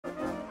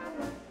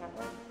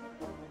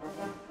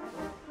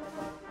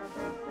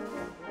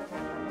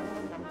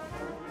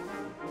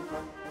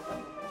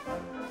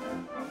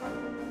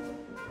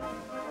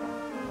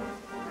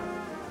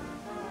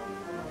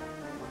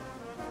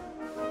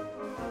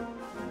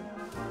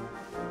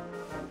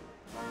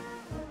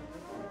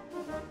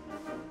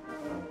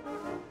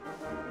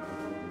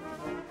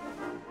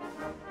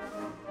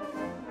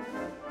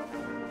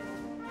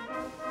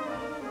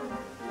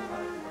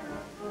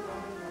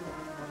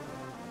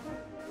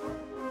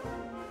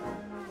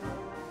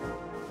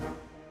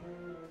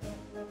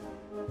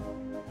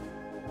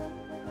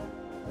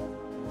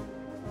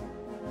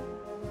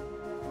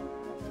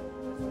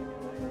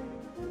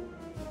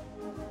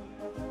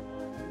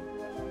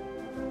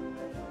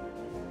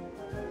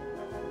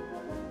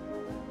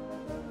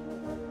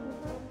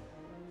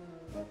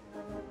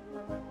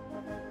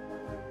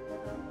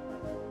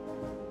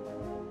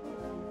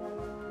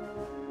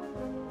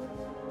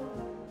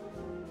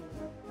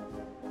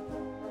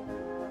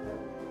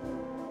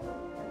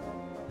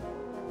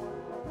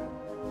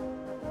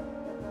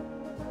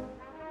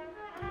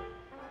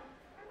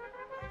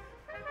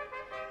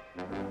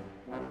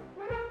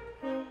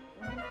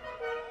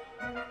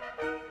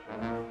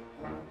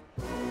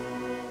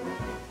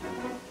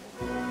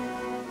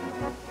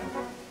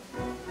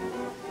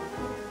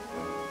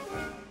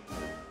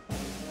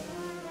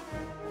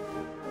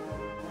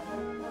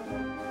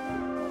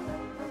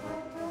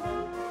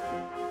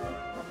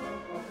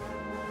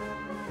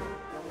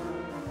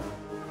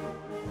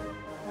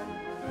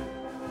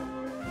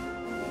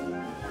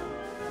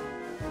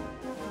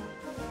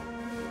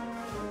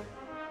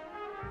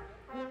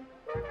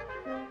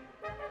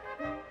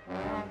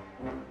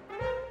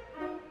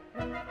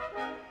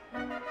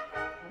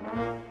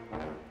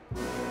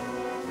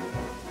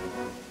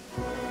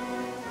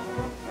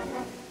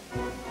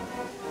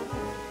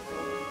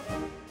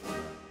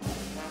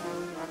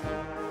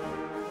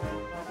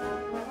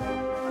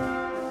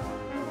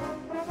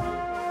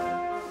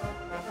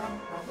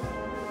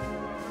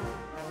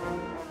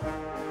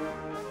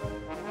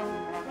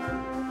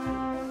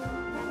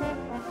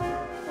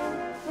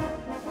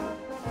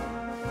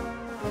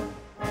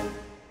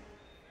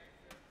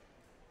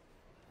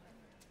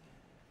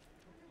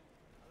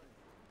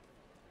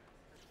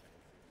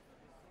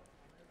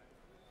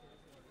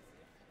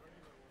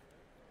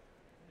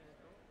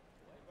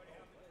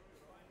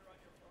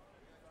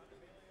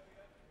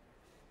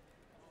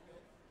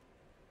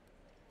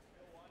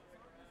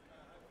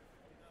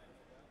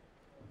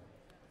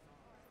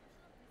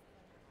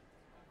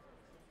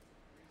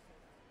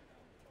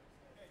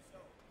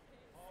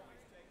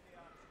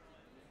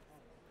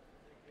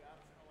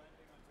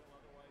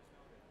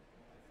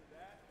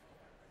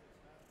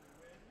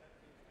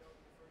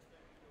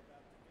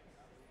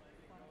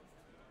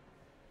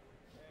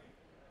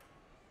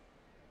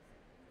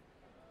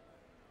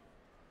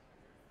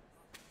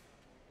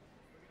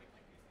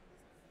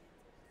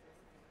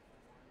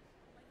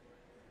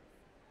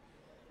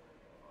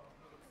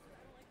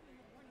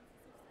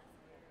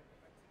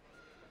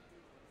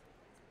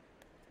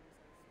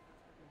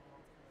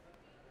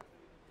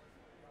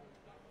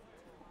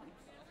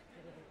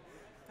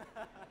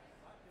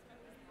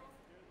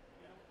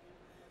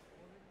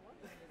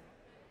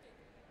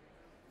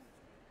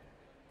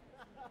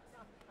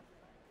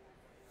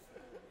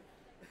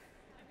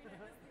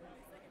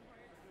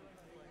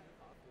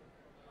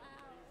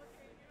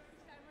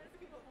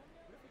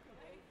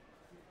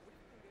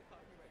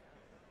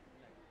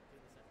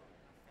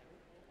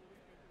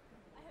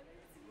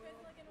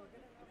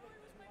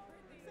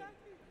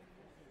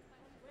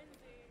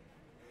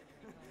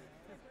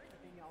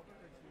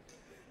louder or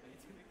cheaper? I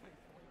need to make my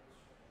point.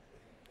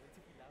 I need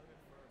to be loud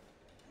and firm.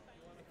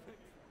 You want to click?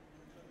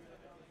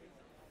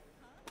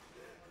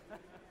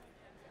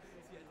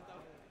 See, I did that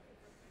one.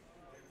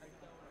 I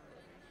did that one.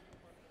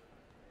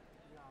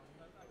 Yeah,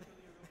 that's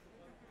actually a real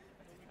one.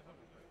 I did that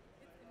one.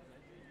 I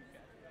did you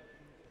catch it.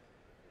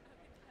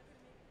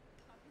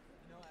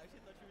 No, I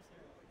actually thought you were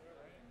serious.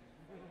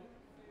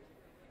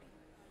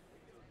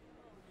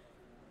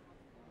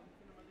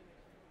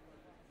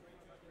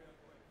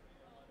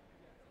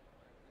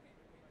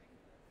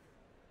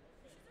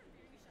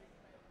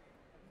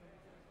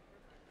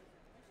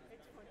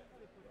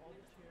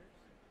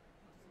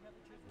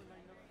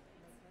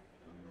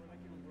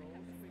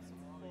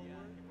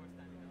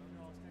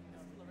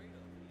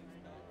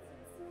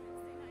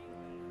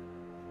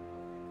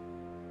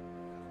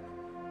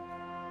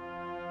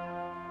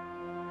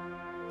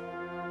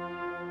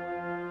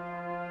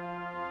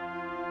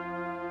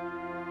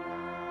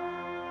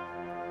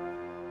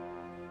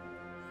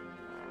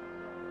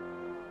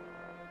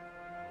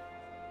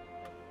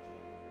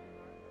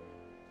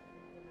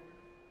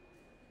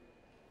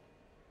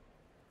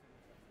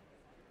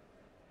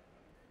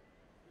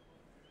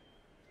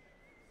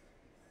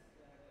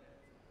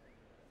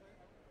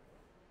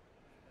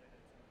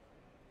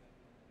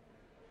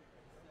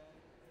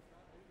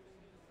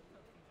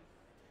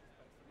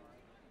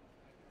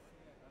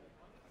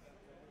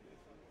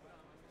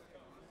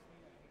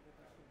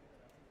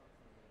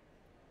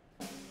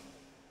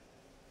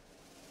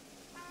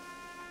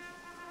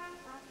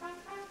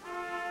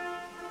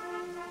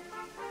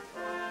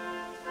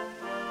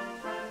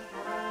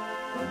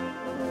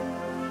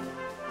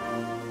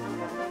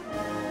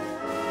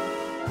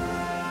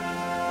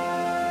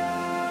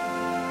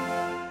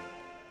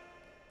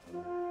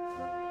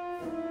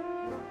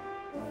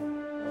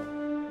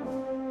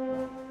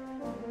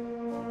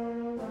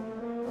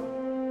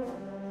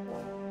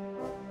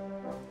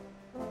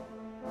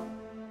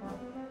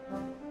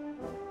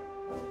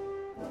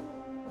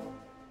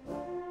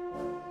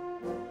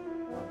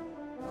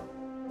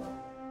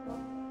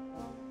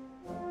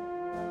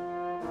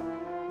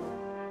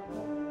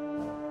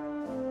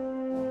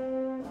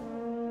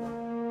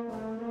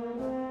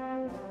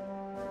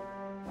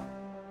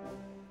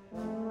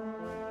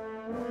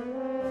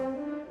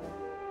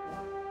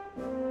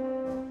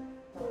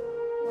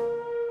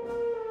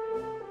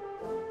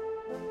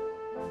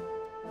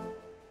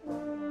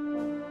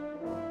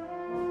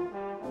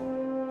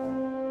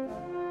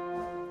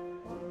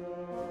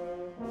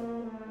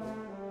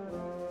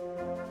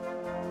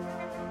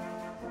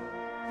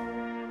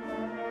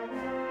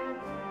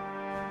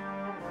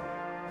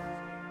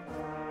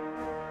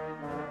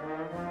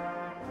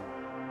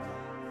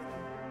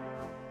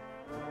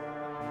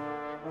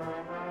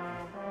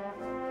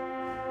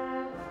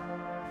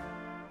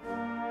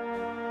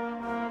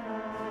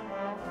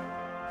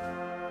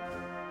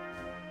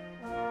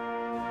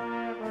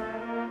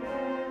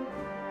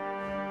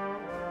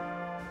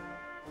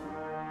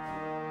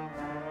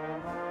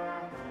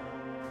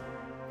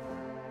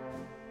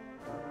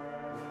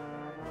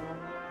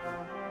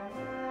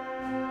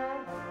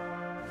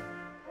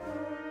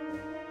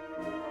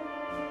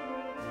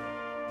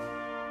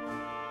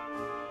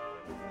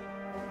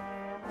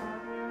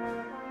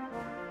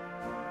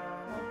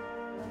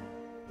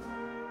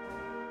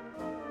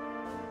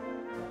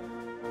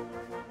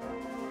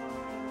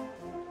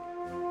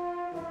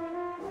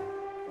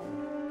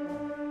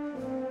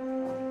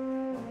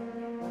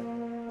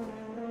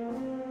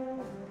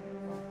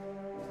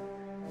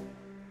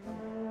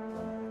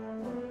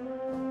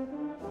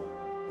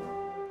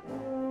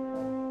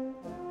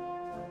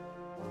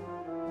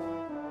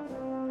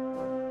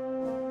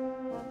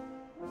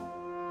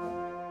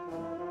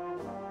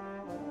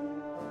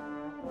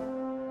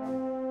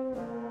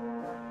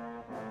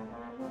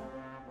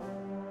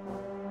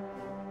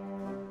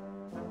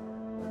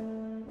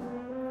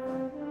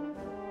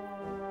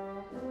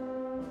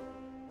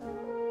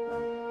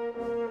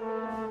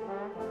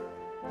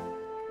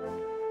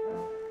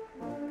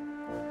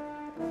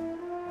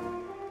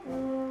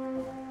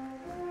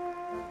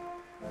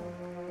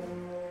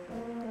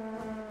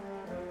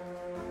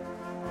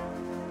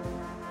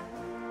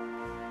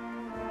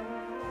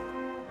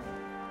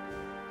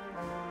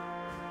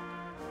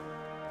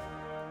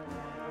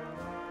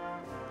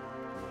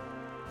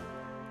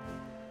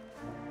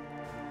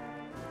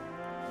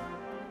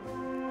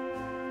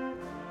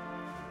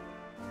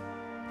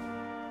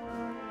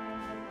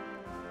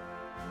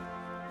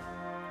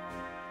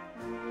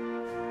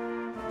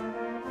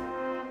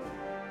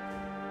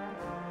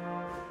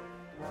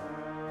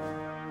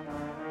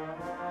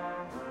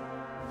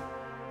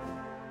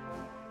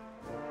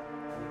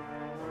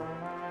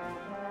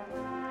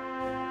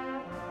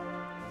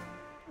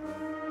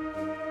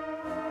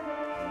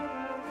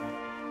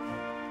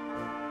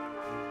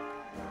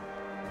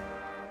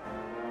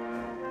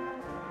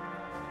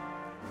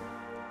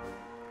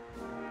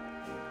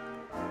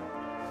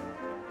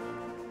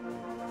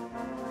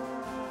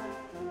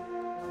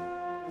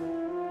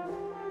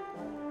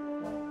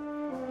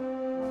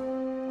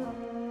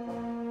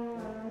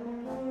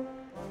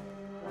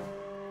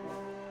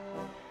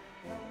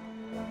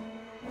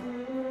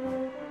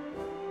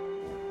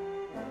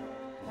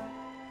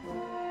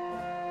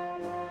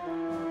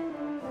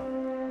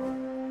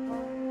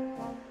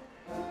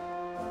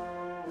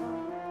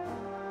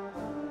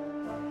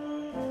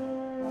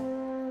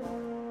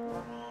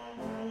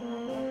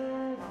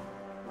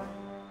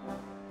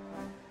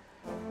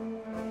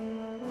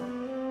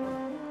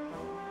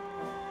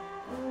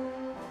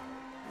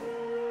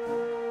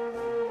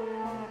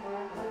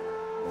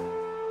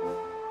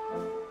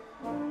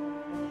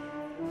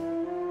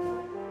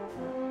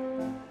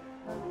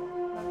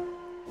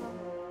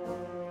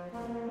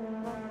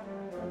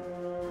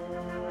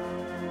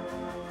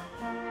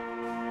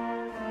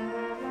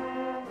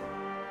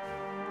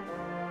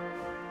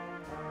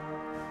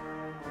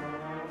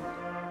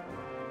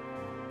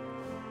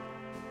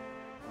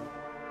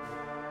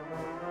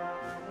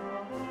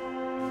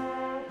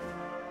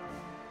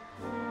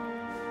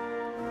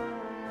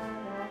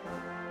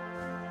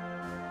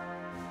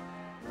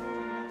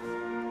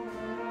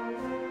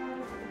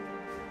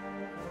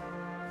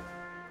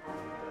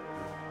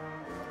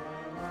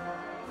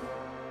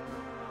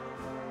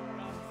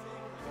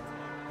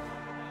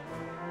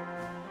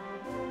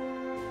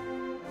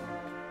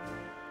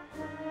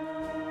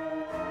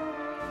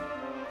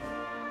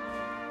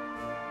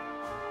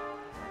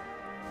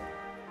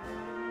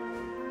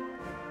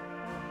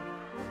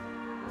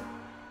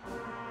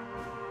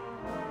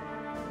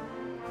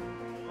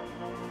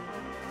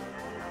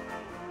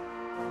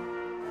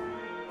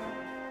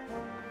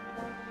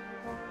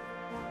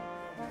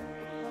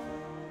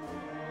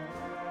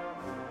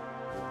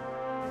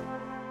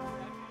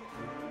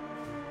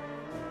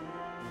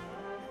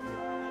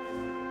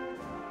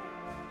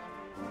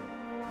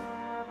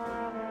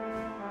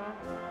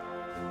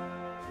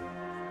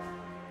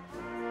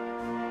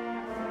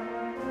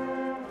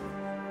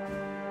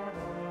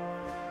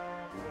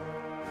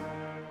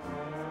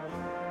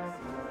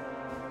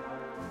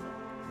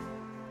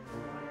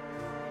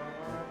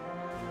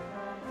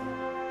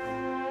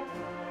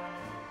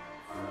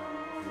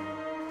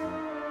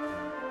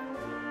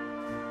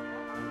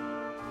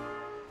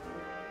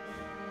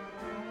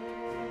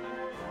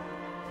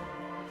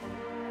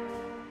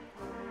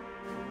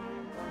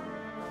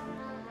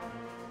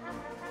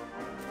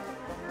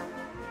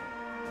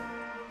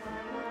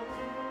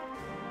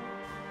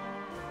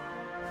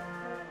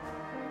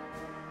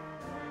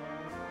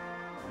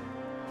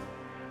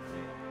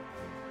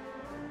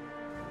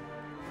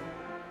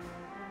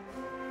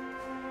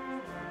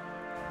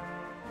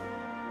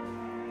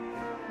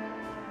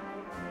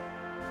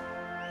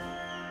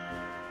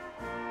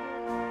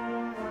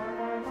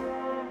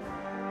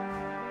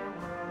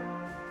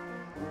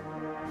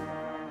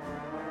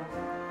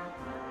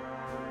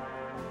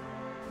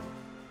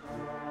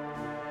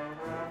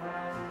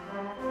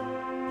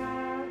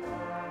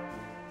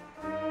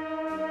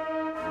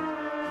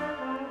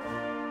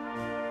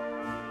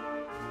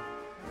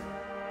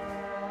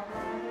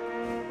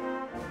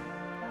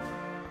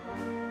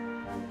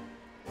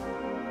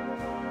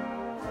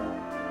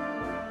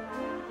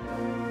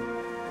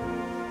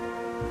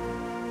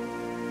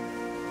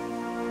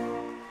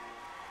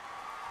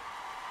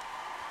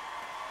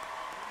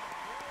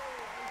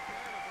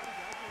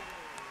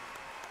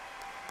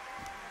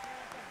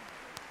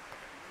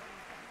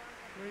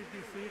 Please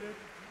be seated.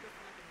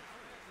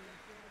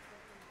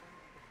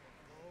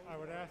 I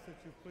would ask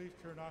that you please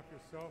turn off your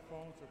cell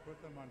phones or put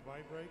them on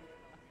vibrate.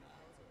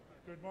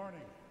 Good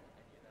morning.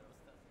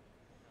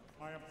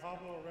 I am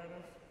Pablo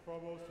Arenas,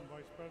 Provost and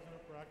Vice President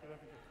for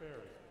Academic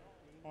Affairs.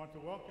 I want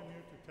to welcome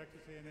you to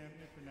Texas A&M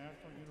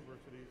International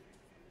University's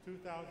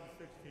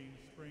 2016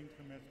 Spring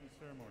Commencement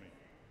Ceremony.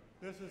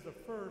 This is the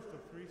first of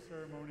 3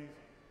 ceremonies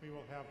we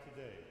will have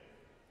today.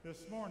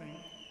 This morning,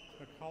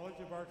 the College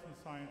of Arts and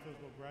Sciences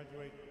will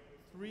graduate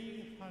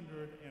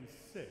 306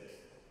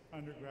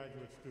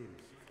 undergraduate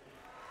students.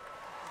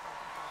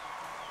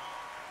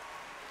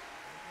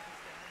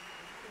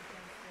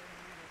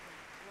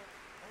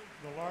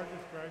 The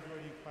largest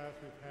graduating class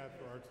we've had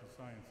for arts and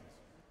sciences.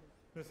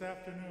 This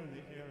afternoon, the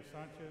A.R.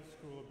 Sanchez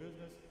School of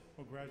Business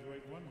will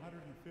graduate 151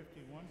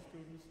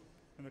 students,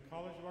 and the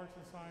College of Arts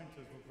and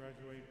Sciences will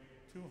graduate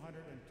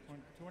 222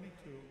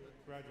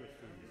 graduate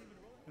students.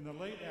 In the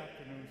late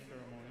afternoon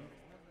ceremony,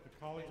 the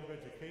College of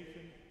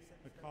Education,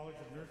 the College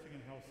of Nursing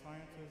and Health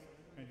Sciences,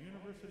 and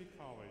University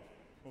College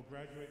will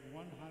graduate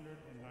 198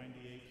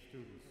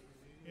 students.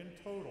 In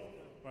total,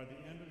 by the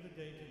end of the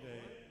day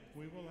today,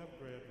 we will have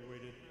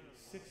graduated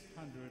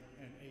 680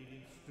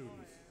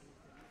 students.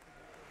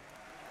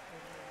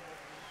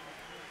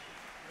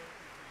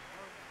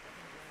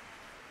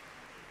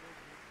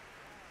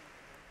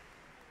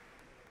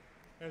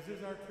 As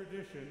is our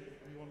tradition,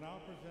 we will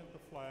now present the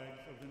flags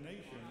of the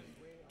nations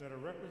that are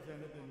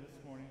represented in this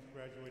morning's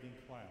graduating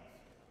class.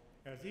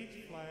 As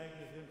each flag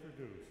is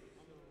introduced,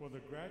 will the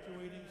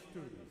graduating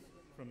students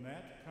from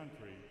that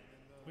country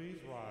please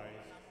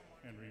rise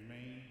and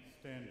remain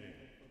standing.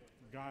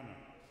 Ghana.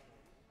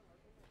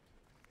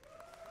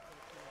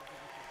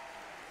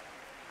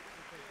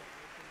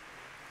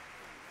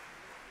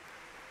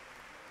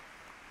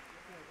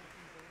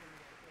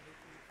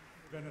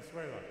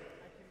 Venezuela.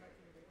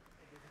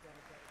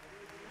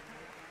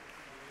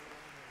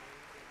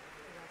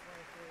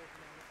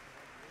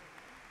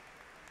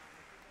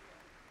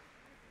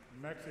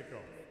 Mexico.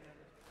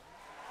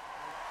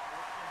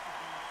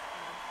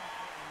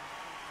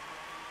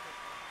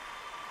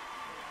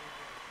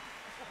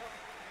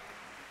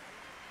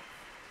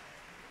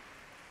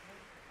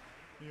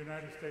 The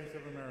United States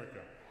of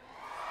America.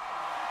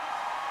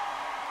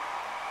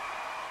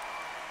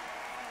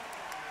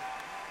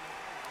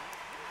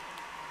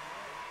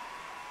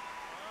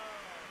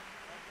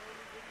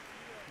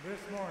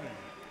 This morning,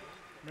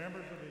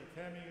 members of the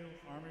TAMIU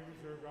Army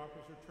Reserve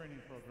Officer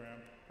Training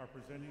Program are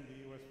presenting the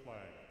U.S.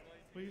 flag.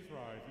 Please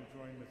rise and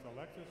join Ms.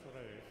 Alexis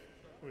Reyes,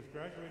 who is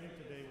graduating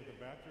today with a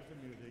Bachelor's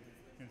in Music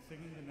and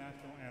singing the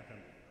national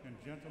anthem. And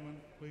gentlemen,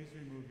 please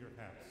remove your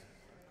hats.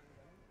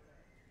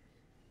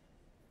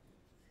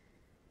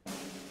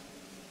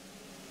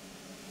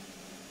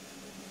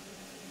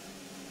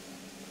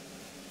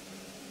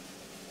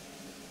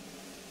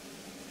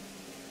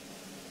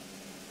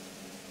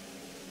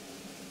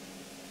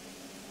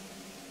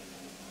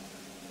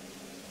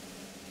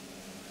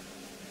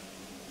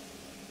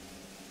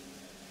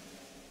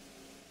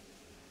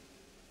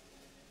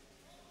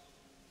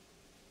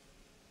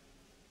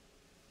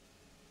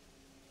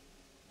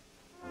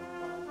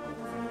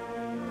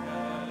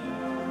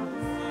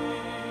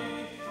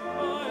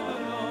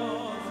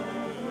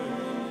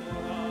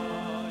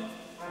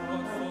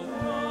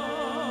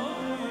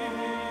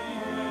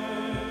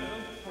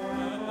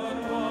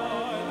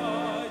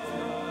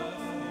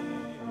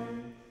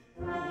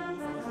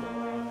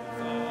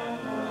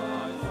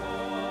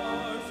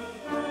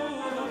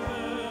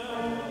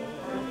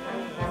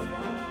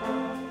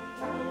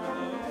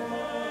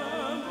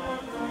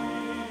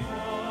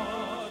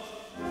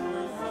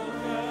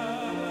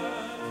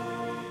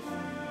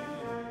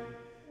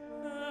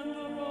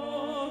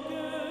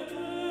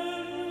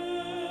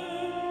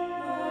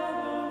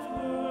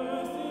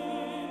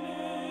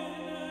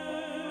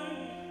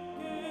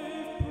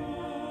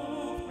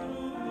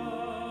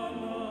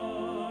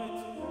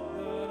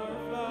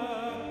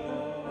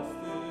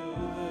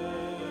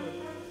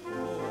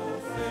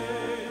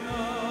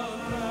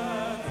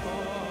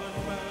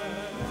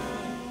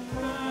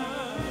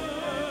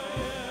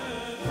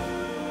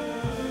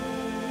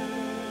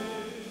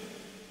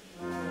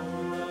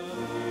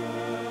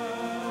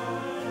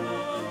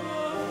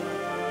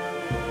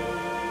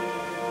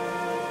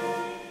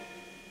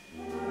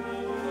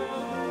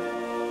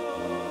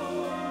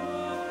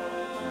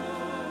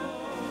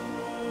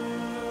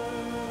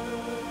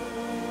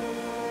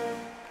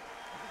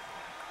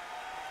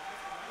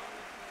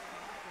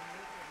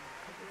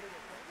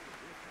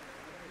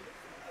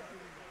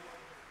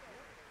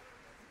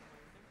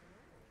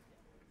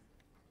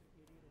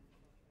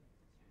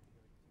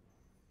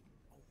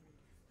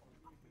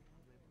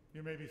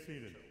 You may be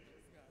seated.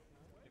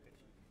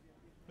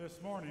 This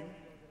morning,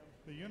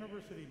 the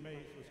University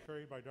Mace was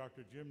carried by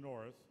Dr. Jim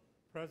Norris,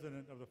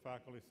 President of the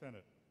Faculty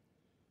Senate.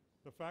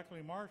 The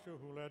Faculty Marshal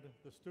who led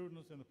the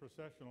students in the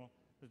processional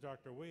is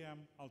Dr. William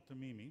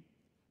Altamimi,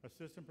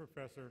 Assistant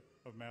Professor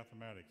of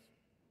Mathematics.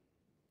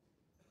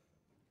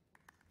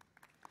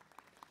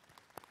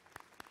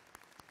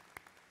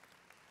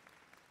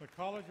 The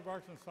College of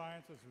Arts and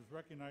Sciences is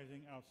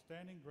recognizing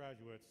outstanding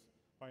graduates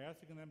by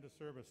asking them to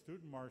serve as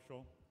student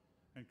marshal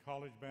and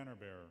college banner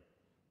bearer.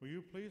 Will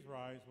you please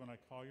rise when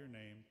I call your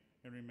name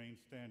and remain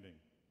standing?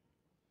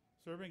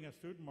 Serving as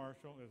student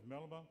marshal is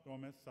Melba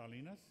Gomez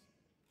Salinas.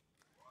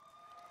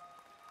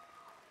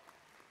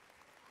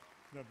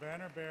 The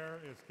banner bearer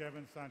is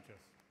Kevin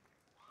Sanchez.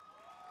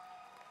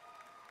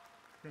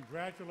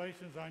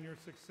 Congratulations on your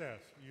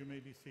success. You may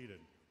be seated.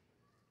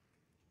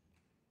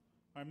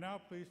 I'm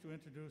now pleased to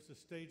introduce the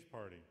stage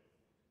party.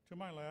 To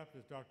my left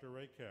is Dr.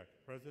 Ray Keck,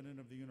 President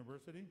of the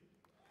university.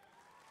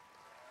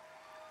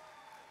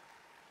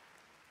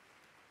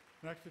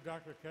 Next to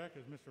Dr. Keck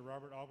is Mr.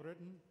 Robert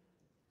Albritton,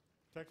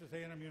 Texas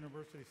A&M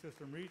University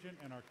System Regent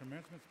and our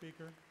commencement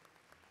speaker.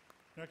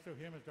 Next to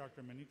him is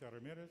Dr. Manita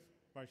Ramirez,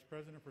 Vice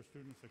President for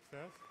Student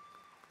Success.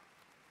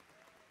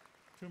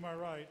 To my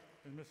right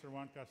is Mr.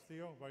 Juan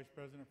Castillo, Vice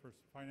President for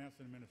Finance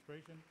and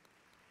Administration.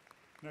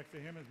 Next to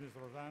him is Ms.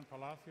 Roseanne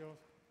Palacios,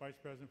 Vice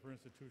President for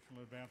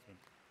Institutional Advancement.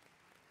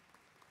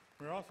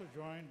 We're also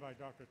joined by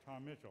Dr.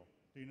 Tom Mitchell,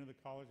 Dean of the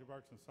College of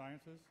Arts and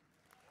Sciences.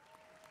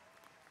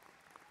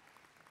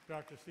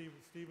 Dr.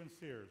 Stephen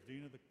Sears,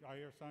 Dean of the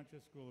I.R.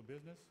 Sanchez School of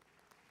Business.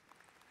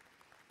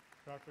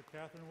 Dr.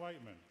 Catherine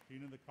Whiteman,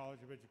 Dean of the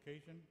College of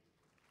Education.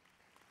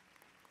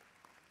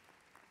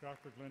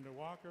 Dr. Glenda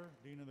Walker,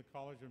 Dean of the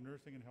College of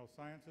Nursing and Health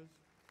Sciences.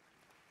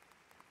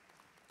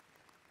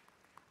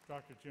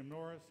 Dr. Jim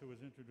Norris, who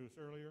was introduced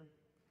earlier.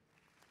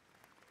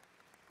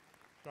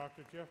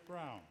 Dr. Jeff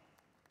Brown,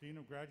 Dean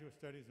of Graduate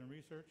Studies and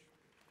Research.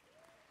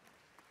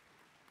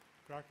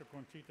 Dr.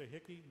 Conchita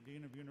Hickey,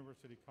 Dean of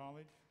University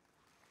College.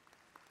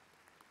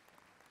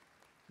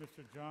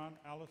 Mr. John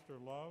Alistair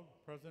Love,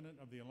 President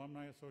of the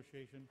Alumni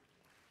Association.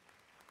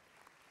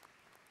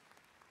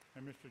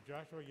 And Mr.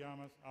 Joshua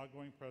Yamas,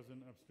 outgoing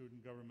President of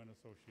Student Government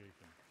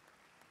Association.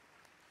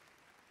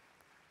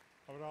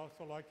 I would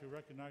also like to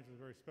recognize a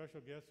very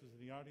special guest who's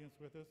in the audience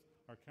with us,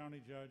 our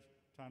County Judge,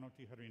 Tano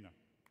Tijarina.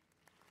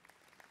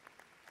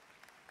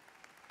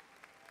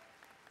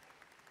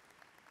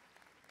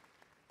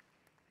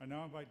 I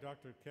now invite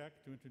Dr. Keck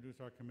to introduce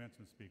our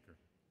commencement speaker.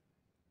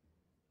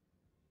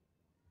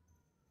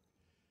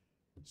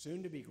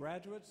 Soon to be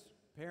graduates,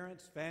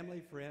 parents,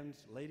 family,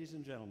 friends, ladies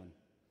and gentlemen,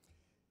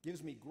 it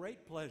gives me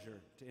great pleasure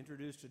to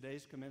introduce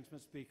today's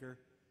commencement speaker,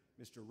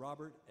 Mr.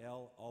 Robert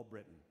L.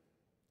 Albritton.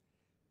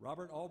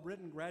 Robert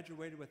Albritton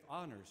graduated with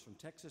honors from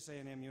Texas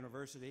A&M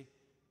University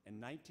in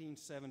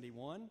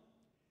 1971,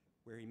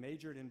 where he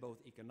majored in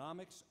both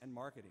economics and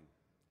marketing.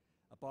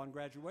 Upon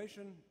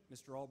graduation,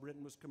 Mr.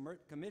 Albritton was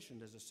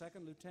commissioned as a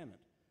second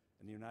lieutenant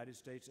in the United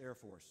States Air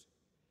Force.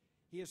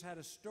 He has had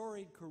a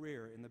storied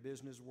career in the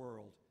business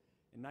world.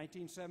 In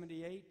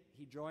 1978,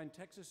 he joined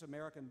Texas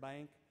American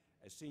Bank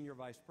as senior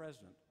vice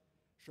president.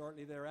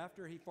 Shortly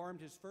thereafter, he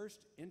formed his first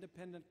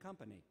independent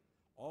company,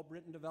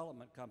 Albritton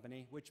Development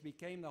Company, which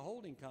became the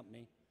holding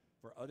company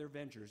for other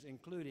ventures,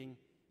 including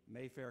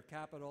Mayfair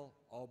Capital,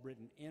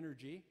 Albritton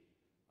Energy,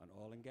 an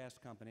oil and gas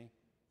company,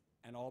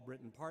 and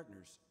Albritton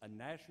Partners, a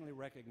nationally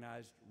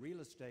recognized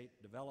real estate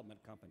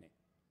development company.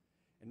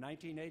 In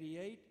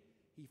 1988,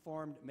 he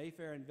formed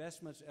Mayfair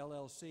Investments,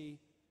 LLC,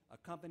 a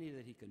company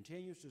that he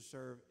continues to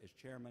serve as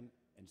chairman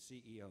and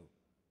CEO.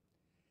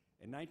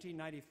 In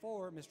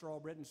 1994, Mr.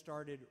 Albritton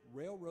started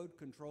Railroad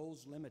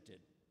Controls Limited,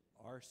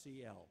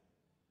 RCL.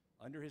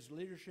 Under his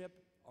leadership,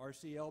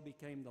 RCL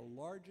became the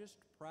largest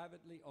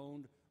privately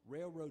owned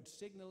railroad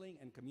signaling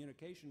and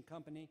communication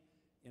company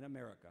in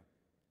America.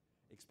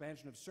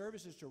 Expansion of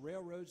services to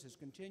railroads has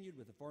continued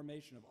with the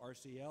formation of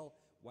RCL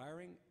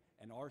Wiring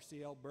and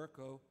RCL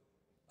Burco.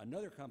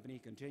 Another company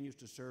continues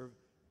to serve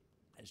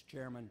as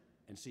chairman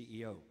and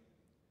CEO.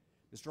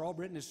 Mr.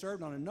 Albritton has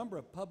served on a number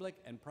of public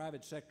and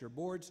private sector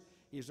boards.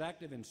 He is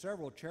active in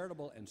several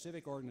charitable and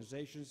civic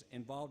organizations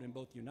involved in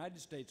both the United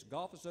States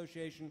Golf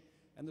Association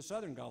and the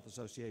Southern Golf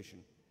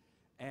Association,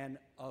 and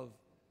of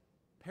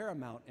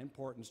paramount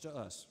importance to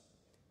us.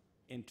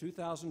 In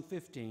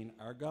 2015,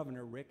 our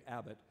governor, Rick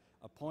Abbott,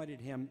 appointed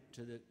him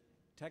to the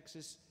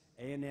Texas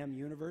A&M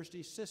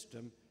University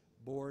System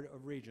Board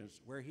of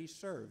Regents, where he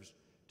serves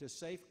to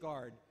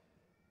safeguard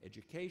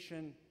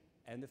education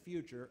and the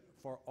future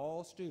for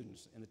all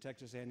students in the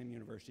Texas A&M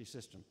University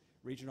system.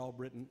 Regent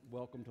Albritton,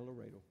 welcome to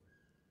Laredo.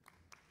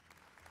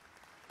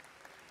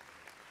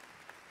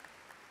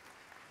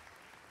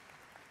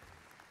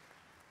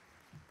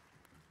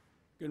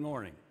 Good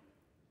morning.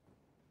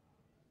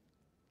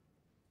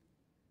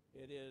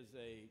 It is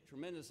a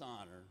tremendous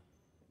honor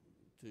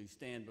to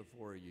stand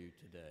before you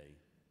today.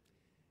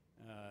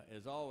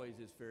 As always,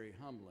 it's very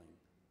humbling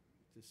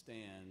to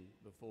stand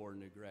before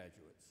new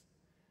graduates.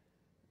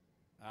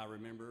 I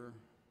remember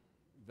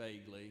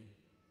vaguely,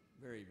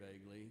 very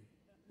vaguely,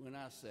 when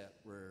I sat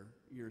where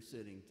you're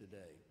sitting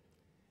today.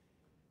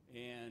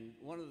 And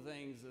one of the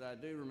things that I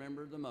do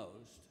remember the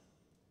most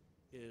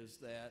is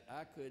that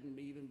I couldn't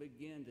even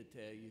begin to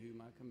tell you who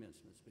my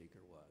commencement speaker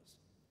was.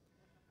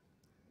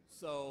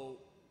 So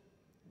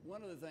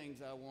one of the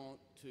things I want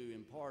to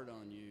impart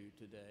on you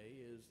today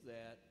is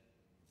that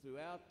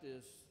throughout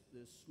this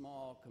this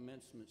small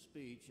commencement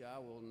speech, I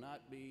will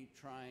not be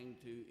trying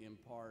to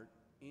impart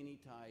any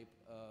type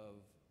of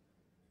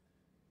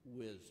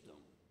wisdom.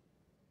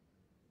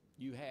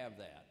 You have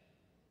that.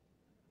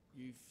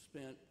 You've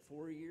spent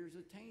 4 years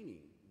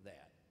attaining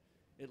that.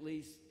 At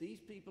least these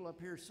people up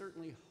here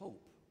certainly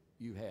hope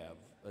you have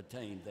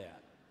attained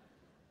that.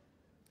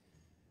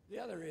 The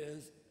other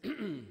is,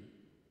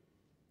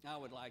 I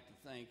would like to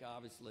thank,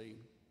 obviously,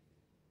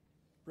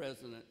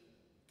 President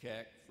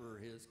Keck for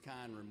his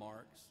kind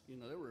remarks. You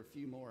know, there were a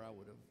few more I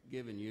would have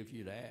given you if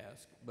you'd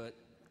asked,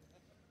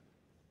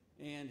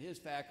 and his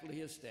faculty,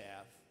 his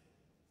staff,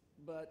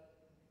 but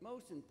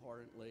most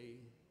importantly,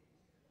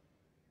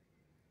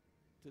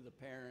 to the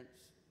parents,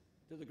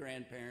 to the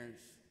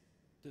grandparents,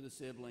 to the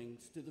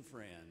siblings, to the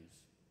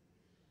friends.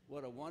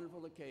 What a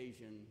wonderful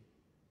occasion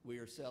we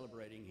are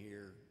celebrating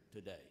here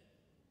today.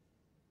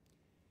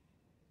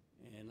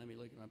 And let me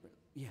look at my,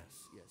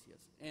 yes.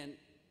 And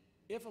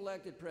if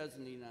elected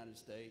President of the United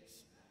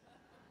States,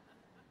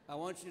 I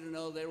want you to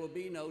know there will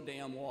be no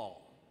damn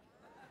wall.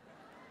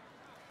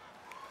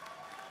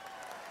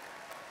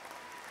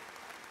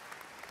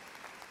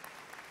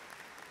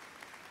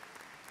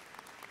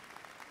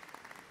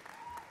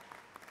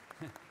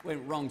 Wait,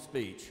 wrong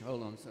speech.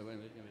 Hold on. So wait a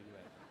minute. Let me go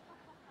back.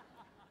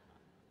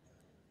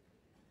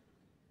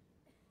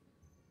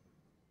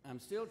 I'm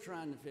still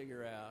trying to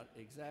figure out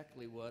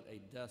exactly what a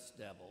dust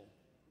devil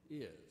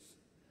is.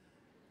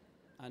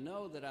 I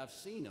know that I've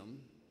seen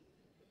them,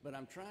 but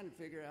I'm trying to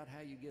figure out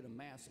how you get a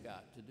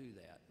mascot to do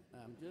that.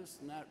 I'm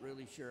just not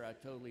really sure I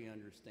totally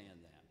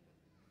understand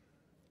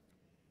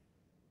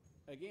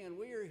that. Again,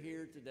 we are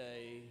here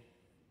today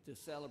to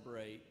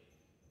celebrate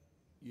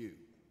you.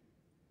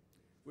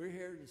 We're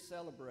here to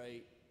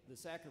celebrate the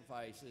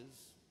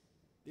sacrifices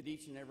that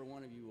each and every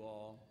one of you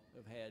all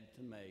have had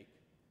to make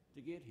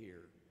to get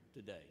here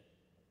today.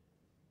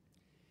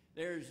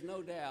 There's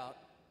no doubt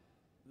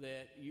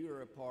that you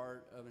are a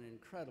part of an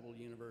incredible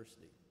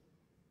university,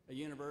 a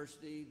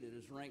university that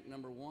is ranked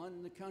 #1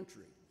 in the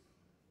country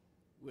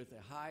with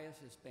the highest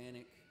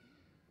Hispanic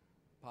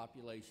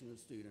population of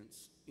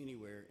students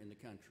anywhere in the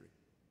country.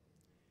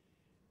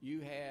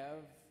 You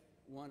have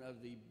one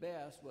of the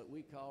best, what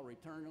we call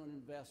return on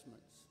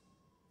investments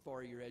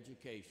for your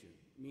education,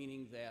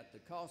 meaning that the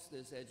cost of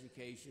this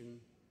education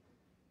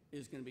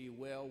is going to be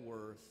well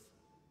worth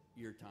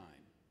your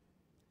time.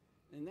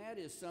 And that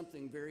is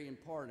something very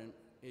important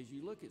as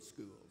you look at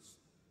schools.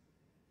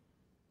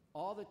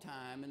 All the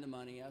time and the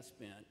money I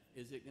spent,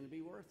 is it going to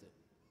be worth it?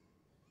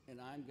 And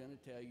I'm going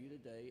to tell you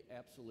today,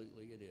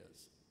 absolutely it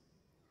is.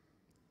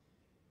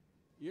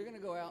 You're going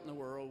to go out in the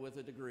world with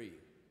a degree.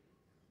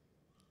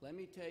 Let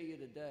me tell you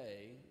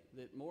today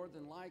that more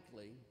than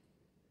likely,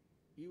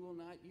 you will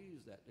not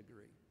use that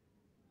degree.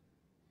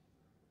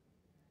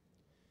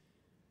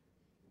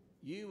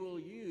 You will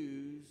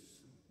use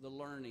the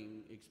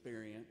learning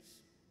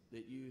experience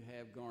that you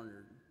have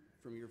garnered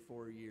from your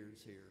 4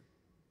 years here,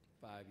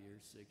 5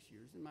 years, 6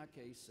 years, in my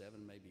case,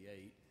 7, maybe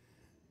 8.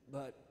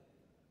 But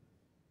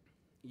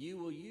you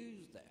will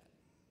use that.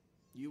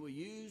 You will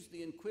use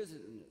the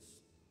inquisitiveness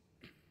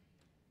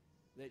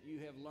that you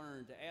have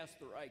learned to ask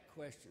the right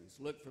questions,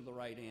 look for the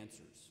right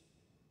answers.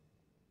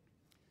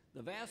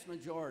 The vast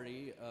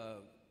majority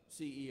of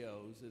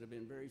CEOs that have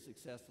been very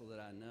successful that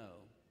I know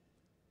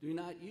do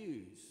not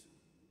use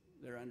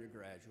their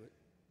undergraduate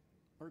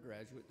or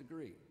graduate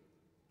degree.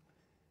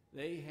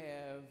 They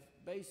have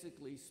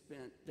basically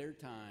spent their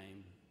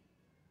time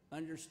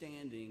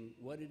understanding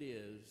what it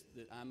is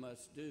that I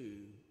must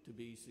do to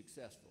be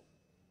successful.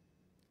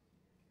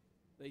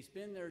 They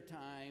spend their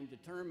time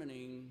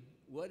determining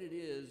what it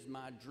is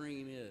my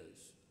dream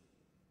is.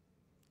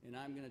 And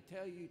I'm going to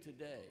tell you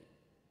today,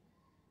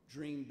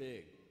 dream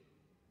big,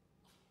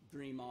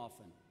 dream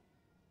often.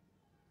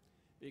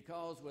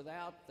 Because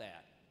without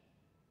that,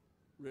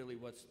 really,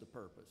 what's the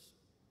purpose?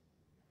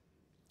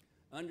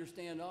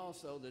 Understand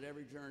also that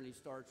every journey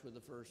starts with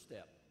the first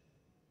step.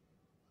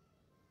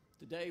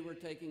 Today we're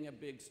taking a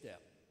big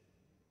step,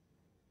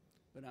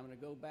 but I'm going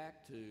to go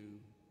back to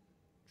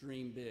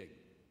dream big.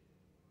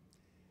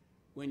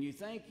 When you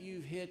think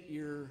you've hit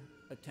your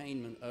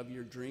attainment of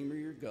your dream or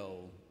your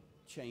goal,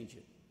 change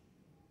it.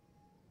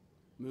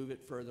 Move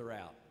it further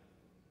out.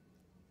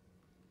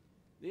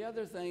 The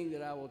other thing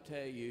that I will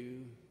tell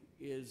you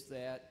is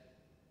that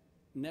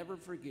never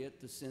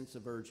forget the sense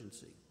of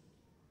urgency.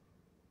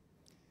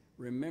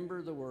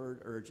 Remember the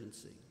word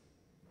urgency.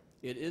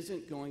 It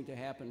isn't going to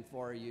happen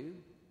for you.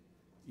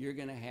 You're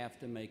going to have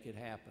to make it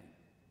happen.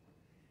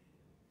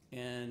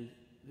 And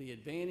the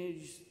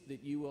advantage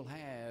that you will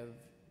have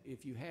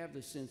if you have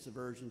the sense of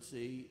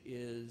urgency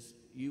is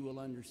you will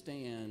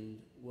understand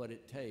what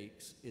it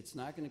takes. It's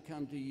not going to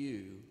come to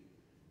you.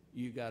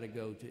 You got to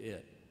go to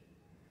it.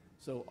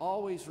 So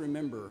always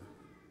remember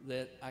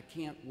that I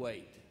can't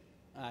wait.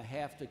 I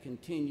have to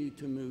continue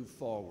to move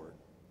forward.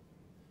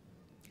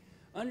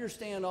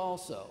 Understand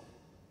also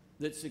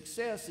that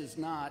success is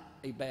not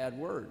a bad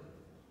word.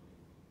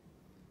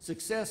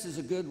 Success is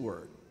a good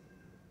word.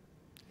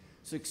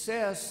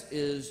 Success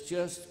is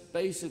just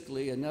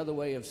basically another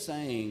way of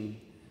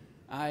saying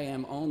I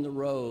am on the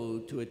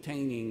road to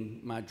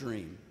attaining my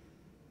dream.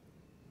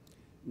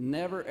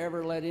 Never,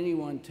 ever let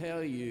anyone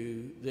tell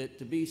you that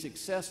to be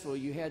successful,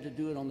 you had to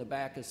do it on the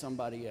back of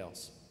somebody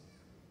else.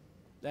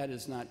 That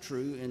is not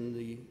true in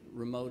the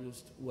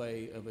remotest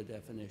way of a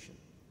definition.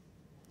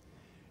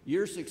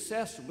 You're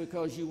successful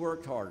because you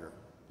worked harder,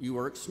 you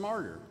worked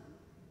smarter,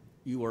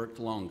 you worked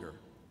longer.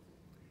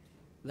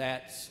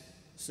 That's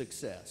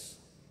success.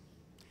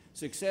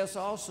 Success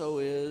also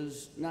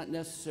is not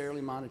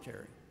necessarily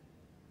monetary.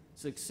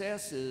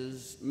 Success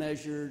is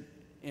measured,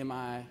 am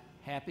I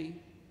happy?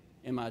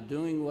 Am I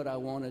doing what I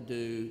want to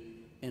do?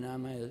 And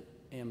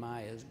am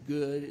I as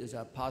good as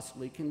I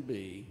possibly can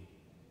be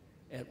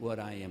at what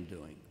I am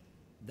doing?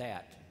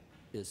 That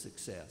is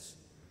success.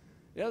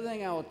 The other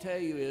thing I will tell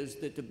you is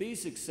that to be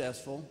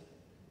successful,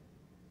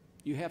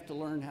 you have to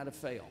learn how to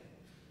fail.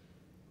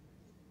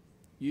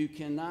 You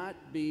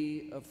cannot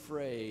be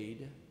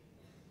afraid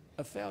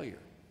of failure.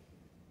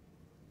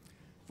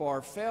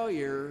 For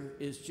failure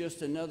is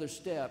just another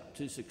step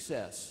to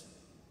success.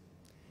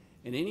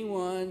 And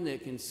anyone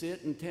that can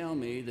sit and tell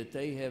me that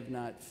they have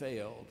not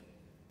failed,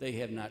 they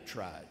have not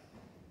tried.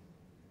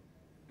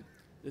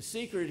 The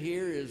secret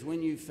here is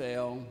when you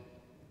fail,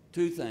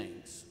 two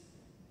things.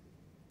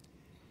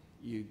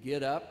 You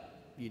get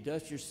up, you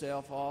dust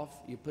yourself off,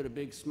 you put a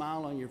big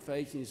smile on your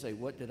face, and you say,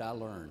 what did I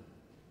learn?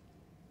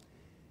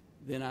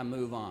 Then I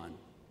move on.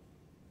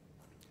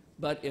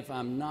 But if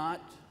I'm not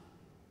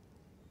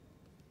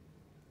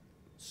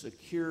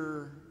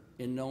secure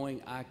in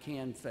knowing I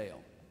can fail,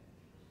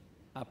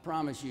 I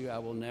promise you I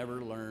will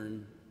never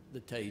learn the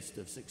taste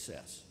of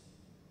success.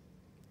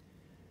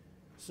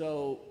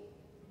 So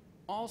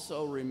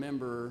also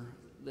remember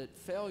that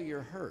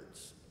failure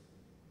hurts.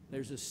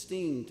 There's a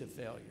sting to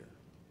failure.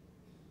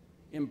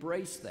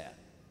 Embrace that.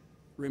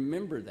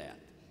 Remember that.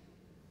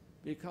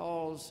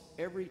 Because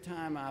every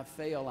time I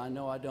fail, I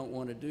know I don't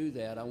want to do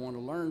that. I want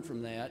to learn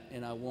from that,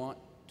 and I want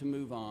to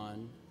move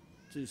on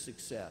to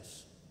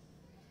success.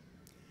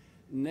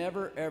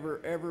 Never, ever,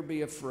 ever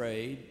be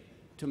afraid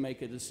to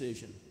make a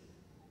decision.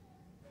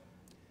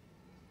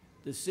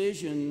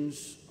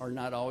 Decisions are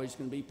not always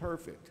going to be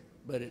perfect,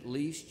 but at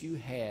least you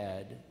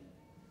had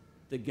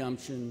the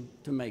gumption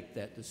to make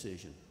that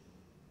decision.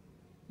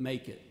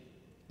 Make it.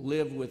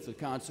 Live with the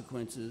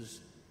consequences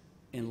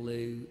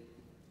and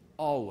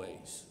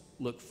always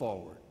look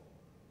forward.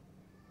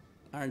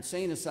 Our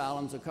insane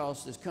asylums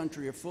across this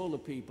country are full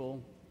of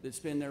people that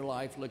spend their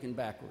life looking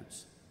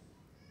backwards.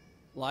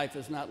 Life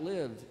is not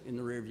lived in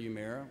the rearview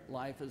mirror.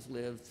 Life is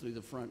lived through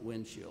the front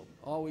windshield.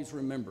 Always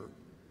remember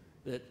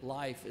that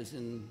life is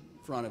in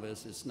front of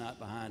us. It's not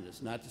behind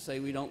us. Not to say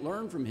we don't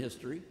learn from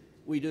history.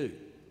 We do.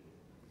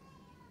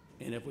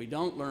 And if we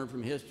don't learn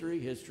from history,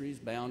 history is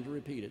bound to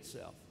repeat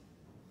itself.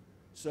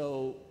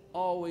 So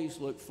always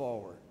look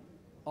forward.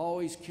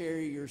 Always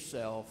carry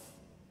yourself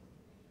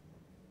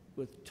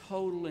with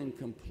total and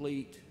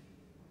complete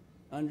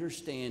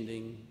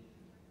understanding,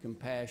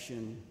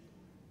 compassion,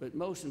 but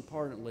most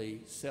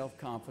importantly,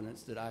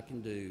 self-confidence that I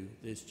can do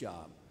this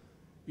job.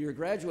 You're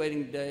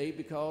graduating today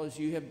because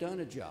you have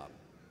done a job.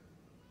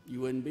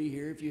 You wouldn't be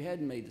here if you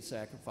hadn't made the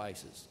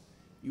sacrifices.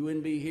 You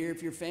wouldn't be here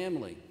if your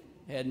family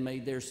hadn't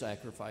made their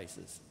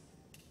sacrifices.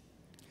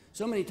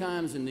 So many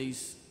times in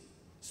these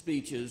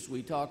speeches,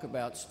 we talk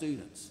about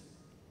students.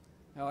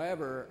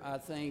 However, I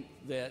think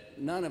that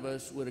none of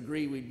us would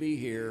agree we'd be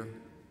here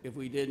if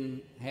we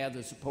didn't have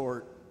the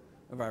support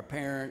of our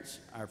parents,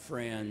 our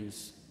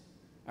friends,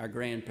 our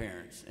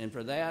grandparents. And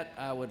for that,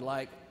 I would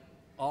like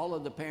all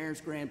of the parents,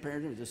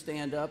 grandparents to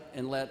stand up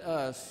and let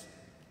us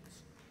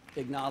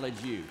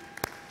acknowledge you.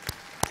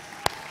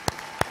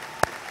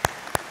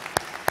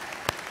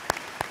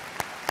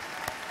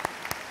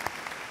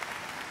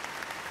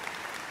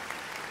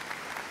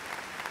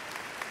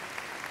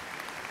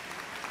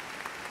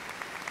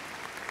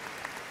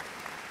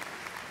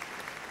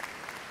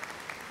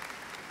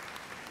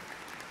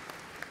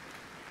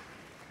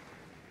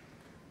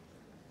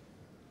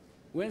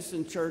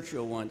 Winston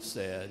Churchill once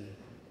said,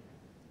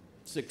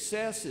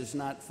 "Success is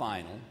not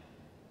final.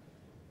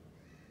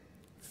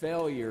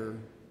 Failure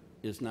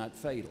is not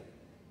fatal.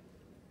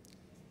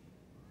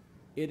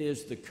 It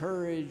is the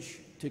courage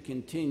to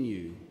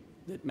continue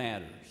that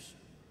matters.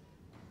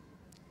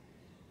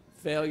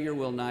 Failure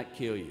will not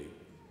kill you."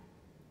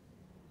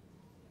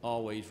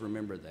 Always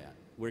remember that.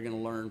 We're going to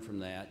learn from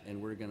that,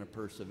 and we're going to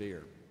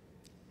persevere.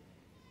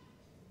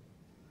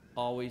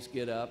 Always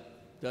get up,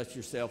 dust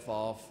yourself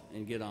off,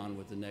 and get on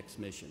with the next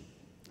mission.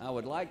 I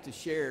would like to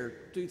share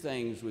two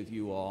things with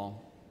you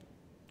all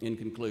in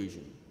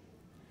conclusion.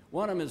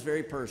 One of them is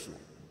very personal.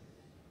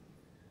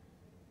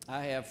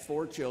 I have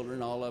 4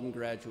 children, all of them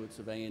graduates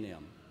of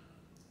A&M.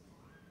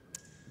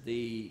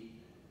 The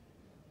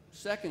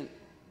second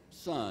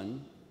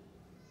son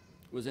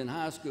was in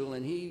high school,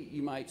 and he,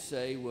 you might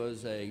say,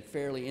 was a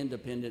fairly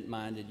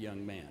independent-minded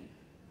young man.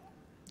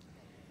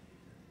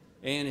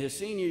 And his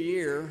senior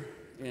year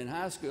in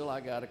high school,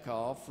 I got a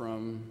call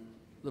from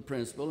the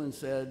principal and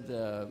said,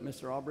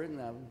 "Mr. Albritton,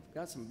 I've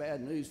got some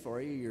bad news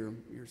for you.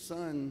 Your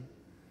son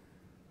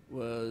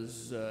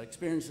was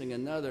experiencing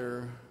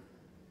another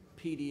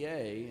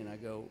PDA, and I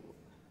go,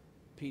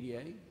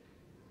 PDA?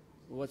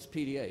 Well, what's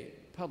PDA?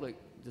 Public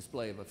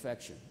display of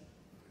affection.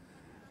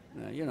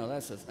 Now, you know,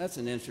 that's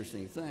an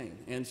interesting thing.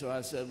 And so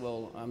I said,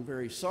 well, I'm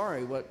very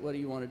sorry. What do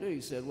you want to do?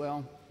 He said,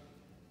 well,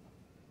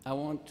 I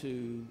want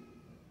to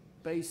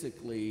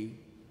basically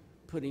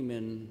put him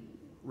in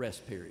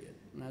rest period.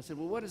 And I said,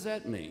 well, what does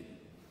that mean?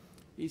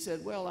 He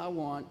said, well, I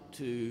want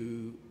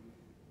to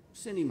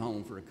send him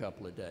home for a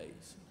couple of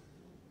days.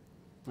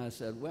 I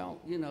said, well,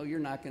 you know, you're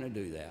not going to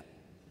do that.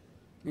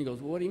 He goes,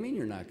 well, what do you mean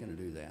you're not going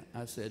to do that?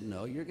 I said,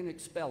 no, you're going to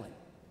expel him.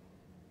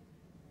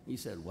 He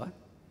said, what?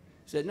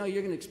 He said, no,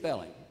 you're going to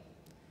expel him.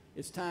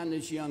 It's time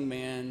this young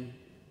man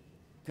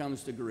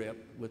comes to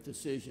grip with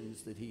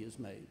decisions that he has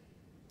made.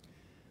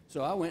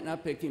 So I went and I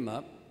picked him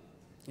up.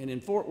 And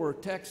in Fort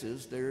Worth,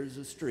 Texas, there's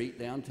a street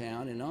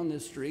downtown, and on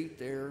this street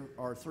there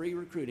are 3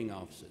 recruiting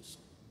offices: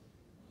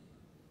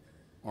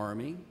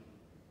 Army,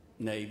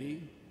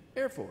 Navy,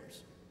 Air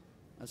Force.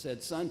 I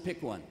said, son,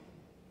 pick one.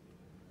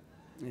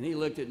 And he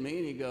looked at me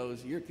and he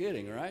goes, you're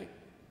kidding, right?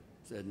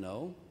 I said,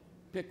 no,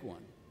 pick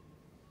one.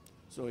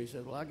 So he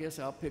said, well, I guess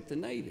I'll pick the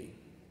Navy.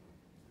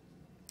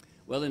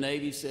 Well, the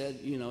Navy said,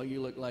 you know,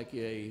 you look like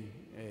a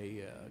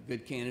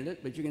good candidate,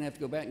 but you're going to have to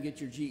go back and get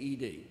your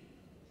GED.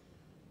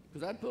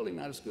 Because I'd pulled him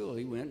out of school.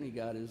 He went and he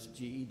got his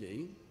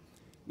GED.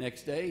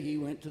 Next day, he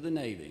went to the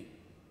Navy.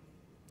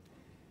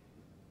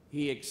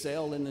 He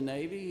excelled in the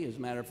Navy. As a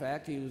matter of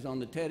fact, he was on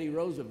the Teddy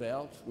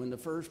Roosevelt when the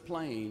first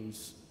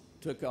planes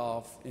took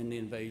off in the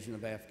invasion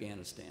of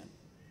Afghanistan.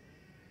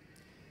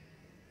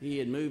 He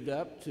had moved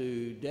up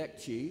to deck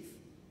chief,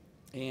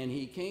 and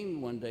he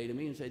came one day to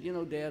me and said, you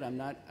know, Dad,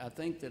 I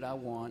think that I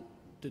want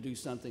to do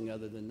something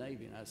other than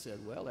Navy. And I said,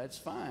 well, that's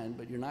fine,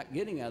 but you're not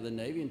getting out of the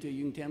Navy until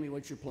you can tell me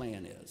what your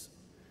plan is.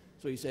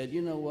 So he said,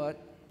 you know what,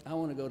 I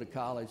want to go to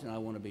college and I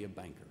want to be a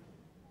banker.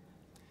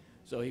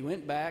 So he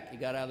went back, he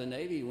got out of the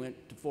Navy, he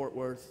went to Fort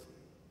Worth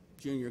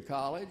Junior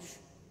College,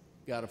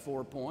 got a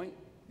 4-point,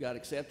 got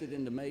accepted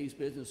into Mays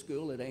Business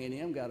School at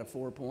A&M, got a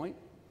 4-point,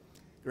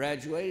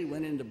 graduated,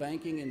 went into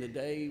banking, and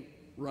today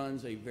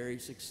runs a very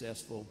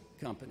successful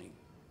company.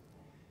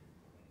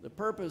 The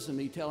purpose of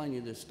me telling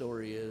you this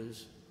story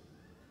is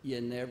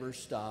you never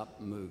stop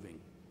moving.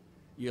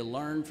 You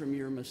learn from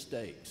your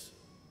mistakes,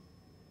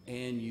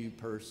 and you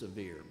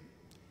persevere.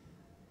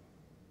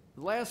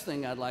 The last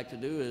thing I'd like to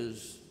do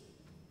is,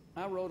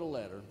 I wrote a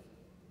letter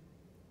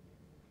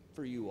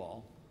for you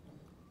all,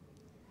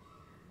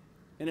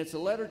 and it's a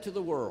letter to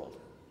the world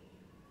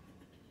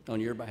on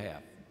your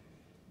behalf.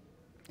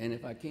 And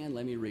if I can,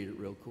 let me read it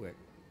real quick.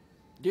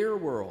 Dear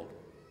world,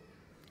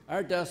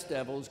 our dust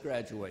devils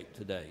graduate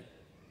today.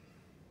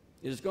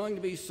 It is going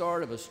to be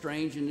sort of a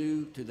strange and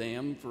new to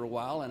them for a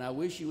while, and I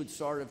wish you would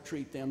sort of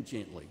treat them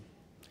gently.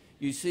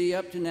 You see,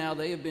 up to now,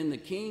 they have been the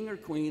king or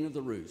queen of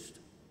the roost.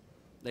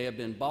 They have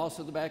been boss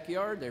of the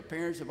backyard. Their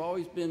parents have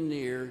always been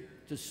near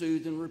to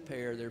soothe and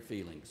repair their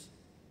feelings.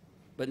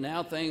 But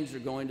now things are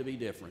going to be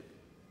different.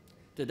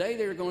 Today,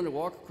 they are going to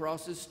walk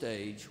across this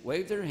stage,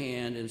 wave their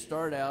hand, and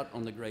start out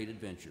on the great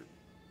adventure.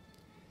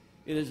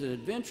 It is an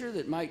adventure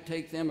that might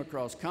take them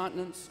across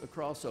continents,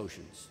 across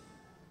oceans.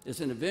 It's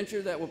an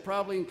adventure that will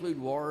probably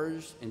include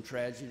wars and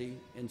tragedy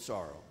and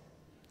sorrow.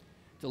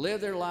 To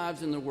live their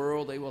lives in the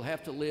world they will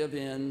have to live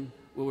in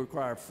will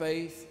require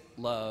faith,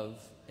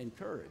 love, and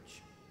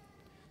courage.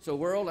 So,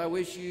 world, I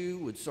wish you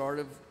would sort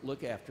of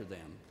look after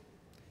them.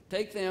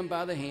 Take them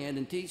by the hand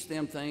and teach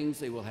them things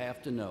they will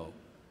have to know,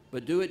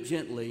 but do it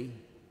gently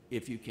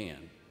if you can.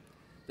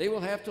 They will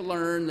have to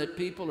learn that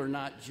people are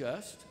not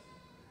just,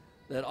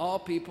 that all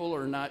people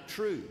are not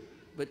true,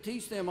 but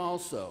teach them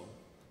also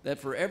that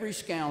for every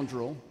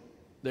scoundrel,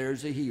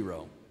 there's a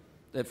hero,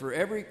 that for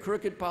every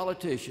crooked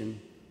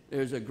politician,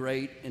 there's a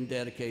great and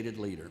dedicated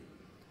leader.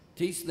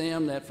 Teach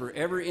them that for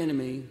every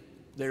enemy,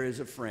 there is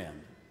a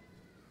friend.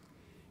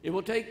 It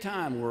will take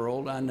time,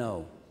 world, I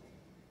know,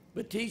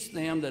 but teach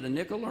them that a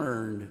nickel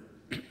earned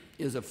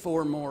is of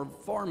far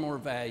more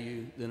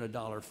value than a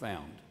dollar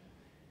found.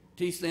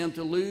 Teach them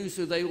to lose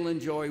so they will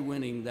enjoy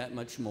winning that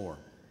much more.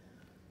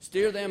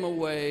 Steer them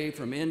away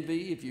from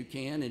envy if you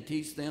can, and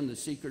teach them the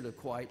secret of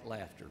quiet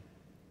laughter.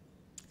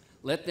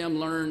 Let them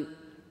learn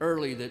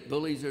early that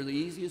bullies are the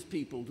easiest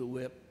people to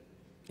whip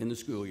in the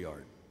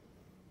schoolyard.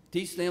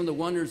 Teach them the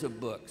wonders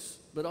of books,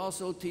 but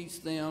also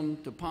teach them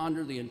to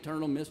ponder the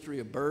eternal mystery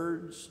of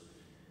birds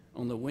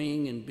on the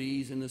wing and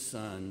bees in the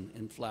sun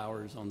and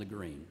flowers on the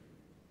green.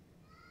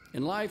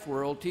 In life,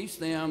 world, teach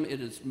them it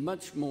is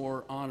much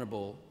more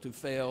honorable to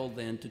fail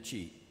than to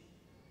cheat.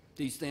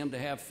 Teach them to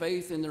have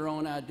faith in their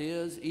own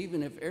ideas,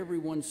 even if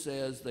everyone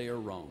says they are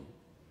wrong.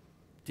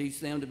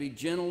 Teach them to be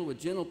gentle with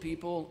gentle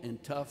people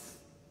and tough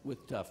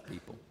with tough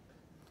people.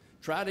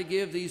 Try to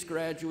give these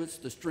graduates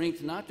the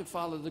strength not to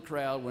follow the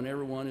crowd when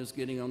everyone is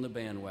getting on the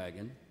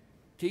bandwagon.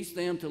 Teach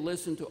them to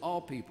listen to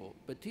all people,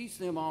 but teach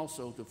them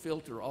also to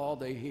filter all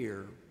they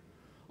hear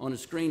on a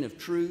screen of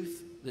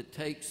truth that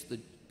takes the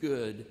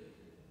good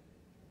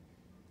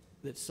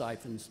that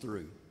siphons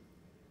through.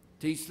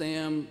 Teach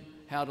them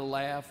how to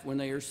laugh when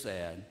they are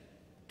sad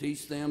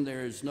Teach them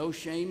there is no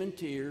shame in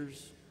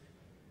tears.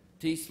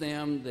 Teach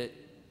them that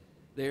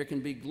there can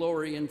be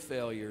glory in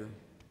failure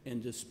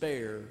and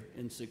despair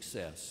in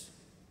success.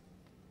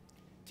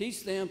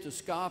 Teach them to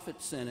scoff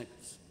at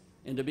cynics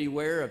and to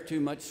beware of too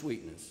much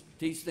sweetness.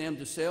 Teach them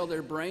to sell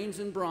their brains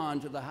and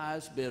brawn to the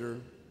highest bidder,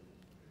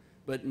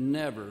 but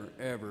never,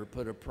 ever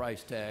put a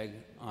price tag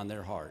on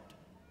their heart.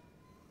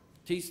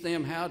 Teach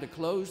them how to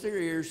close their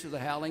ears to the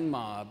howling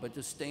mob, but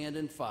to stand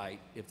and fight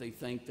if they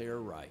think they are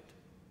right.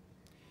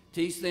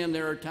 Teach them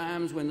there are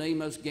times when they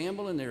must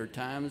gamble and there are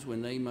times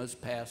when they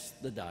must pass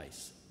the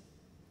dice.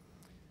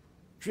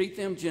 Treat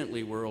them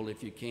gently, world,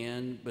 if you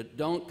can, but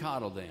don't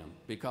coddle them,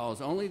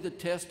 because only the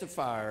test of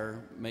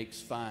fire makes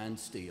fine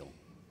steel.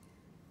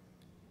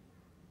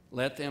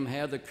 Let them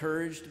have the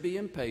courage to be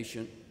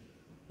impatient.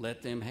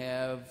 Let them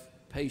have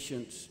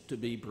patience to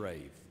be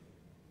brave.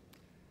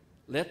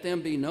 Let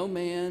them be no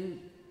man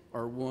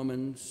or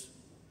woman's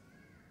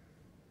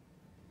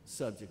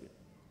subject.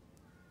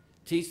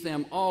 Teach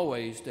them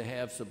always to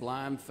have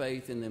sublime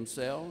faith in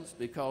themselves,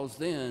 because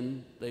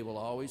then they will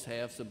always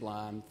have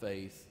sublime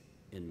faith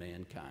in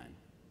mankind.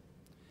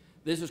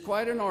 This is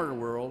quite an order,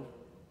 world,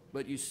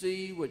 but you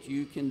see what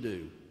you can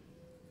do.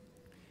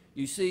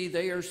 You see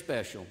they are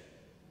special.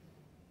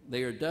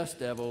 They are dust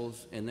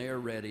devils, and they are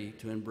ready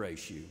to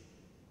embrace you.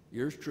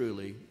 Yours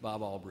truly,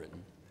 Bob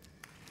Albritton.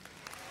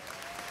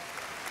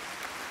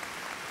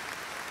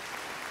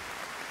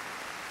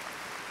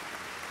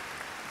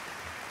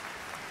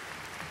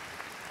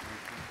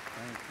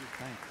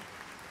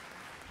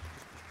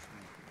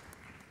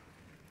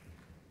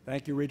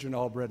 Thank you, Regent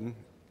Albritton.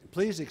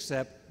 Please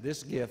accept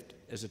this gift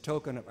as a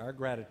token of our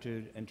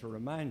gratitude and to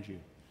remind you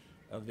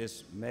of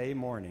this May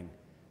morning,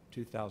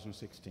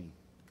 2016.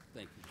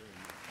 Thank you very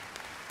much.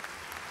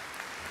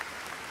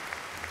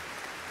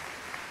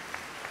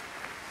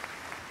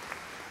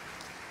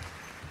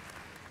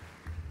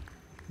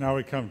 Now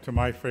we come to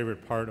my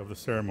favorite part of the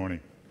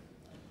ceremony.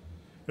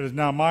 It is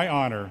now my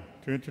honor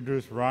to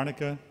introduce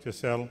Veronica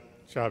Giselle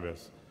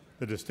Chavez,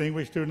 the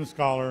Distinguished Student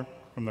Scholar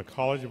from the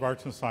College of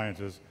Arts and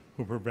Sciences,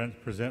 who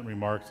present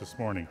remarks this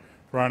morning.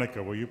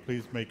 Veronica, will you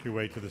please make your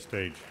way to the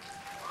stage?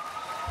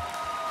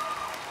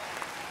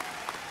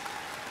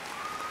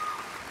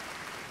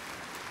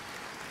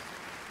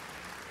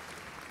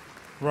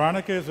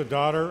 Veronica is the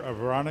daughter of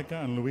Veronica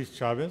and Luis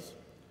Chavez.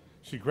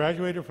 She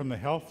graduated from the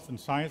Health and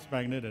Science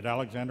Magnet at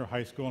Alexander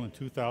High School in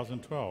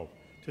 2012.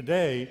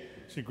 Today,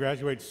 she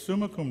graduates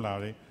summa cum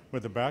laude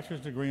with a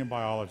bachelor's degree in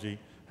biology,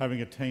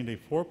 having attained a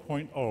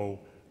 4.0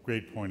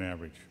 grade point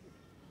average.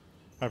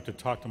 I have to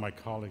talk to my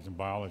colleagues in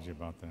biology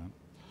about that.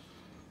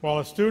 While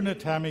a student at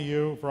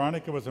TAMIU,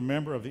 Veronica was a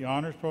member of the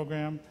Honors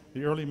Program,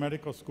 the Early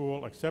Medical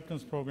School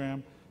Acceptance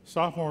Program,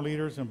 Sophomore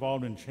Leaders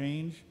Involved in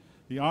Change,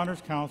 the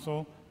Honors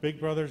Council, Big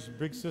Brothers,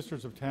 Big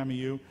Sisters of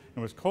TAMIU,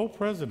 and was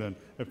co-president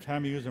of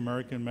TAMIU's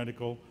American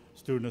Medical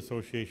Student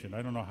Association.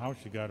 I don't know how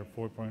she got a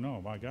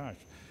 4.0, my gosh.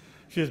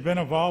 She has been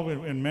involved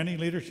in many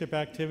leadership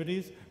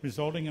activities,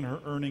 resulting in her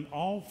earning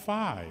all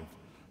 5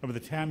 of the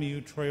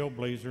TAMIU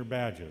Trailblazer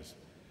badges.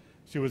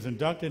 She was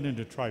inducted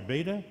into Tri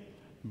Beta,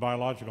 the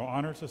Biological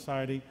Honor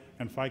Society,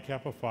 and Phi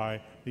Kappa Phi,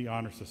 the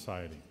Honor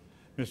Society.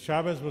 Ms.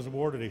 Chavez was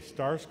awarded a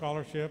STAR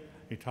Scholarship,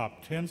 a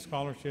Top 10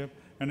 Scholarship,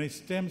 and a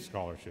STEM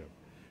Scholarship.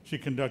 She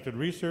conducted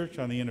research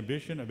on the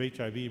inhibition of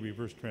HIV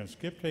reverse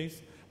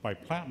transcriptase by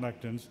plant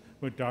lectins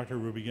with Dr.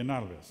 Ruby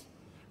Gonalves.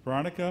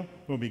 Veronica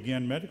will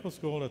begin medical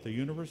school at the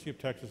University of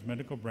Texas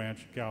Medical Branch,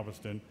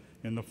 Galveston,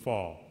 in the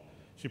fall.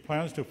 She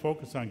plans to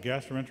focus on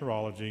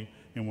gastroenterology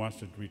and wants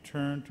to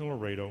return to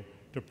Laredo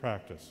to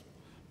practice.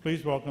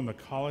 Please welcome the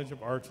College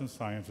of Arts and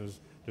Sciences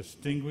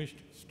Distinguished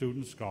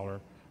Student Scholar,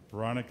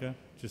 Veronica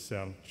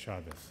Giselle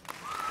Chavez.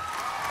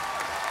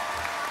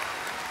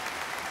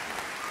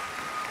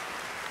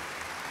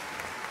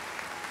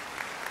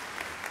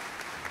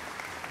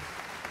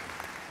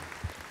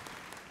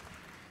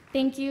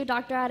 Thank you,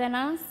 Dr.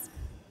 Arenas.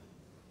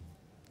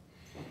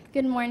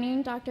 Good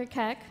morning, Dr.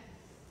 Keck,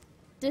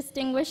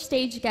 distinguished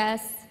stage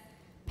guests,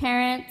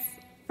 parents,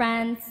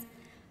 friends,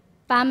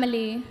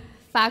 family,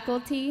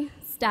 faculty,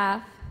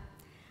 staff,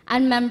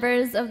 and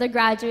members of the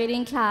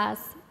graduating class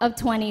of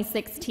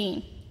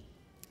 2016.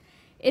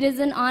 It is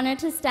an honor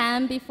to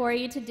stand before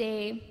you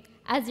today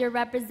as your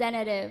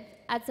representative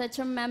at such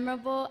a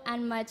memorable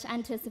and much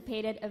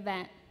anticipated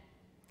event.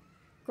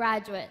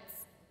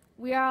 Graduates,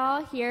 we are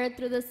all here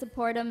through the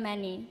support of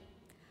many,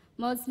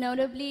 most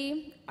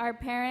notably our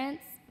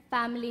parents,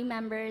 family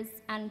members,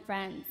 and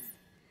friends.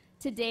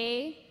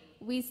 Today,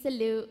 we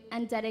salute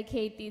and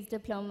dedicate these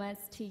diplomas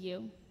to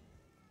you.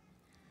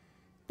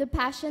 The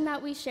passion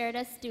that we shared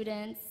as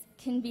students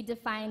can be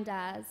defined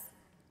as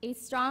a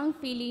strong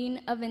feeling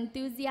of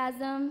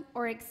enthusiasm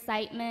or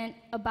excitement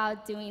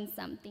about doing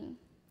something.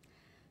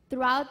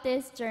 Throughout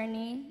this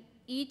journey,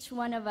 each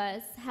one of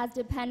us has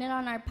depended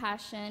on our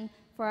passion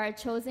for our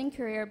chosen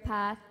career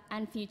path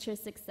and future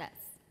success.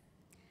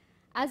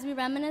 As we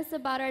reminisce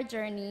about our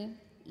journey,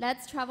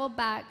 let's travel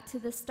back to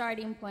the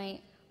starting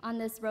point on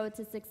this road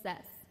to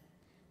success,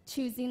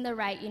 choosing the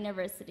right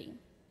university.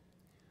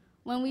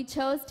 When we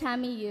chose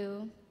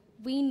TAMIU,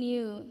 we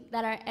knew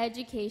that our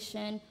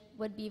education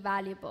would be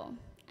valuable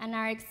and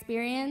our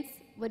experience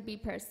would be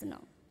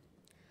personal.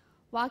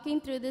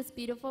 Walking through this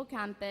beautiful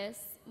campus,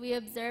 we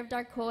observed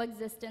our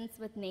coexistence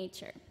with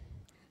nature,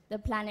 the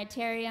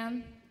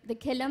planetarium, the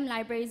Killam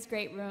Library's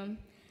great room,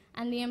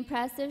 and the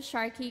impressive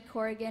Sharkey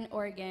Corrigan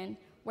organ,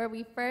 where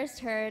we first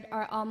heard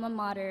our alma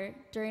mater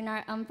during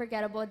our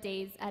unforgettable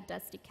days at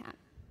Dusty Camp.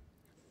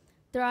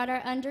 Throughout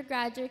our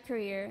undergraduate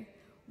career,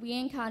 we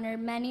encountered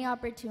many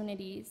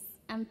opportunities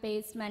and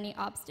faced many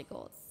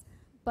obstacles,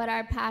 but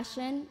our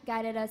passion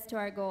guided us to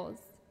our goals.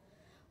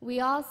 We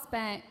all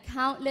spent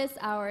countless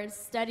hours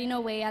studying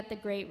away at the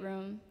great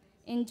room,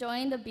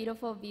 enjoying the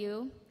beautiful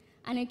view,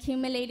 and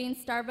accumulating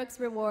Starbucks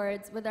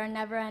rewards with our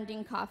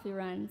never-ending coffee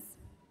runs.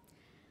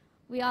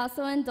 We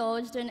also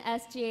indulged in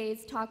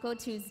SGA's Taco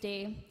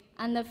Tuesday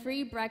and the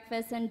free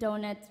breakfast and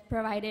donuts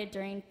provided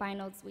during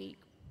finals week.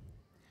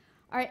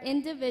 Our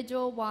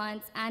individual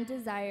wants and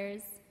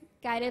desires,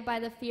 guided by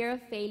the fear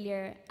of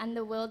failure and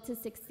the will to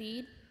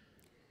succeed,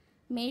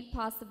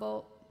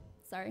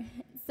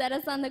 set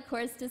us on the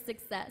course to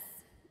success,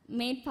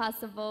 made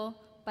possible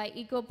by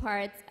equal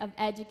parts of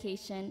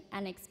education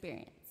and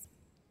experience.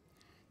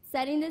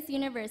 Setting this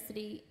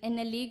university in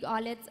a league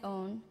all its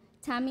own,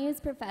 TAMIU's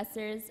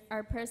professors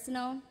are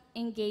personal,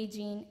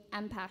 engaging,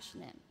 and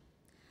passionate.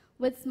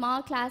 With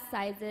small class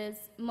sizes,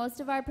 most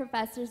of our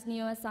professors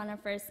knew us on a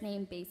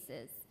first-name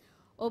basis,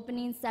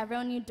 opening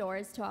several new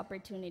doors to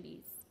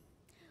opportunities.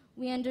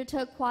 We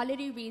undertook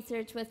quality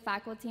research with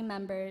faculty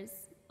members,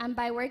 and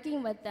by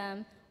working with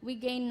them, we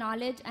gained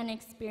knowledge and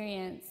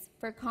experience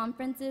for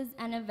conferences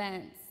and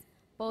events,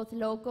 both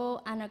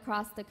local and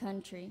across the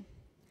country.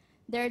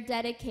 Their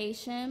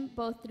dedication,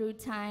 both through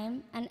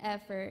time and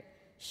effort,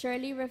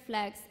 surely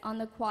reflects on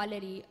the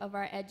quality of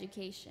our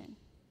education.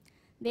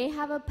 They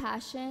have a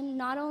passion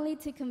not only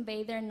to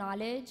convey their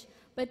knowledge,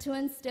 but to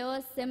instill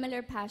a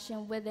similar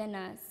passion within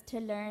us to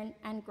learn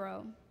and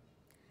grow.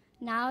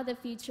 Now the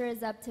future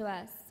is up to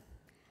us.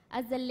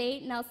 As the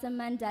late Nelson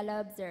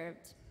Mandela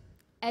observed,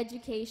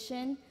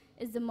 education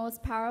is the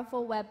most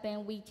powerful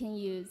weapon we can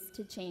use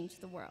to change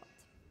the world.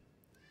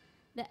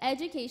 The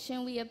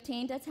education we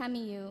obtained at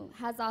TAMIU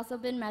has also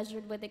been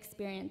measured with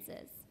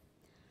experiences.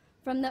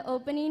 From the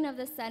opening of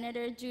the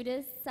Senator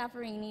Judith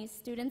Saffarini's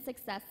Student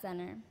Success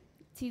Center,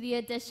 to the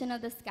addition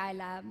of the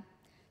Skylab,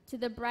 to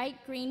the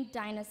bright green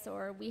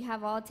dinosaur we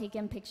have all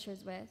taken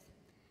pictures with,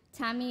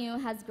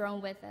 TAMIU has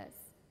grown with us.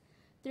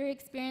 Through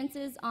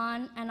experiences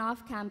on and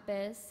off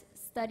campus,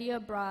 study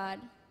abroad,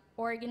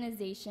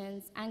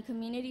 organizations, and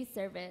community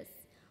service,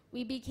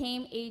 we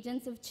became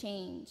agents of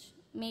change,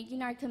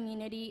 making our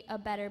community a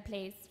better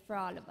place for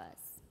all of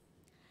us.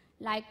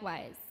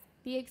 Likewise,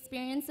 the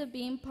experience of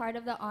being part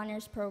of the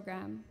honors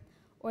program,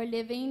 or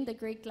living the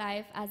Greek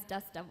life as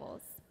Dust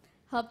Devils,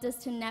 helped us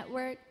to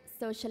network,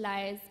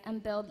 socialize,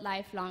 and build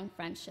lifelong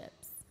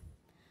friendships.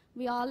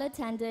 We all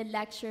attended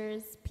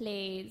lectures,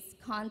 plays,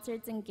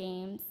 concerts, and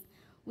games.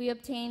 We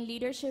obtained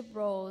leadership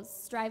roles,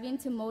 striving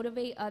to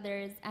motivate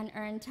others and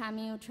earn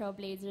TAMIU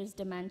Trailblazers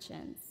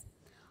dimensions.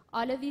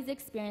 All of these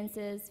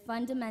experiences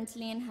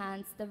fundamentally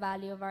enhance the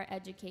value of our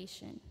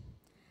education.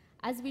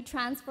 As we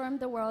transformed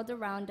the world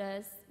around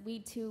us, we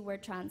too were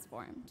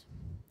transformed.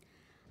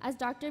 As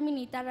Dr.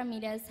 Minita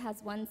Ramirez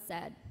has once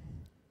said,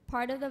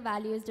 part of the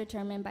value is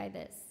determined by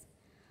this.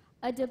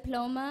 A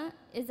diploma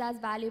is as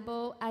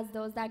valuable as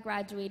those that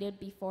graduated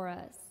before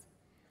us,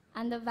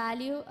 and the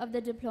value of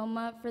the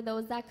diploma for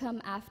those that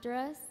come after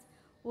us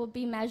will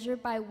be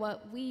measured by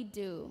what we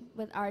do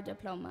with our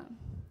diploma.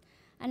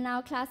 And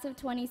now, class of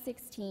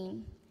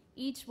 2016,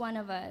 each one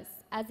of us,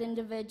 as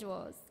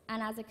individuals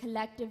and as a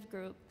collective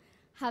group,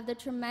 have the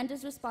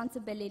tremendous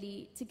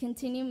responsibility to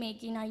continue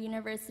making our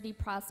university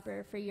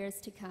prosper for years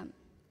to come.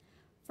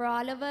 For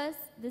all of us,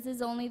 this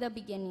is only the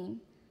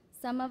beginning.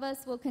 Some of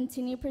us will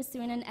continue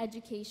pursuing an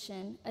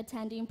education,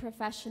 attending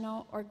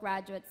professional or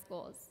graduate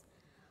schools.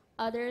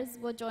 Others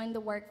will join the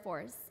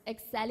workforce,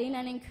 excelling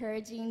and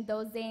encouraging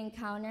those they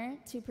encounter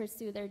to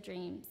pursue their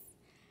dreams.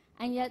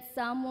 And yet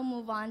some will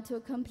move on to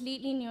a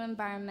completely new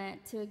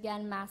environment to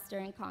again master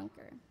and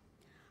conquer.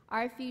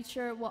 Our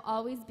future will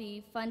always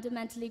be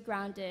fundamentally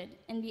grounded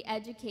in the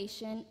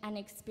education and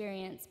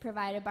experience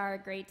provided by our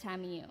great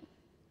TAMIU.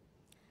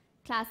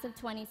 Class of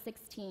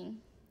 2016.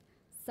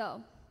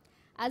 So,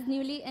 as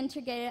newly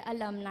integrated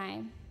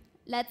alumni,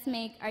 let's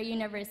make our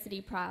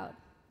university proud.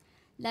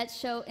 Let's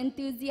show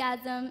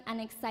enthusiasm and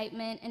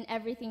excitement in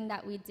everything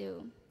that we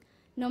do.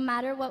 No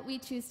matter what we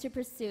choose to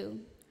pursue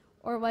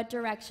or what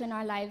direction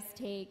our lives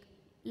take,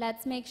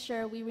 let's make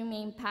sure we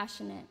remain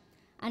passionate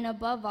and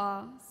above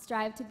all,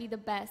 strive to be the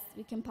best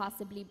we can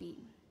possibly be.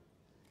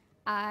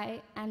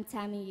 I am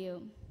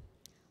TAMIU.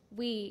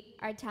 We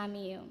are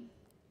TAMIU.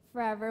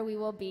 Forever we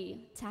will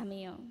be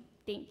TAMIU.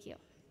 Thank you.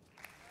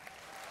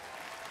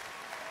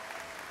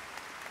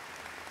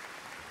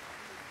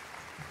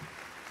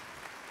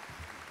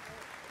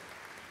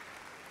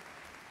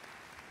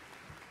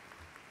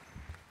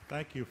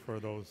 Thank you for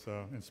those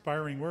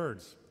inspiring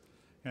words.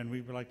 And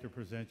we would like to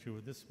present you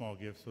with this small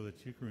gift so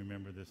that you can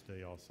remember this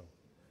day also.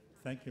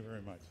 Thank you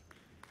very much.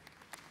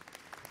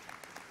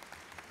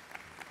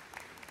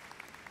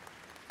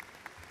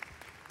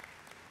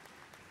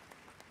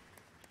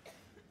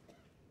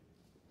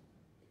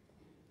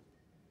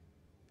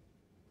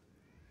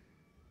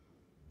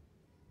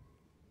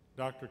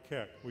 Dr.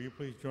 Keck, will you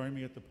please join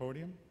me at the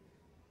podium?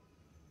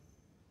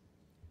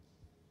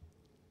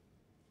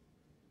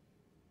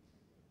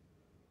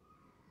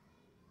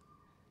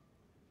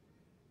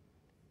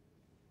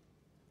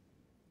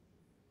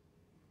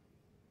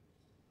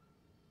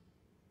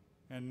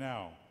 And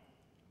now,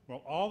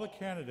 will all the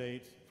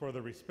candidates for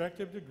the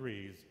respective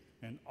degrees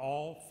and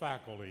all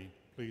faculty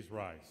please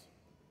rise?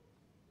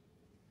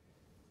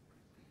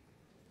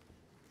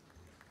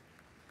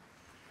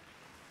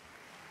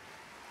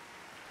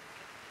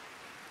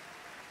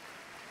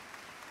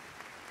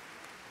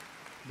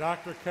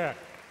 Dr. Keck,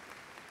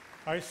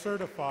 I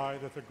certify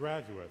that the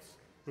graduates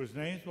whose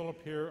names will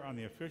appear on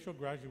the official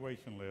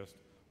graduation list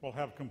will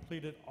have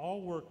completed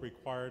all work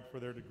required for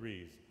their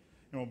degrees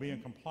and will be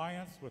in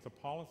compliance with the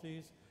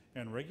policies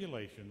and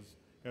regulations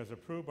as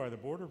approved by the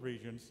Board of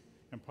Regents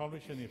and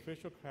published in the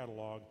official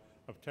catalog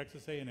of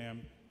Texas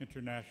A&M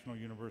International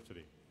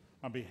University.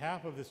 On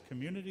behalf of this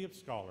community of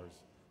scholars,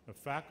 the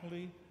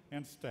faculty,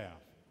 and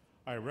staff,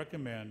 I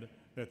recommend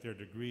that their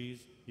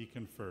degrees be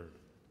conferred.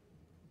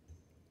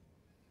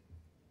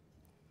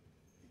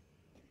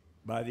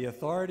 By the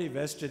authority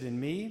vested in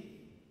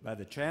me, by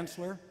the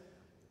Chancellor,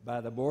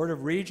 by the Board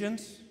of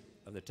Regents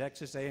of the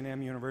Texas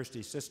A&M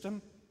University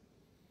System,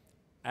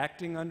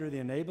 acting under the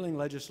enabling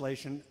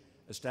legislation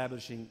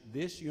establishing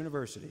this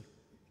university,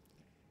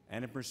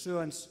 and in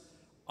pursuance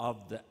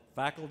of the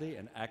faculty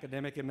and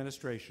academic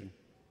administration,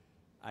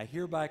 I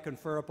hereby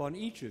confer upon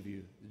each of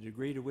you the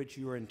degree to which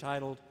you are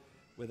entitled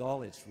with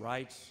all its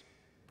rights,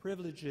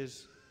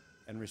 privileges,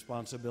 and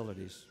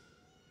responsibilities.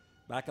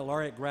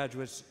 Baccalaureate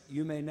graduates,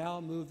 you may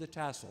now move the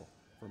tassel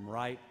from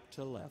right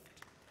to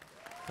left.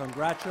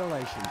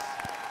 Congratulations.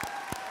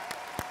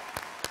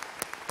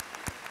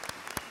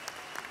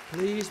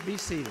 Please be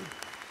seated.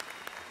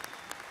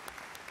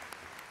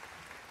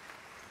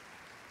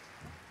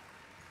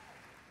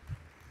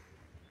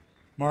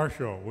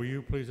 Marshall, will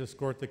you please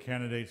escort the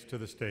candidates to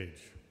the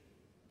stage?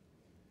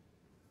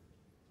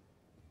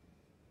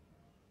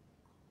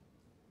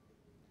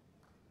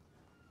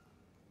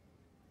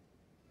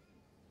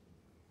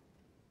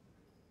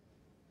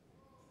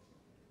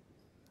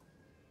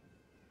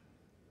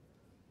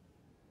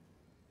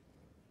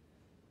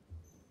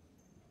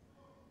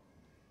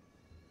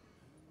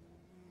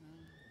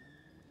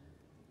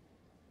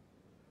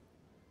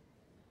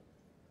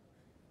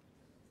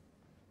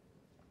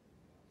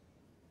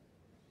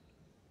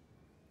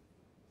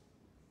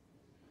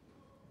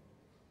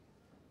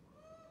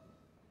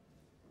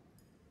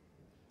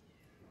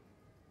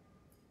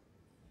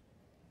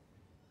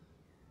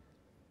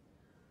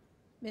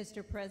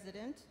 Mr.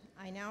 President,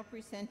 I now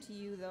present to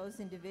you those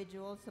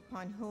individuals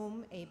upon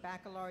whom a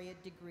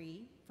baccalaureate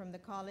degree from the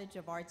College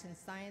of Arts and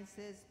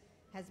Sciences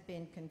has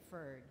been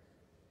conferred.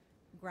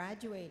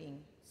 Graduating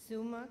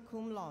summa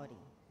cum laude,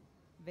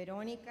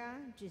 Veronica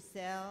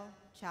Giselle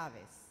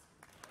Chavez.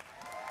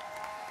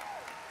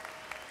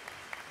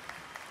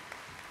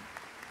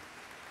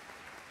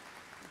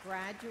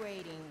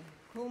 Graduating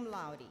cum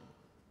laude,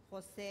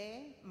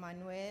 Jose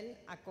Manuel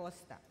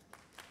Acosta.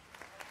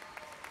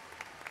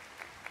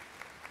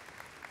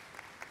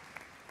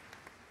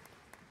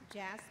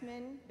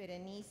 Jasmine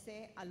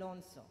Berenice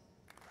Alonso.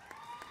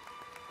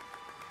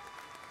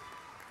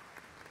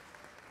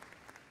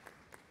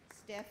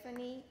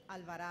 Stephanie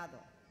Alvarado.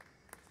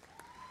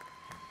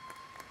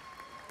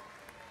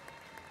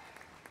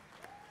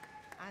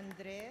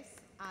 Andrés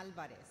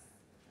Álvarez.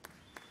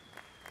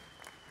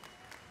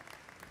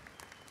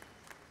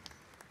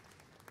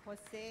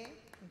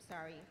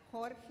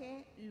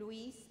 Jorge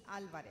Luis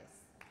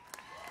Álvarez.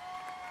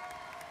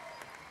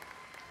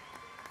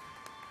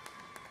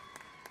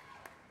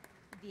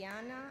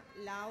 Diana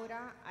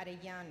Laura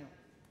Arellano.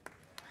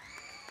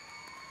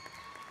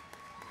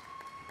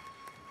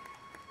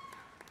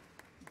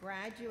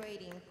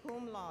 Graduating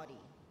cum laude,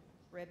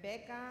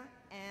 Rebecca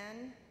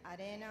Ann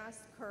Arenas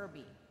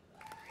Kirby.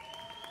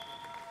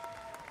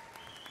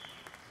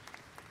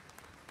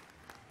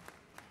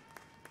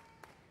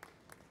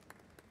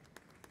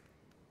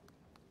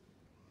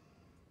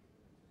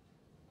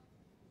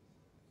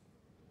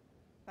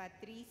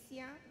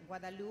 Patricia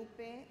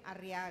Guadalupe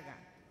Arriaga.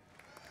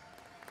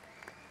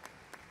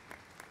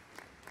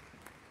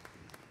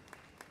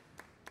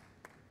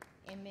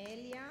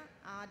 Emilia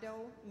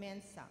Ado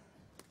Mensa.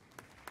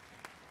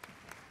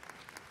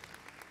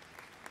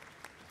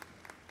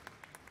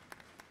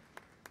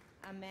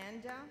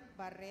 Amanda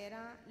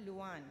Barrera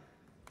Luan.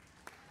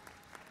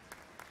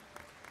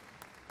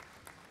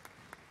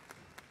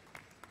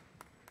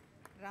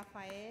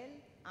 Rafael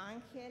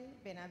Ángel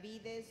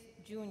Benavides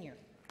Jr.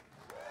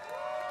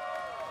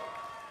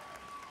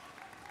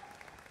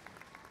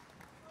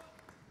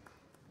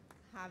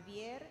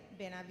 Javier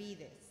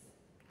Benavides.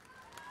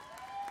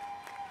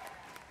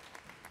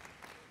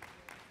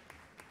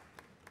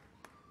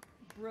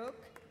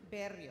 Brooke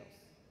Berrios.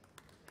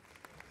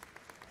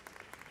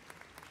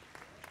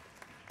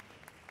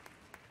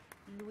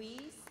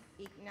 Luis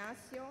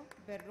Ignacio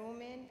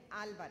Berrumen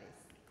Álvarez.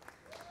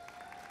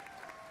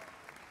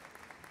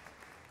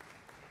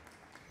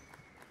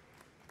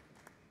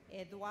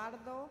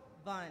 Eduardo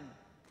Van.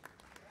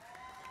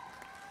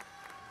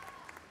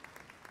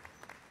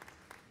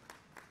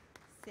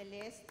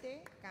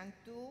 Celeste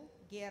Cantú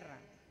Guerra.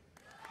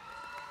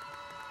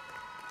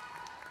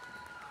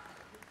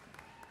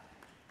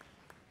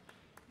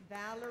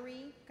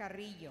 Valerie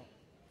Carrillo.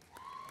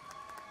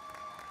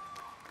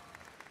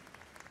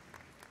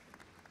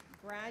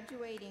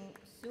 Graduating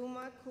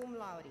summa cum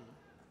laude,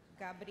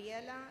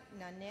 Gabriela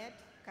Nanette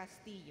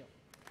Castillo.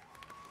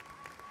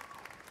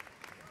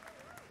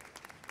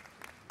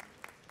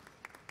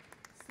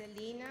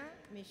 Selena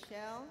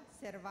Michelle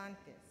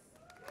Cervantes.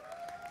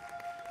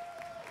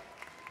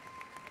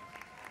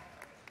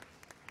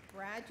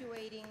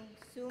 Graduating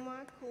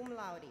summa cum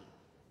laude,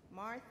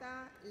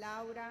 Martha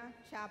Laura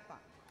Chapa.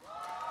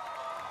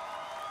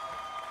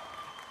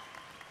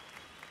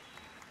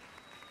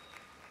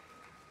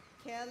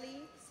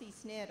 Kelly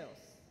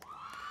Cisneros.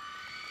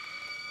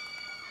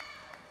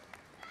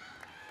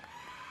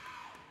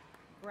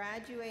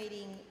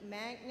 Graduating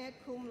magna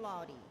cum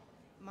laude,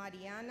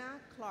 Mariana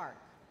Clark.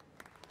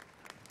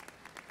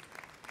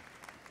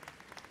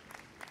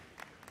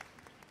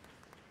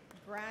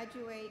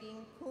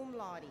 Graduating cum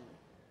laude,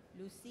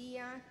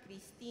 Lucia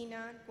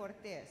Cristina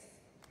Cortez.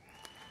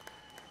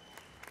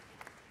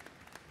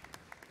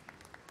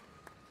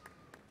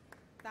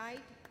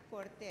 Tait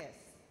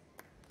Cortez.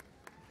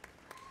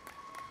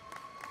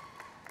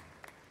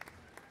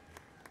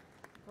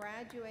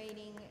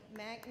 Graduating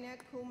magna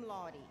cum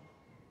laude,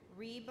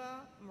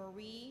 Reba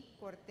Marie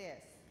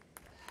Cortez.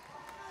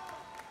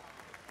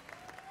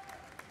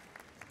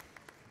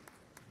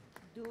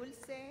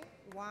 Dulce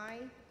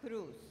Y.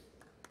 Cruz.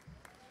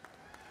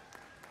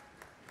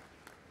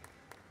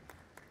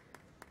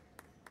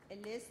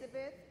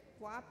 Elizabeth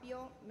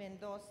Guapio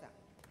Mendoza.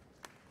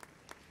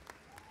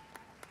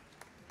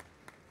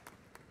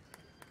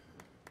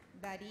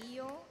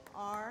 Darío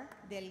R.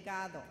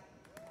 Delgado.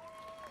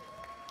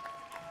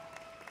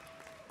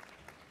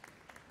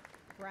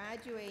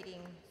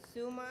 Graduating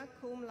summa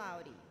cum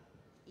laude,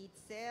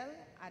 Itzel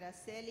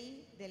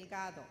Araceli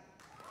Delgado.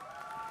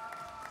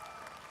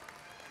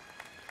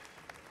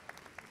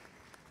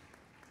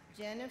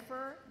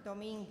 Jennifer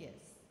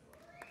Dominguez.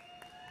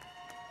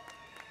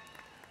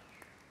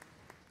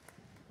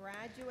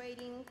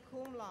 Graduating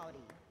cum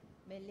laude,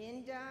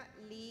 Melinda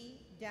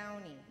Lee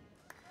Downey.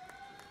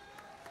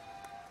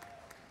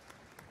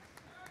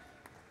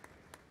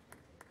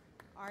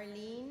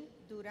 Arlene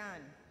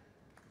Duran.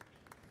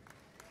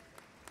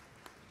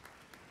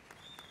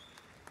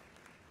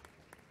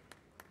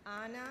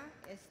 Ana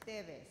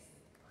Esteves.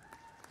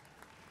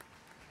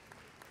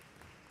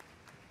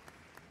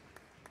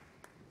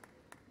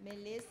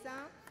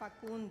 Melissa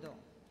Facundo.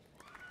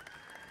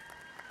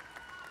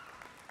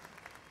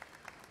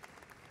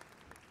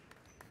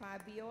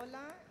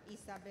 Fabiola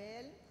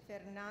Isabel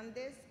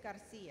Fernández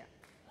García.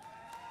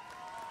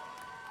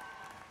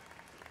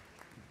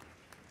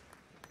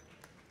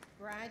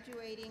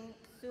 Graduating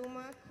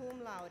summa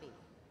cum laude,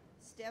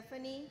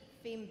 Stephanie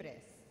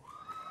Fimbres.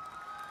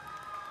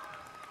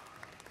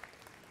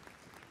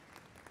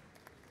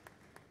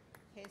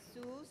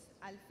 Jesús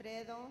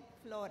Alfredo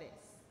Flores.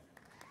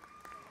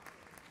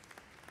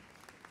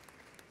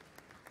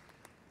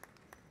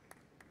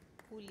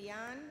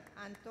 Julián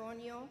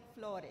Antonio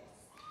Flores.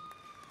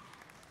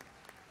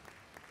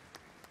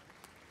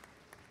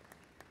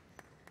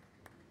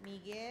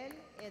 Miguel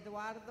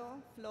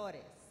Eduardo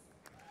Flores.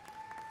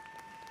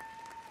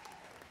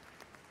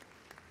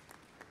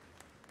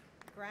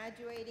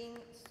 Graduating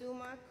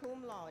summa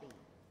cum laude,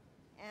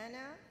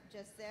 Anna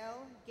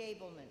Giselle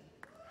Gableman.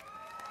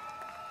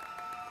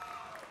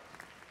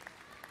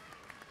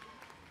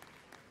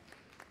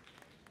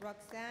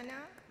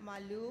 Roxana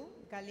Malu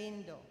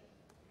Galindo.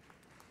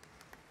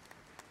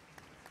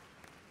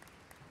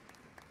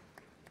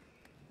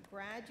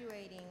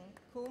 Graduating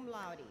cum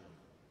laude,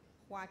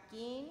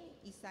 Joaquín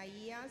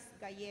Isaías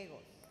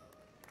Gallegos.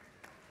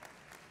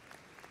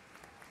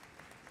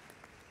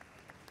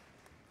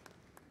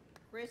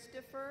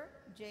 Christopher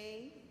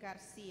J.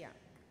 Garcia.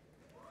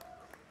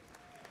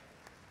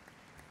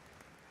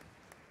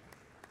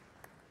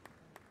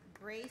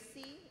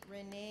 Gracie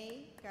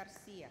Renee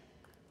Garcia.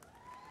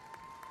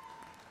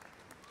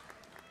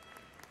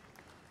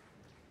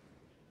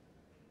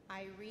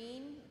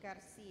 Irene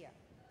Garcia.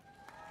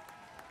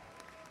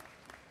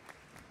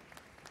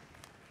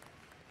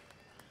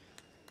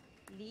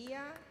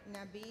 Leah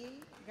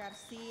Nabil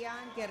Garcia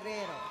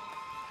Guerrero.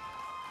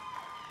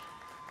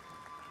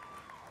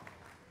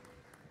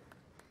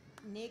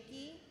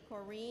 Nikki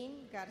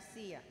Corinne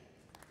Garcia.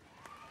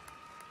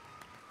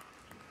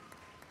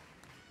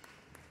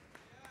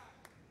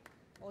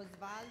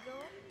 Osvaldo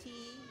T.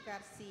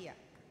 Garcia.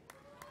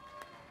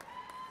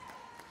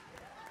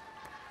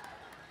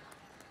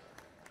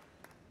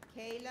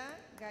 Kayla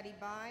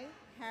Garibay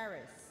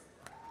Harris.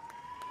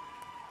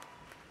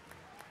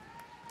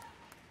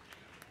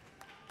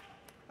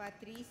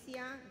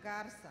 Patricia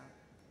Garza.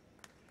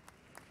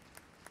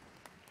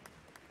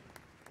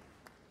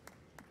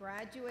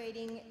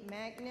 Graduating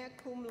magna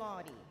cum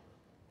laude,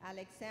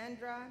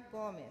 Alexandra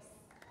Gomez.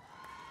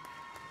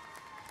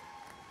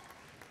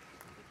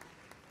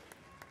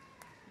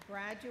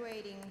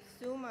 Graduating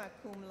summa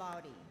cum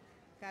laude,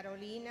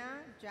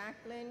 Carolina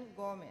Jacqueline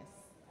Gomez.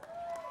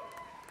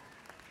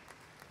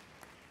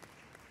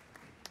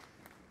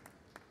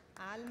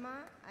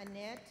 Alma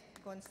Annette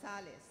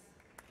Gonzalez.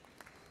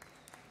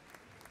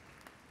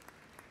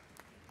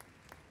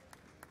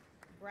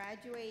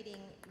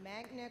 Graduating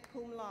magna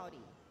cum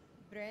laude,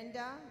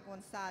 Brenda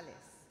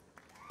Gonzalez.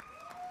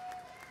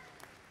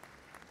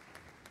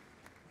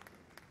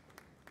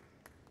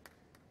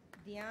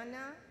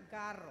 Diana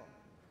Garro.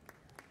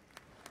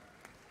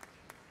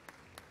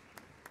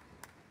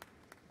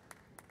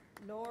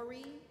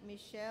 Lori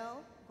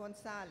Michelle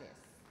Gonzalez.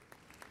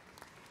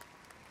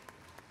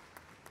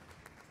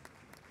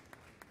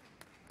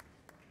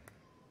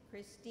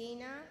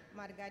 Cristina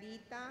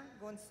Margarita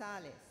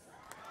Gonzalez.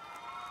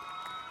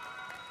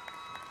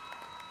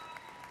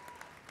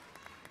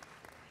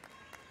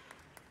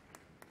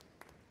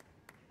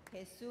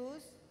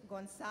 Jesus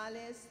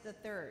Gonzalez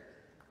III.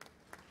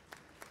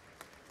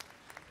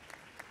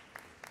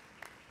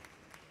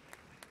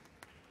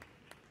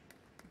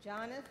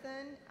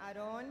 Jonathan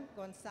Aron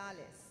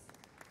Gonzalez.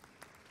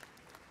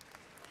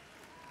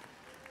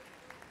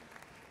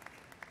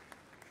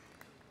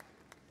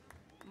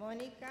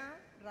 Mónica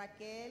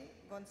Raquel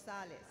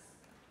Gonzalez.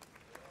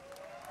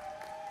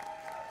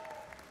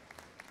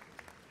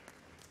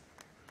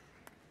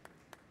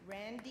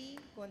 Randy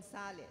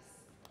Gonzalez.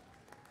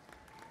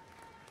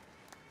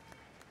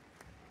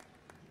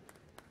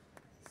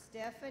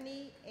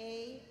 Stephanie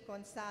A.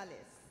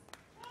 Gonzalez.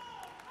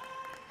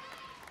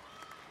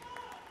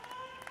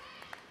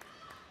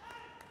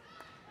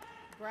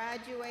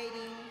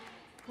 Graduating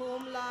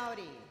cum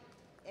laude,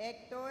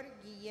 Héctor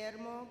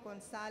Guillermo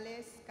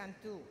González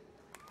Cantú.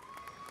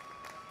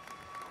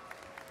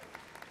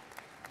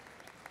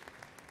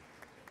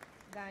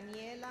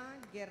 Daniela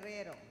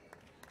Guerrero.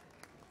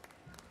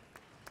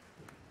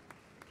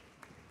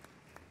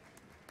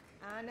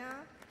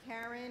 Ana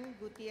Karen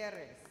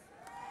Gutierrez.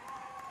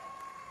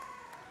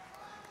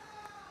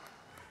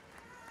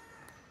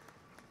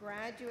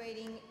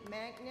 Graduating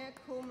magna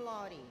cum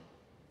laude,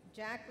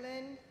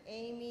 Jacqueline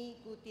Amy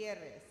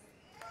Gutierrez.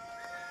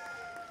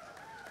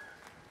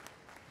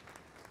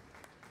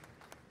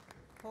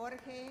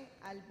 Jorge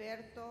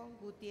Alberto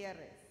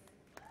Gutierrez.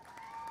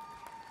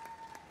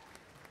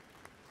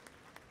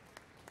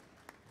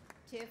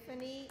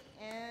 Tiffany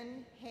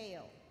Ann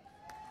Hale.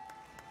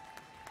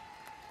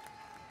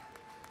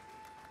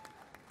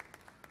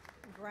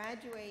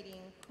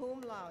 Graduating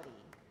cum laude,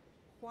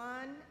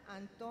 Juan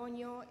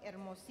Antonio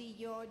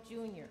Hermosillo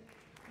Jr.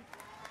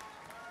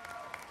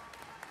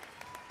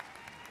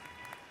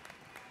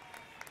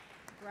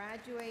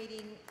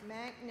 Graduating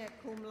magna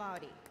cum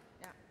laude.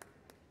 Now,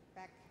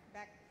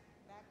 back.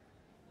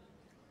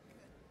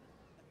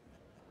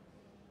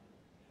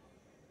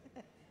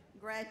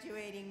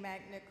 Graduating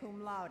magna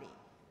cum laude,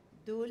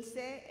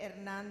 Dulce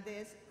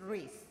Hernandez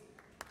Ruiz.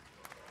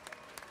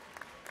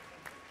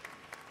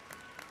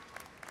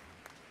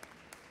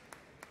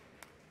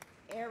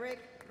 Eric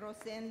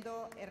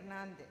Rosendo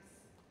Hernandez.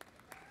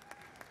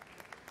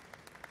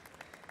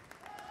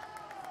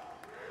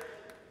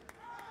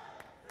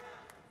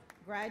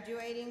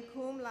 Graduating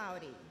cum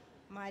laude,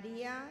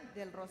 Maria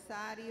del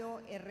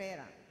Rosario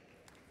Herrera.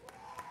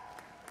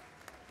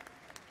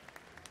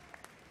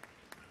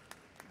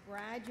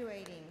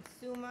 Graduating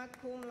summa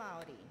cum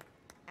laude,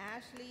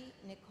 Ashley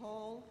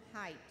Nicole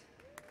Height.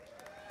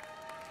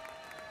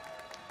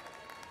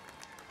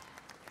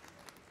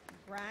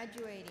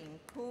 Graduating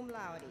cum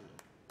laude,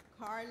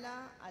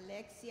 Carla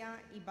Alexia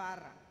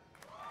Ibarra.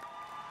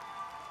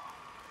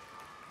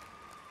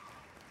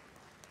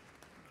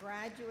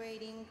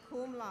 Graduating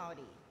cum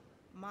laude,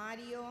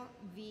 Mario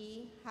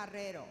V.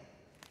 Herrero.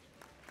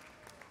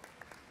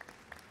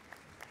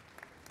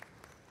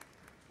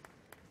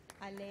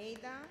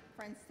 Aleida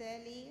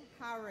Franceli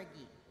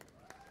Hauragi.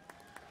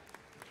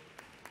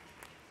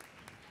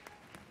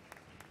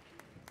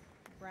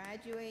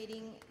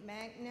 Graduating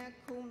magna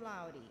cum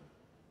laude,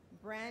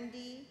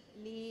 Brandy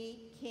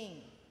Lee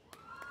King.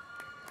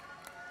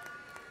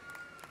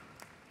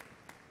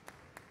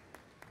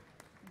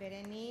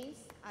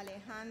 Berenice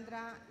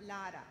Alejandra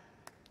Lara.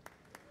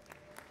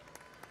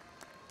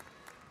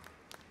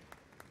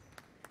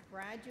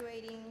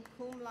 Graduating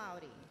cum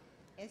laude,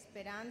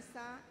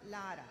 Esperanza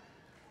Lara.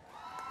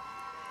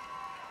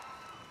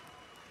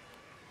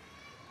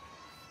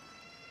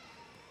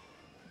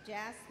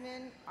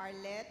 Jasmine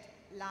Arlette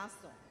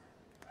Lasso.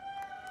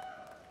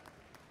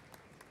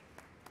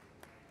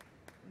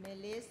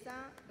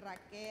 Melissa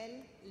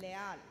Raquel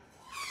Leal.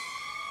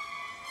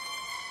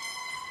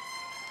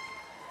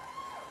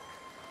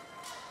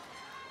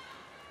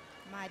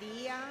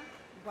 María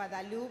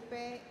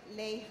Guadalupe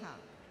Leija.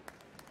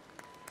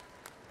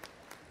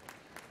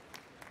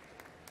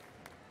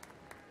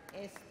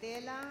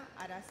 Estela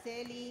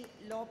Araceli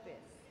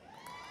López.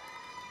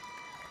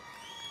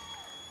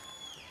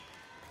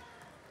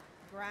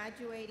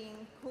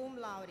 Graduating cum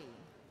laude,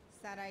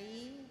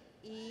 Sarai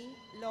E.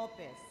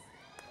 Lopez.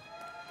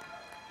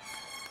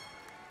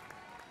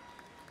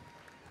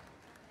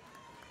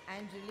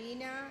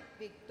 Angelina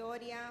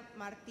Victoria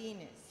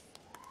Martinez.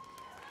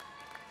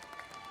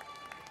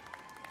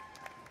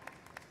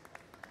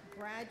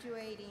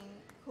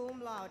 Graduating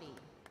cum laude,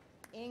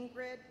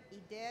 Ingrid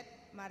Edith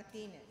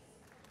Martinez.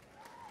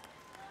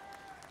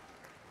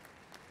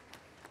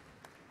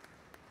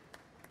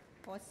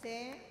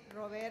 José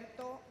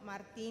Roberto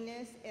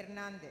Martínez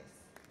Hernández.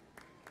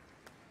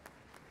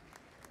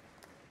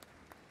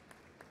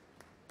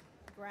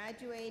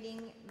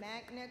 Graduating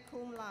magna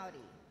cum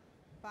laude,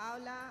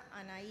 Paula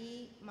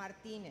Anaí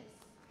Martínez.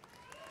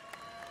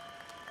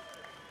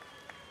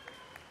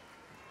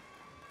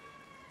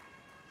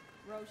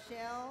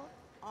 Rochelle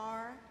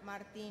R.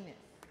 Martínez.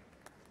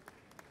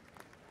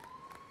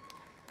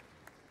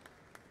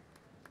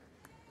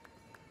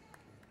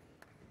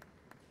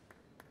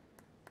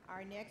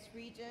 Our next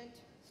student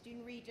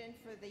regent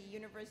for the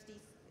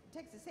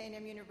Texas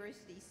A&M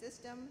University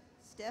system,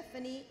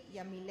 Stephanie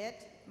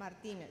Yamilet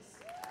Martinez.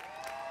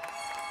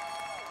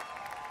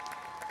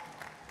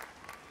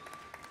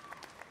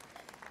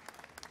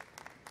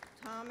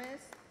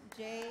 Thomas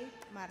J.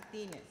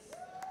 Martinez.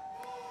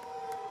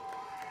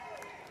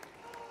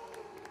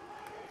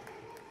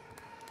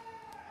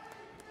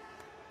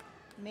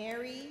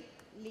 Mary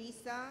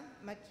Lisa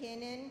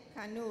McKinnon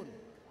Canul.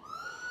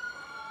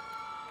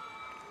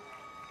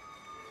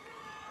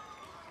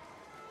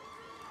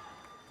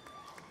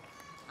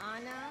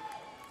 Ana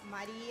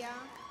Maria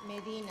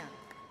Medina.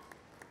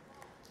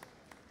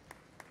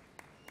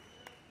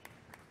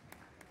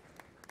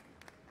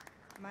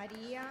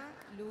 Maria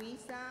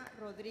Luisa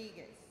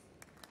Rodriguez.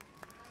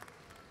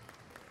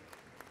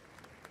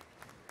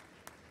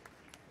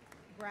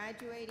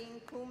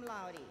 Graduating cum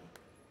laude,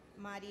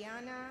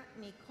 Mariana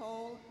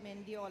Nicole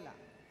Mendiola.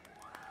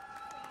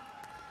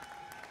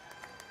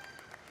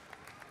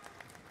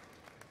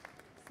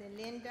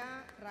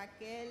 Celinda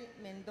Raquel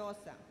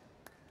Mendoza.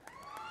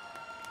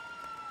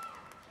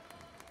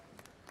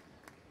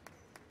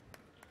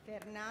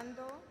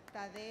 Fernando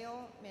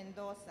Tadeo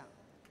Mendoza.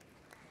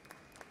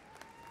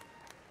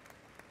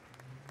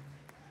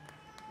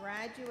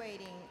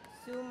 Graduating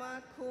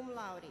summa cum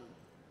laude,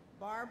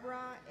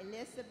 Barbara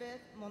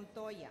Elizabeth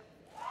Montoya.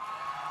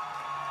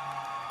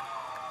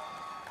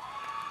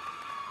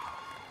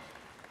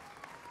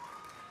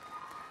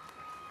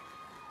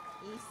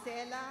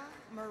 Isela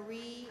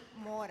Marie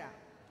Mora.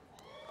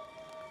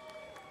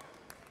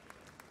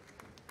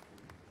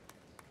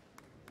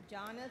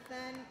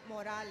 Jonathan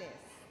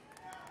Morales.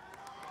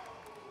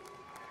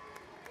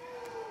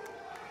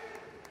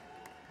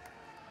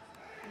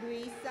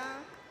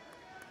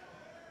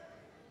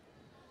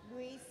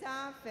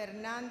 Luisa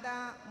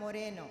Fernanda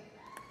Moreno.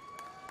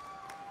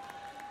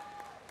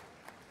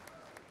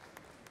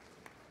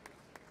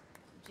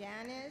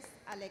 Janice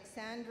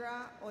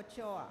Alexandra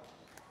Ochoa.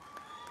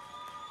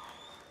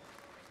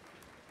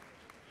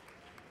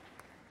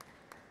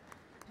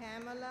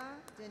 Pamela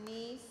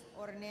Denise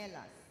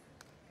Ornelas.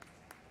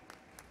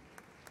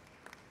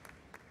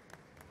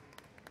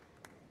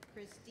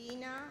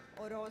 Cristina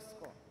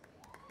Orozco.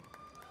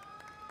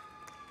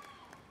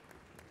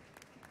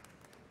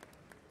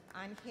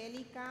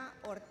 Angélica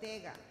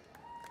Ortega.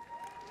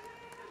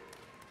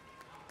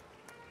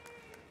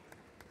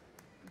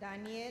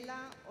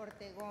 Daniela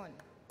Ortegón.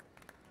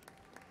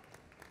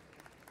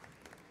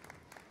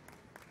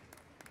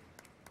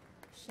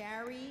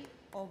 Shari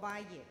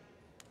Ovalle.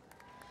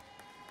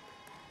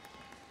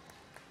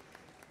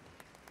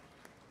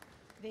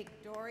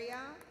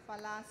 Victoria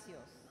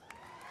Palacios.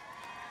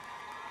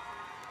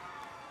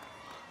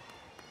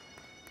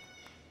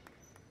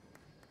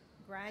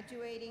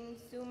 Graduating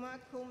summa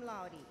cum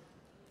laude,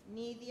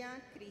 Nidia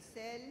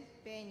Crisel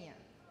Peña.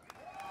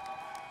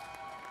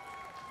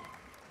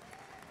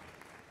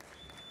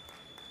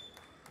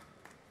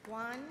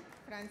 Juan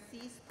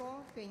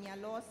Francisco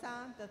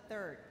Peñalosa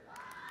III.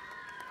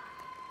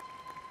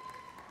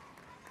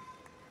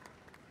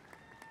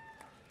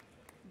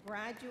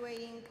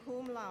 Graduating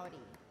cum laude,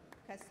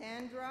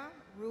 Cassandra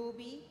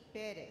Ruby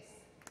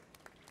Perez.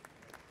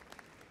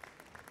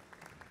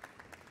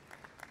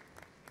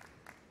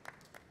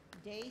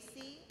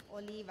 Daisy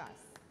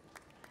Olivas.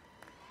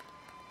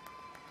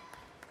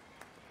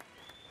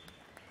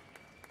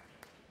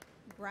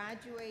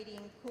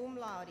 Graduating cum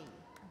laude,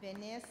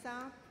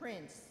 Vanessa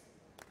Prince.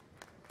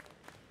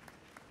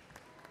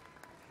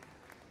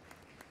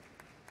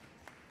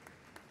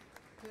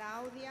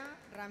 Claudia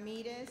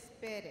Ramirez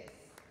Perez.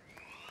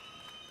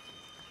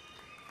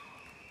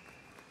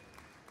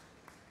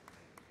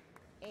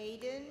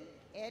 Aiden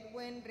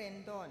Edwin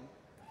Rendon.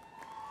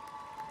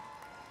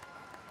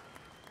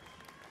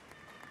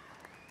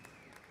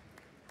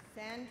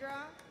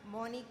 Sandra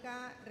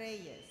Mónica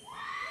Reyes.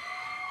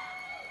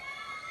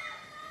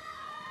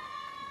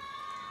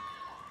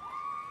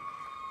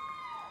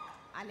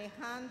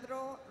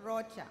 Alejandro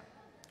Rocha.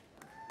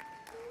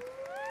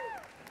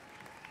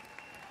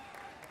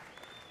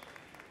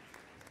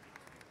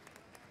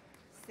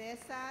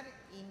 César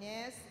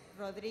Inés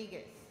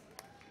Rodríguez.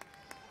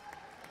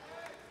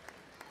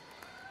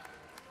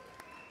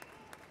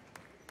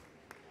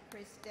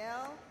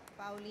 Cristel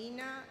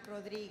Paulina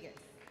Rodríguez.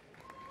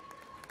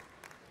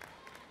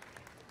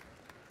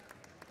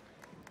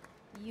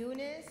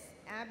 Eunice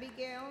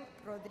Abigail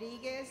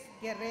Rodríguez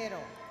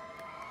Guerrero.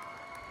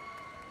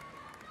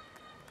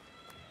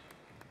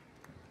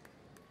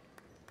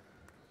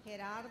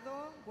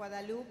 Gerardo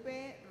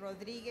Guadalupe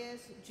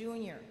Rodríguez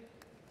Jr.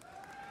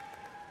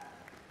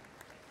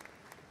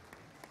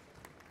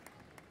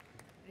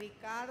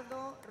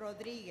 Ricardo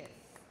Rodríguez.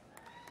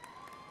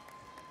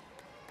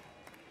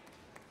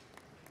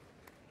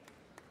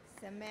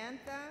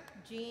 Samantha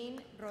Jean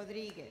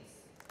Rodríguez.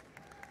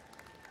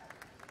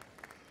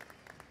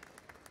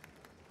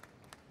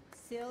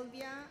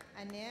 Silvia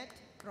Annette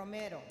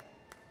Romero.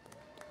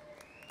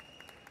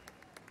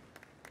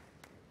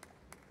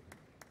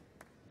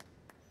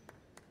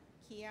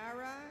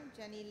 Kiara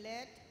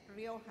Janilette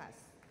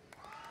Riojas.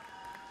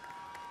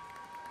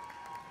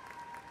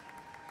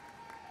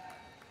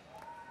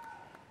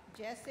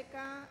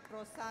 Jessica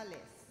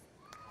Rosales.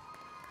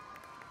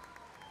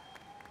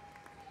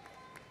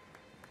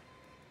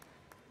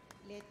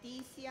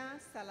 Leticia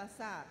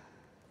Salazar.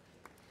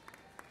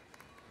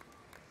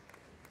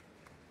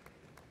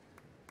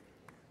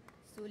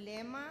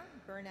 Zulema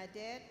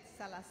Bernadette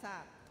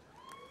Salazar.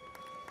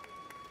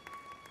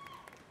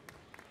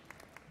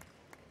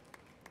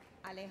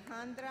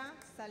 Alejandra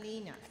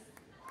Salinas.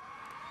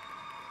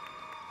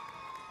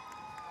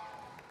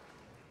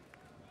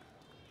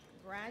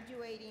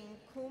 Graduating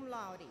cum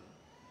laude,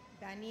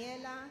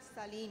 Daniela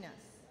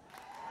Salinas.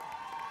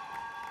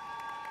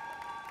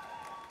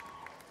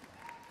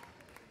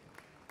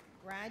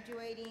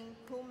 Graduating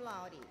cum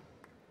laude,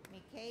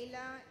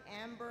 Michaela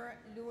Amber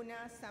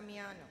Luna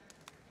Samiano.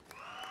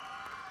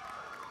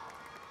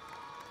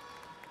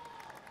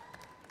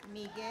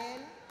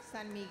 Miguel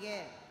San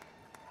Miguel.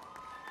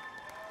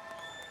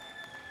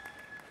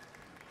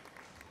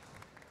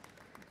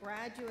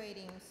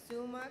 Graduating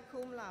summa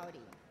cum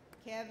laude,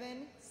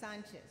 Kevin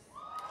Sanchez.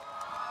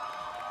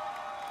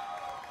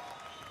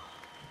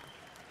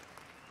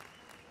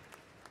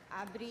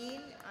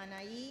 Abril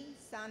Anaí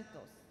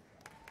Santos.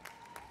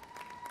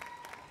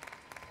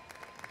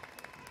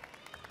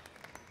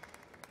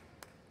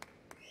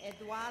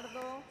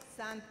 Eduardo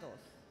Santos.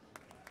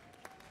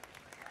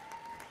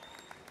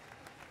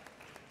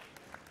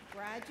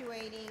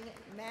 Graduating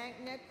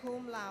magna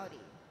cum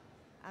laude,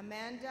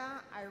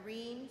 Amanda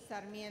Irene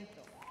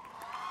Sarmiento.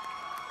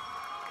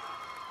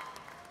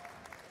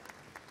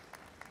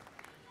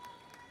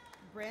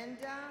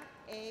 Brenda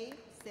A.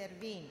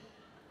 Servin.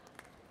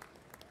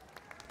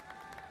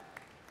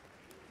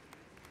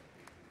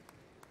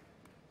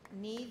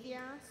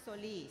 Nidia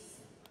Solís.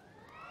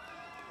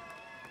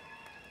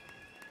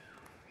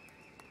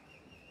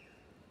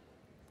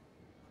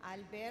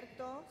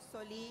 Alberto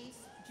Solís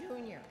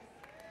Jr.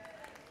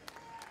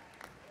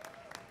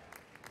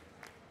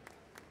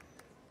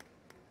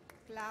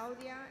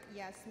 Claudia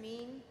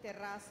Yasmín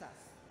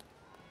Terrazas.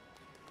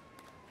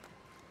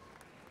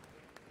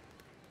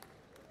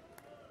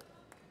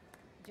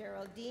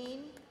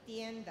 Geraldine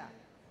Tienda.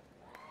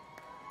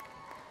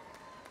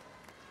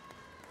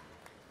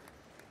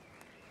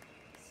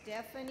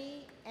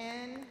 Stephanie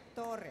Ann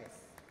Torres.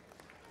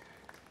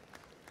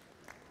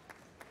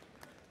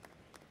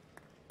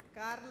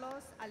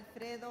 Carlos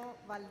Alfredo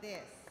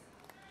Valdés.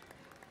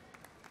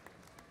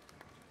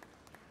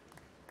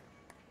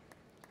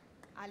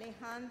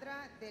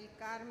 Alejandra del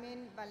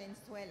Carmen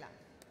Valenzuela.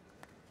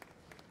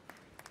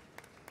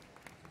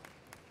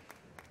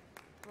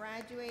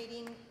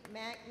 Graduating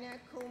magna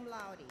cum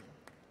laude,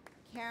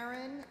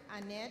 Karen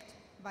Annette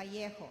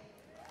Vallejo.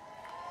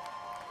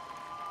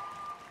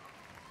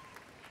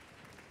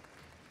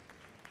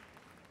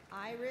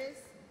 Iris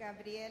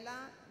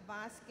Gabriela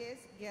Vázquez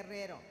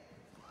Guerrero.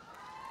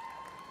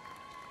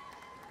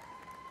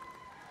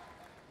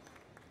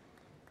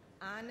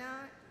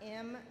 Ana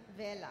M.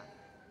 Vela.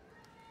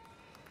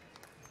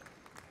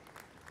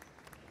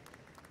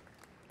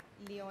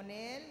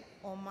 Leonel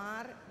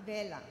Omar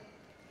Vela.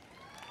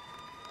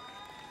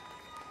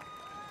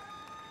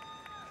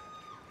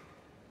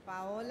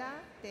 Paola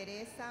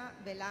Teresa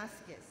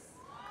Velázquez.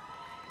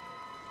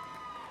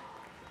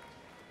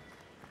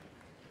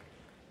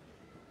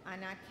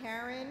 Ana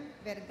Karen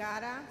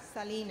Vergara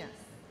Salinas.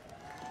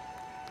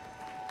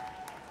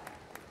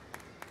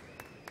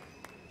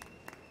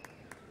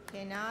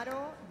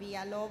 Genaro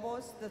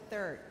Villalobos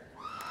III.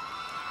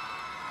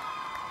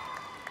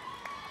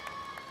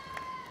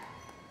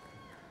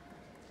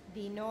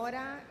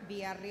 Dinora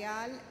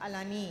Villarreal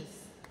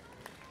Alanís.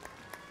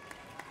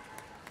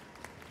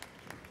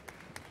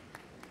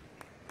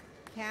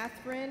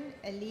 Catherine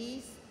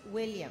Elise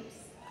Williams.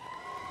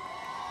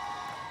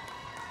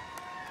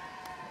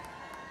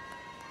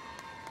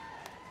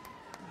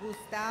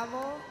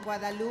 Gustavo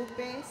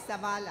Guadalupe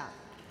Zavala.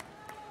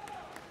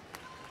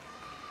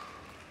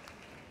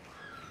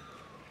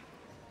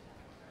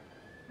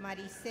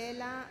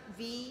 Marisela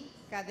V.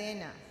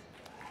 Cadena.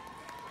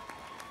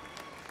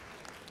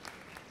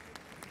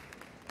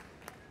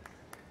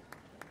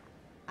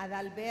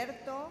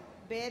 Adalberto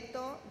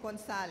Beto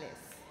González.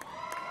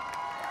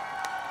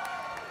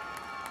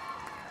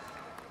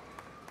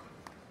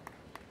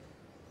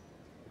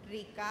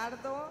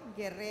 Ricardo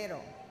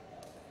Guerrero.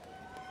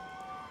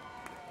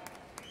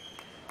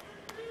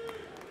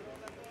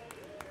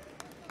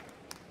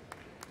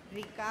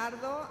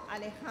 Ricardo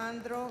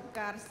Alejandro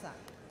Garza.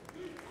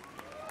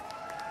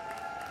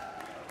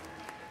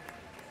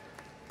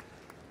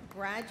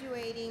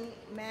 Graduating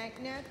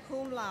magna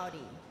cum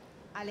laude,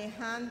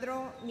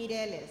 Alejandro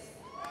Mireles.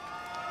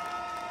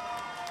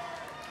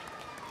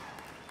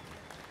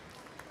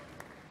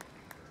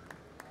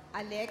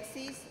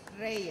 Alexis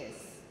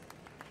Reyes.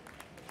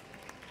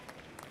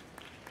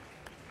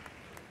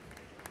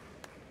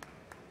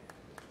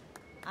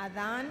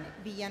 Adán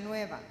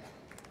Villanueva.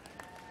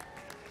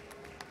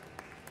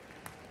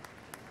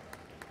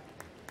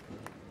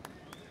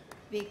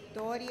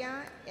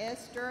 Victoria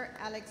Esther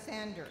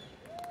Alexander.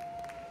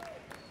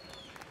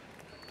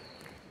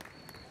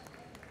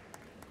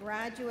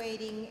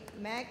 Graduating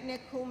magna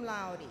cum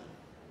laude,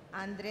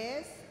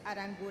 Andrés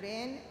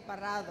Aranguren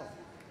Parrado.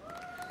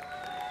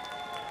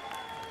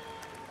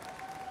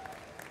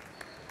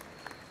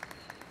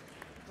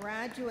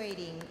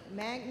 Graduating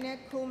magna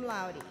cum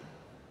laude,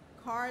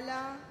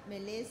 Carla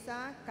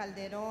Melissa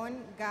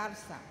Calderon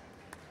Garza.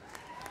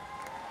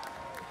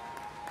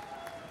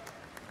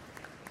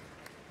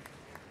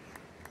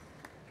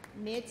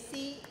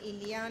 Mitzi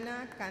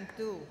Iliana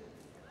Cantu.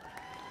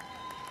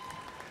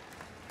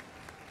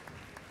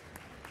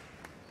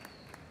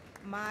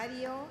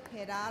 Mario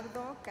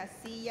Gerardo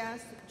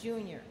Casillas,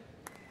 Jr.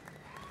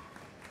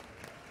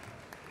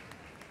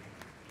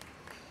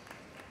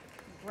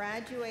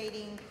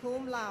 Graduating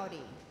cum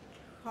laude,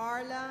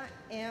 Carla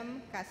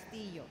M.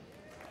 Castillo.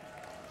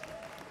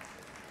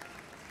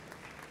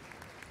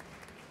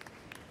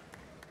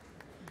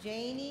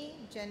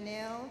 Janie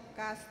Janelle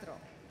Castro.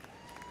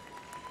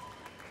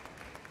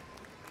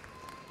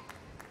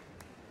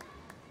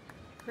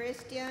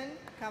 Christian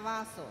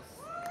Cavazos.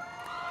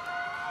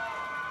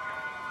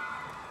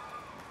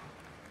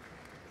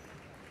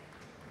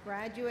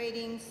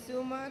 Graduating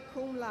summa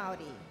cum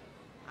laude,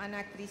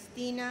 Ana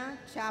Cristina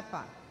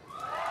Chapa.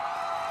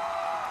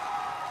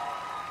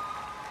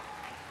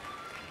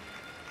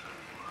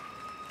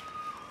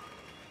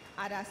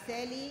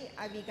 Araceli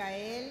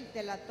Abigail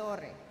de la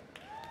Torre.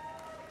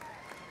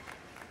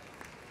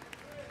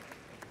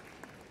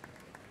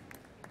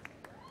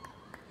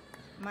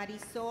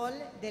 Marisol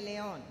de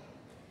León.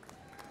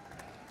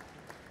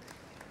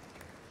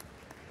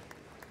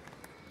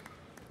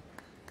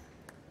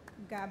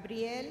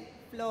 Gabriel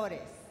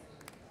Flores.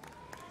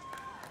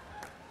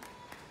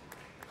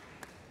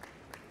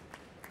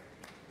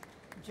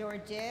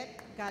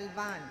 Georgette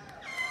Galvan.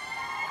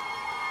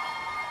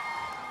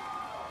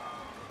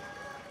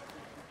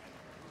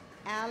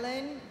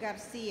 Alan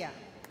Garcia.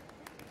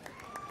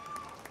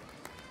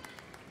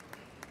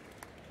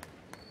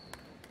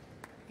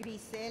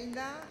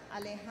 Griselda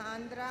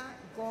Alejandra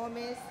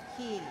Gómez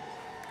Gil.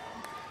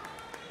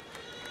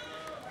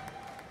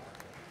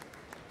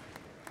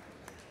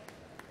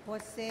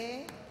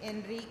 José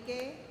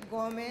Enrique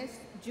Gómez,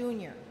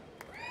 Jr.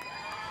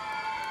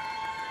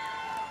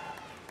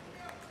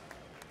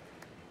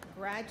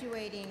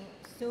 Graduating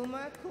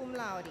summa cum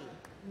laude,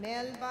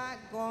 Melba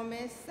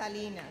Gómez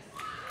Salinas.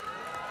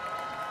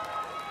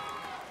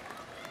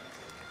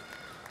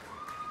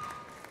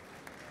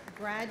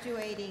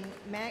 Graduating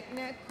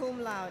magna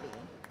cum laude,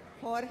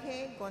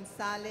 Jorge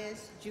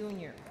González,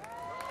 Jr.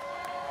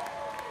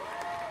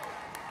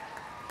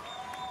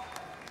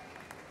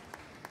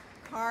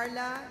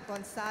 Carla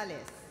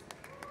González.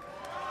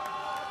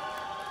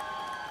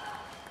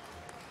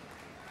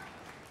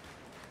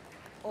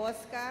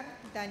 Oscar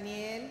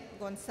Daniel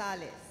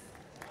González.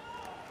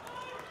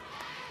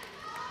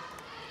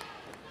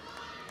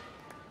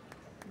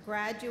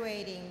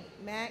 Graduating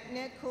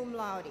magna cum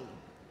laude,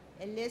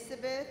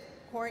 Elizabeth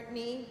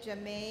Courtney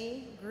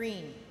Jamay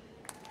Green.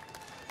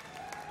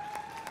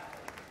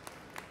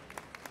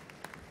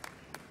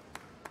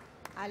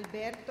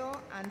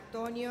 Alberto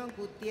Antonio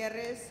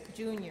Gutierrez,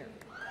 Jr.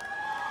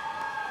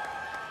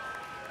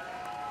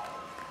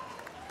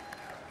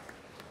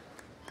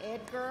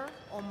 Edgar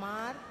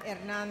Omar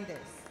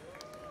Hernández.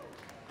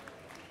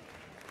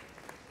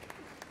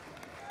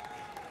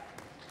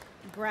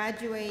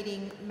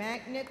 Graduating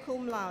magna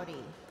cum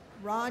laude,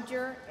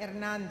 Roger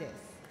Hernández.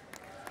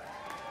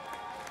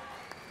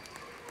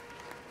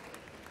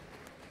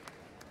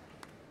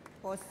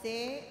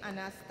 José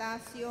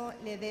Anastasio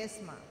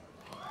Ledesma.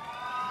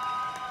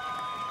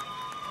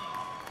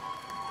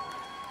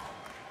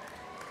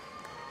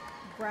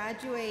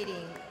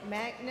 Graduating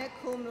magna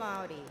cum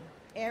laude,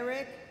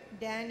 Eric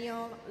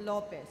Daniel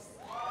Lopez.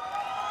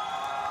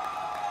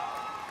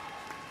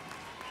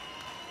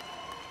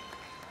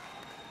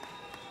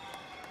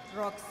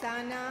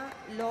 Roxana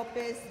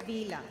Lopez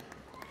Vila.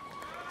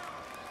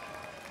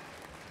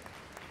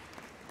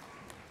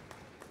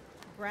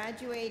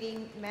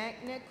 Graduating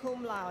magna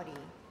cum laude,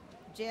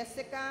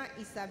 Jessica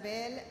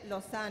Isabel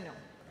Lozano.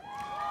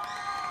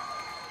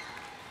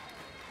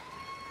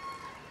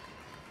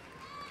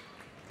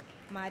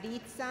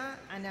 Maritza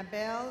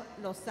Anabel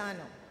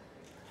Lozano.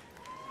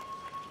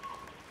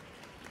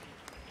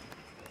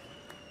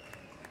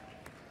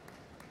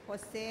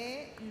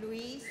 Jose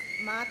Luis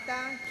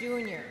Mata,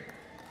 Jr.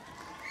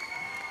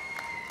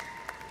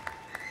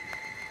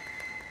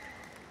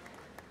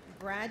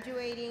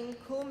 Graduating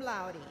cum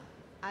laude,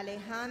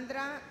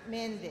 Alejandra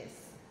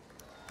Mendez.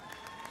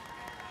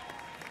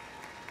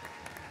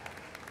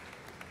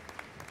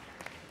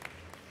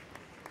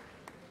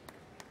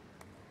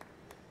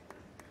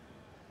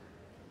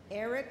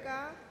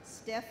 Erica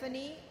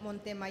Stephanie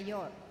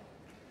Montemayor.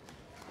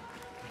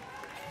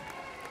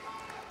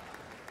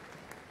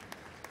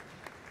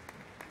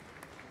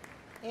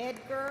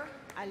 Edgar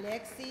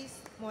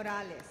Alexis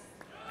Morales.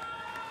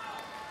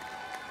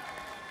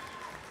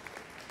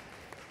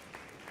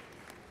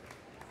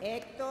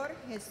 Héctor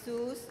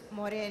Jesús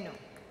Moreno.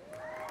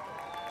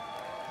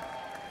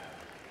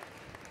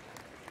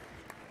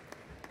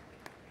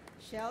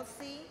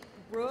 Chelsea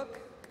Brooke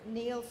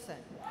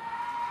Nielsen.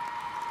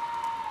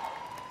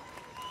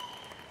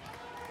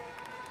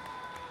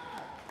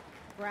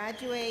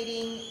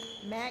 Graduating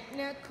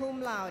magna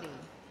cum laude,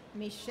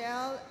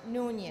 Michelle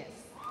Nunez.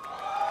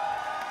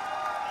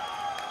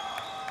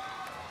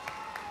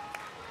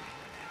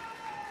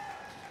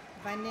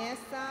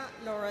 Vanessa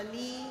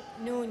Loralee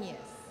Nunez.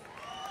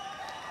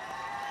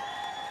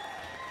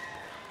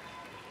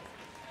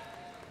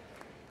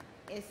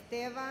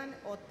 Esteban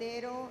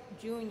Otero,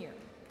 Jr.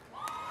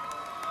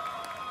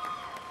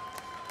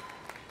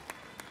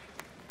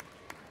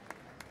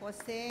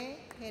 José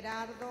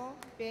Gerardo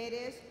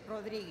Pérez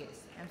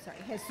Rodríguez. I'm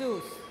sorry,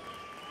 Jesús.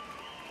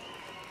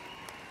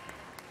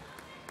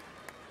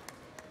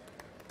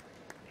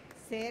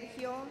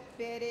 Sergio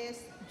Pérez,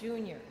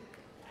 Jr.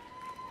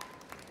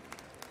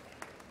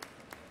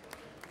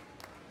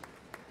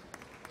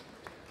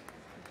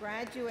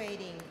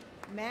 Graduating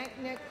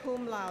magna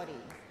cum laude,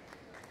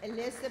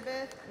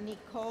 Elizabeth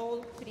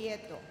Nicole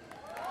Prieto.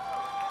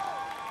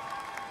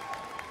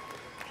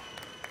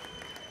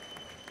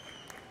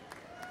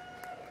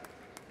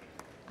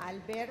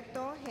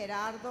 Alberto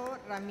Gerardo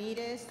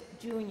Ramírez,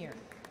 Jr.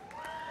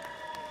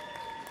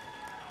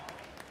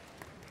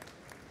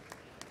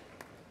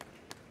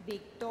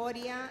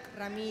 Victoria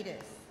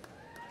Ramírez.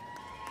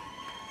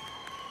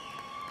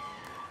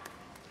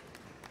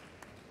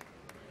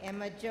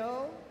 Emma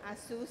Jo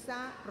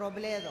Azusa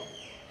Robledo.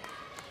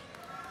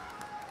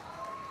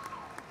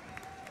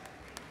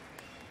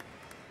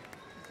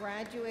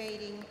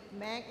 Graduating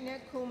magna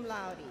cum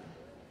laude,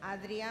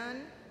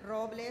 Adrián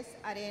Robles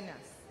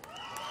Arenas.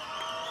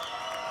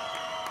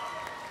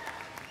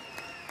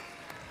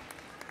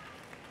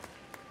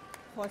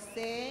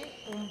 José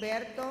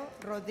Humberto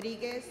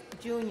Rodríguez,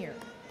 Jr.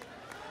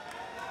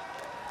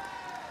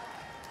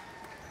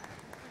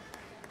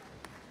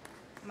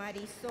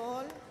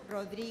 Marisol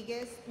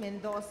Rodríguez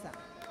Mendoza.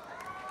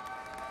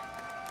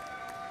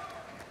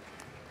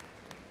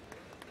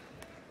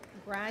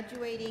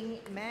 Graduating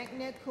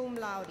magna cum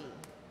laude,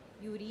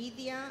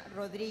 Yuridia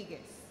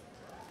Rodríguez.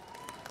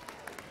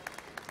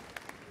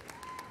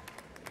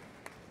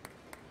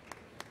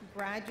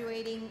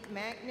 Graduating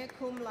magna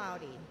cum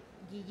laude,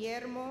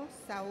 Guillermo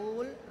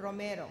Saúl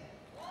Romero.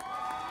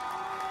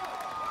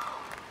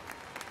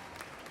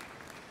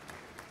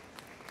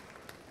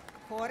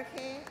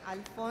 Jorge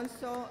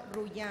Alfonso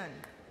Rullán.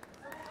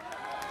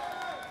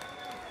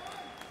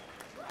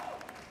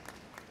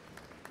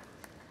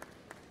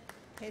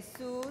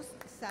 Jesús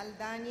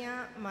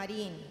Saldaña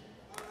Marín.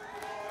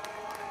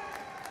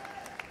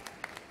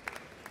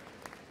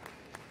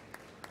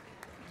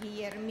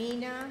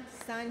 Guillermina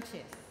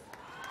Sánchez.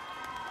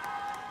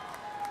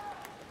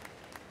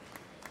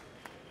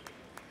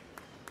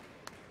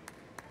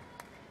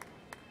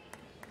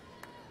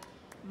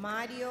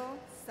 Mario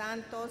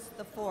Santos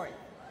IV.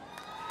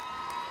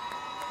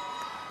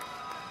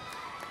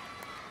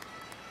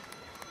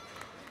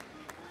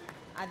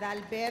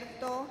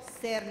 Adalberto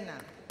Serna.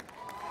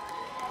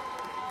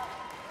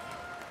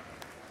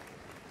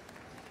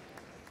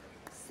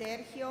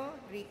 Sergio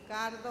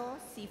Ricardo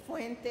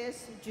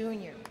Cifuentes,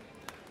 Jr.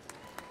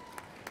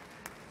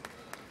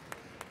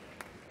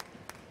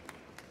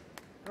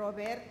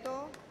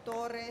 Roberto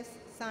Torres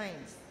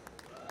Sainz.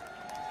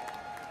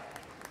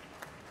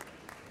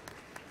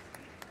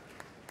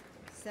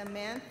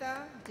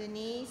 Samantha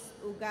Denise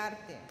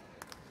Ugarte.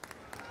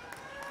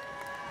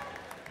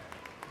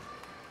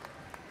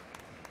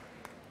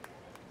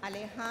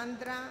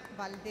 Alejandra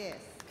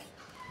Valdez.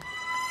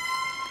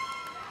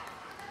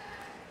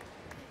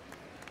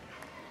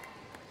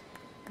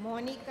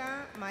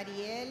 Mónica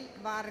Mariel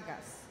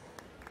Vargas.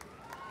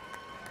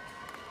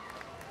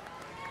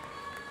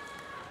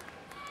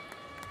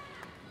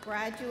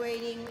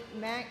 Graduating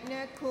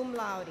magna cum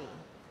laude,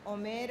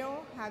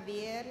 Homero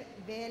Javier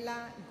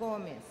Vela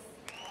Gómez.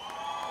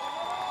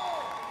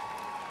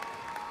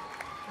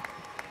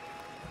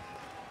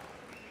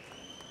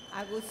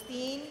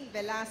 Agustín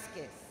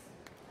Velázquez.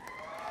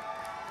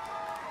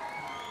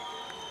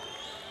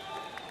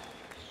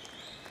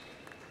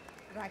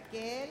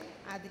 Raquel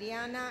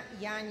Adriana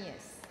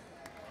Yáñez.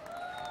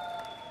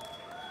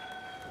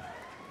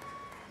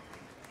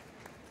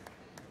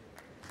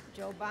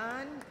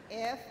 Jovan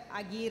F.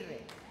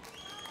 Aguirre.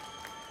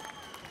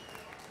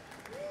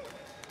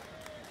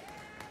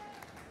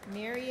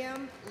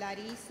 Miriam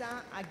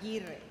Larissa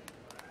Aguirre.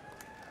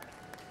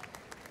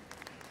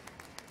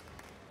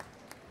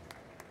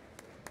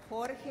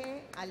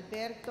 Jorge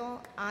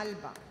Alberto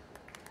Alba.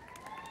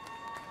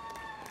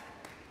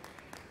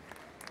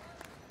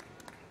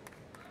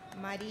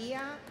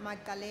 María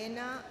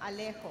Magdalena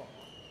Alejo.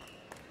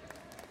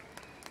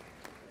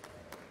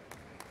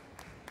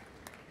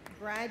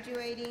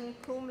 Graduating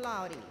cum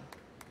laude,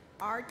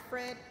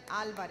 Artfred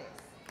Alvarez.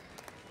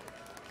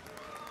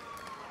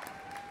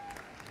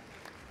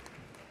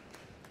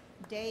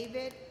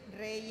 David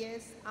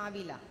Reyes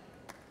Avila.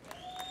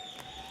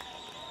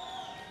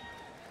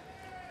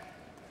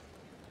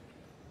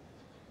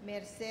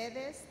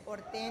 Mercedes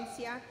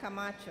Hortensia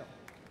Camacho.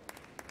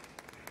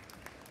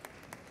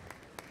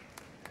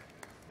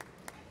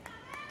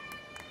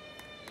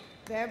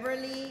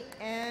 Beverly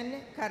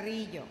Ann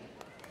Carrillo.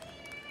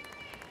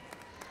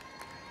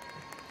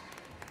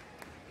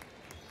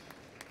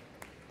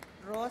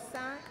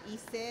 Rosa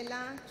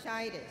Isela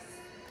Chaires.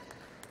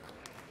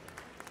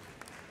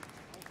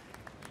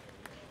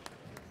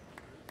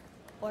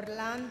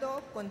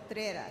 Orlando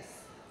Contreras.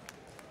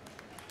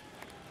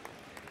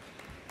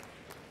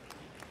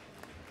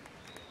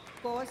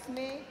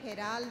 Cosme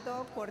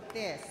Geraldo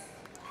Cortés.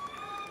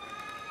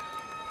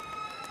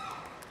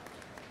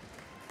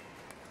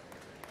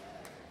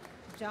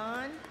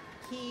 John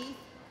Keith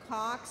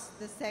Cox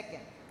II.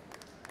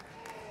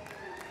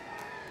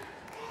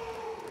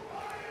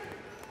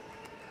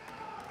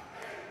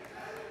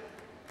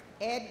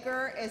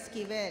 Edgar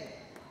Esquivel.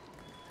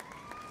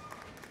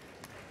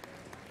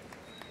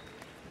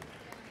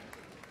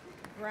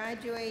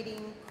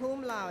 Graduating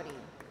cum laude,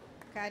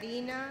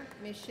 Karina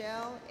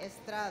Michelle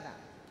Estrada.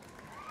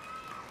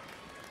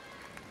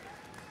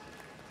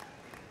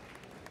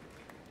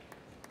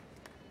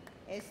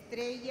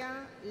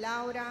 Estrella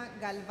Laura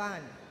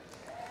Galván.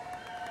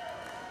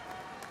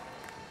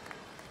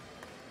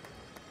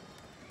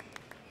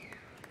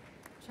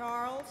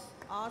 Charles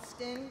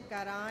Austin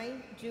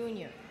Garay,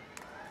 Jr.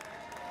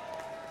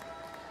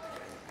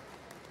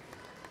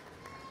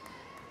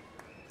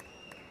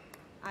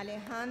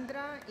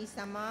 Alejandra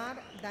Isamar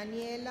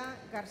Daniela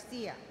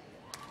García.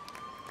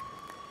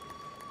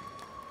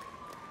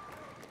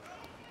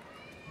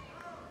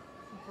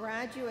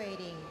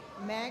 Graduating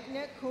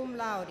magna cum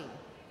laude,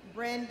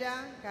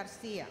 Brenda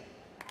Garcia.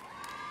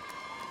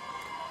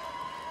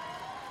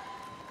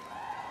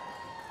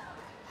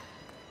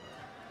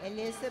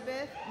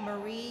 Elizabeth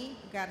Marie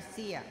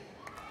Garcia.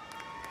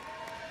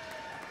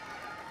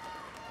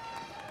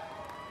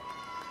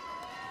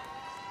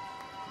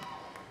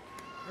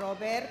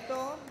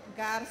 Roberto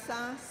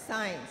Garza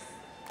Sainz.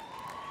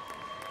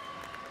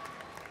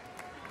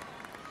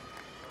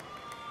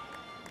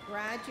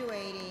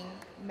 Graduating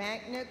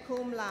magna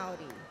cum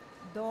laude,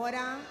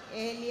 Dora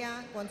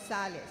Elia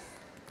Gonzalez.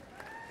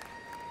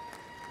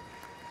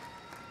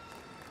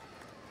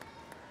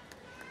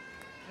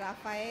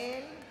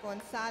 Rafael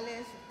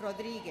González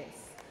Rodríguez.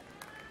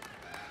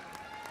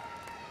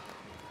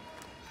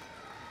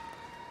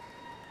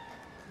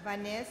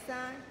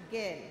 Vanessa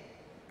Gell.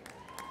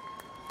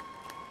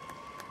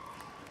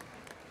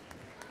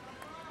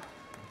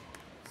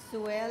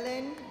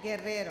 Suelen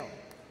Guerrero.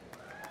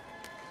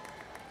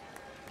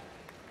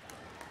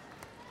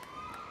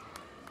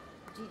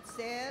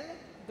 Giselle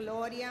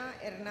Gloria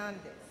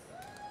Hernández.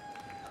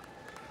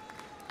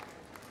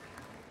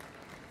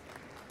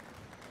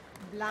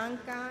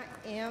 Blanca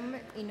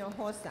M.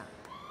 Hinojosa.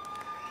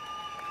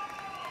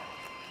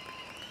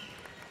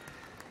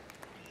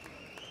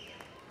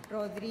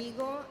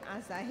 Rodrigo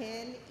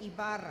Azahel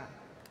Ibarra.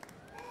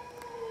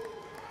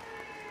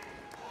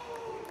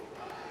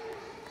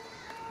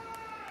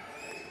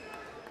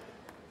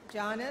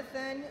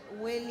 Jonathan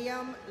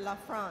William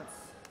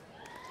LaFrance.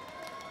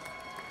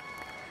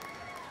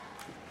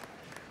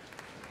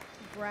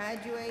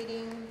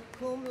 Graduating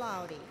cum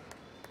laude,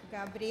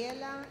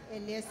 Gabriela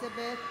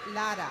Elizabeth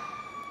Lara.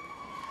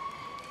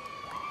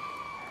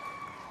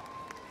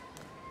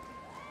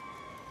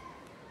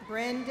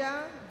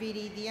 Brenda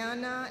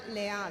Viridiana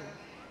Leal.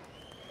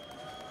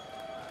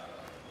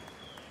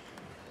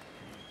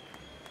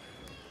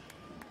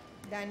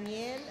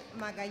 Daniel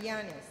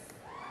Magallanes.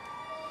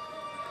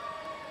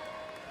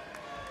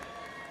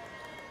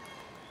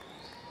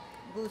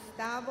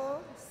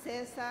 Gustavo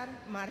César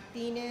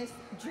Martínez,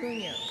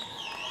 Jr.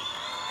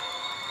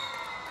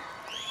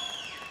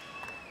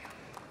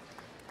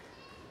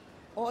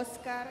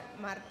 Oscar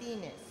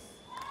Martínez.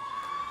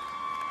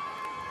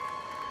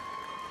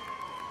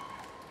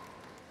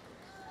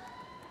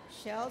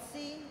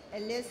 Chelsea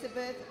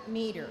Elizabeth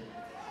Meter.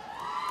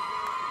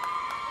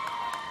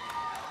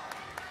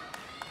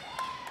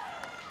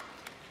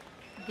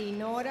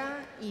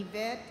 Dinora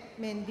Yvette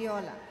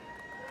Mendiola.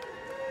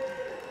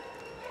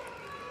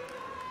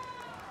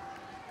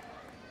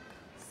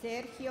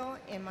 Sergio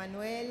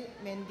Emanuel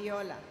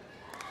Mendiola.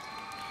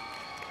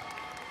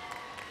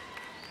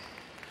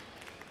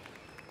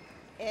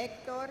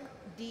 Héctor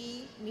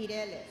D.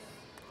 Mireles.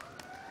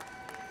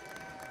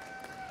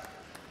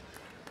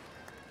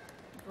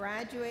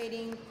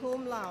 Graduating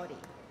cum laude,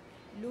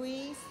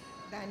 Luis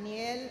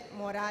Daniel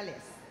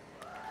Morales.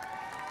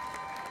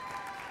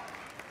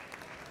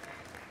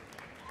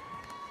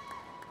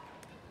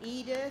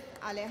 Edith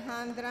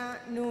Alejandra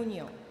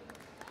Nuño.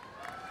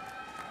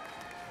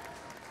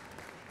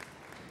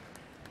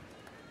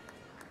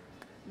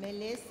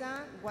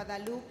 Melissa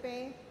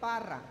Guadalupe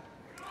Parra.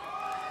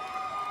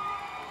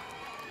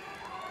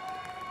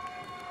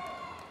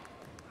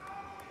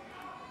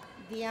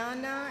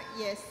 Diana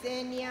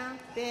Yesenia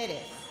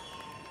Pérez.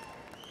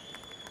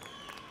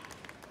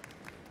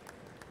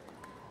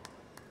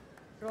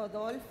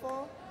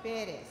 Rodolfo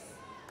Pérez.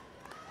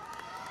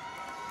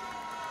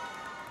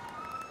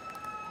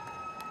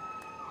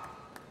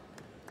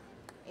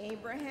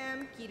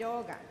 Abraham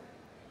Quiroga.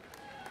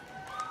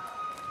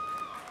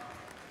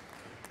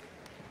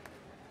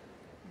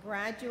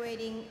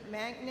 Graduating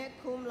magna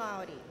cum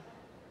laude,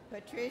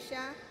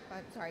 Patricia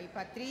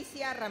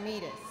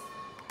Ramirez.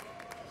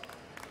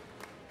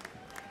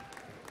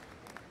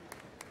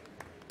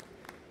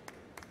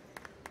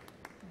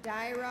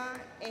 Daira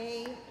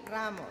A.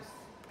 Ramos.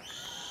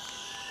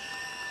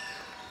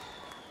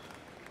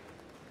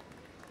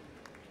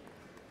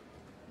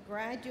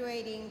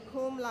 Graduating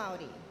cum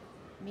laude,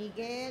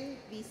 Miguel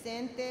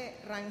Vicente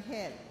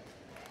Rangel.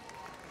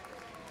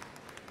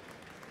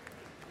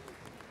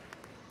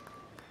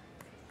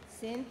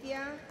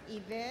 Cynthia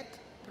Yvette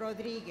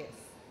Rodriguez.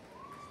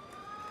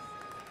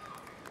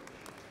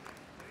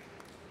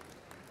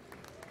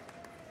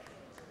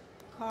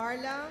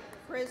 Carla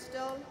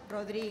Crystal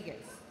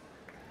Rodriguez.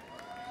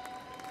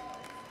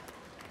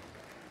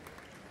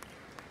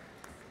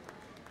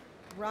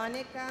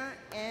 Ronica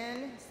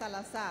Ann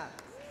Salazar.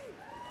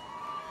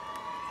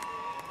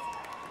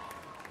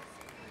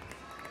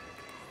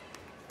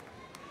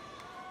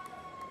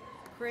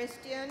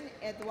 Christian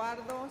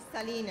Eduardo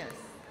Salinas.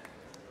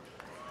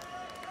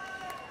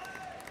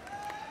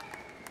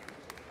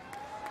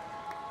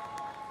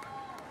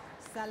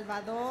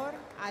 Salvador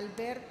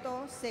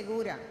Alberto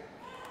Segura.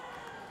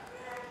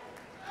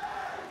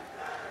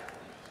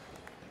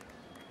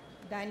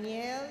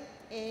 Daniel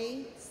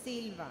A.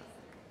 Silva.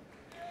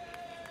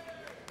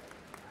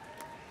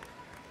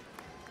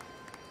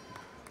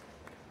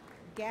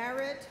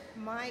 Garrett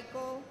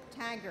Michael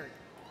Taggart.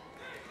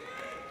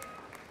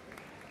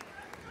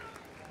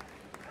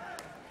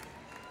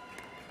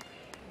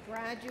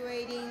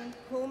 Graduating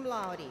cum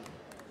laude,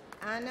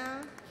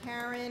 Ana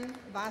Karen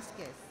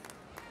Vasquez.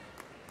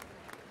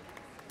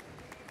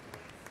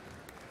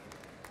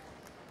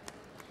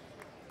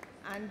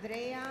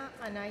 Andrea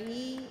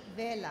Anaí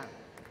Vela.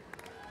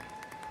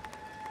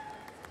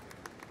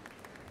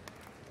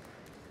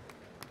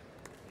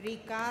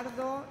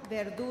 Ricardo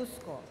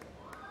Verduzco.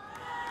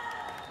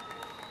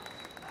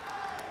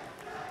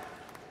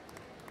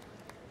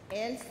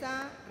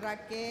 Elsa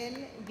Raquel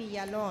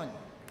Villalón.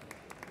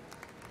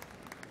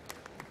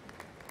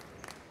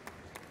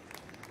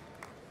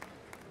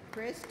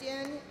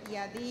 Christian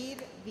Yadir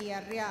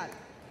Villarreal.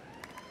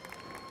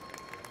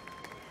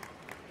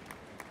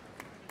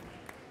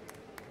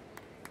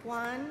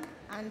 Juan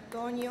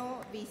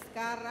Antonio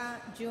Vizcarra,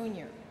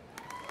 Jr.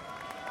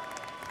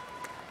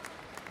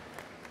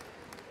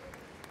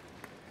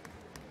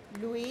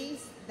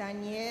 Luis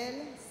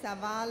Daniel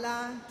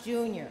Zavala,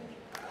 Jr.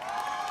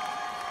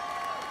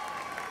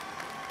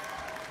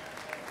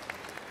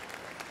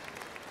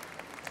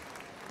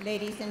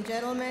 Ladies and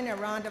gentlemen, a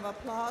round of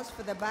applause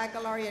for the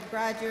baccalaureate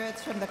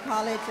graduates from the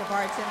College of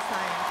Arts and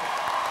Sciences.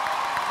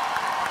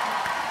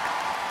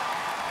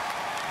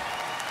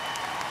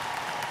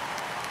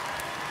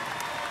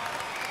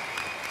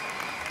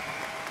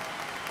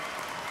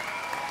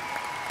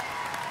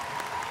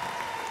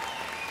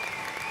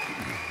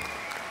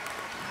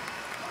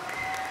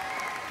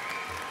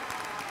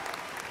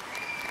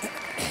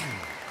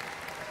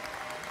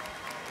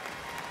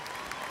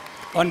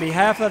 On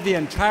behalf of the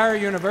entire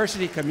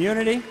university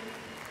community,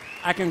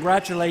 I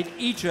congratulate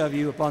each of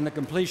you upon the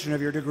completion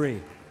of your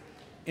degree.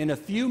 In a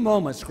few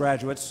moments,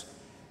 graduates,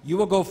 you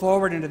will go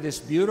forward into this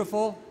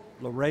beautiful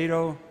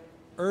Laredo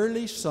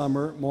early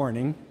summer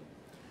morning,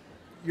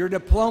 your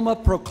diploma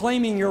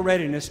proclaiming your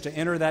readiness to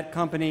enter that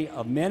company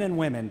of men and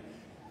women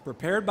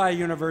prepared by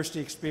university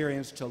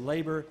experience to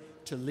labor,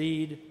 to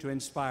lead, to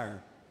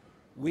inspire.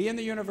 We in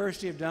the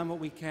university have done what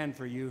we can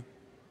for you.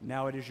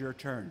 Now it is your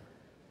turn.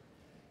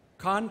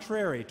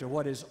 Contrary to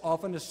what is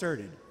often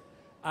asserted,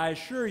 I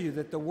assure you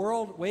that the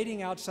world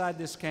waiting outside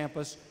this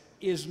campus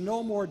is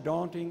no more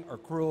daunting or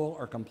cruel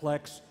or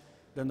complex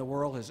than the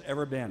world has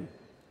ever been.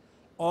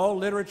 All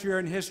literature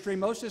and history,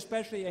 most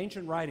especially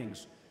ancient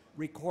writings,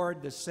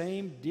 record the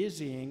same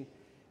dizzying,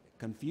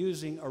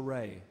 confusing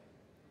array: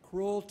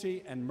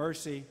 cruelty and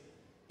mercy,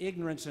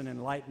 ignorance and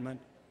enlightenment,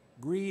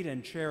 greed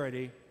and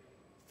charity,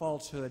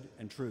 falsehood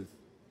and truth.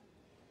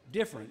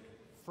 Different,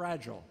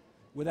 fragile,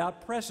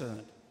 without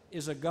precedent,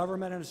 is a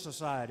government and a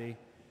society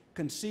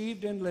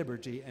conceived in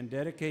liberty and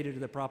dedicated to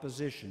the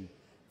proposition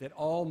that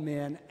all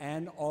men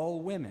and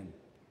all women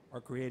are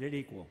created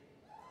equal.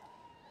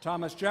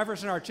 Thomas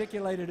Jefferson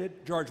articulated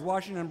it, George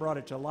Washington brought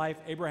it to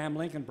life, Abraham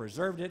Lincoln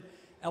preserved it,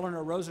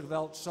 Eleanor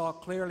Roosevelt saw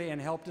clearly and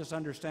helped us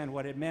understand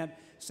what it meant.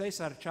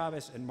 Cesar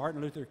Chavez and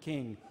Martin Luther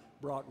King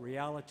brought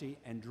reality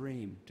and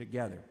dream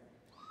together.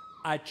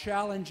 I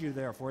challenge you,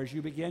 therefore, as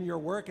you begin your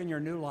work in your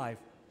new life,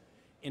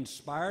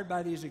 inspired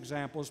by these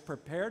examples,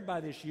 prepared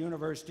by this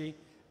university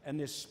and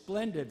this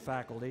splendid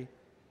faculty,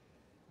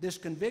 this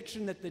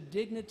conviction that the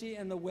dignity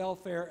and the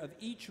welfare of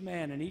each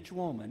man and each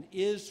woman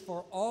is,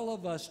 for all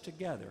of us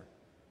together,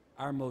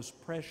 our most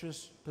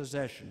precious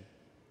possession.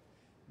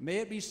 May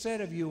it be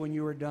said of you when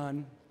you are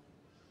done,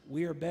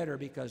 we are better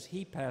because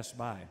he passed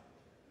by.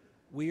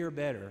 We are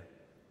better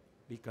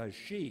because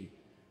she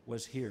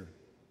was here.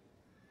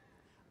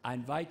 I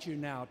invite you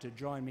now to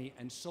join me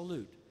and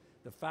salute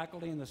the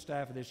faculty and the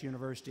staff of this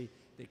university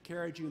that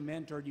carried you,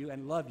 mentored you,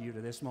 and loved you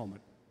to this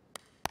moment.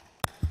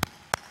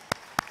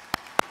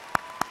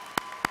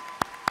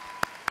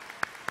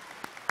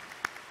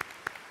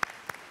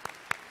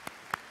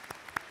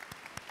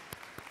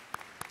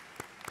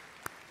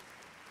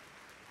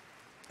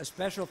 A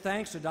special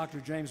thanks to Dr.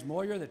 James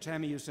Moyer, the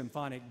TAMIU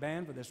Symphonic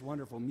Band, for this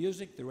wonderful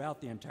music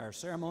throughout the entire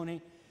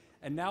ceremony.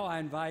 And now I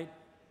invite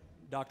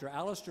Dr. John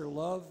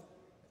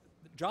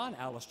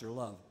Alistair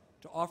Love,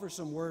 to offer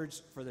some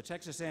words for the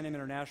Texas A&M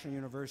International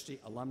University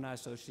Alumni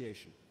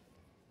Association.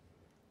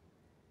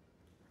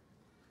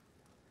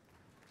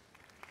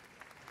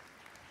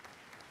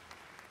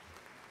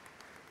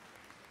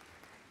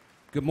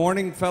 Good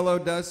morning, fellow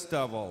Dust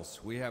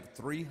Devils. We have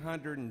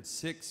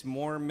 306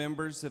 more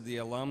members of the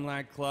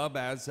Alumni Club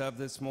as of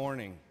this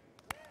morning.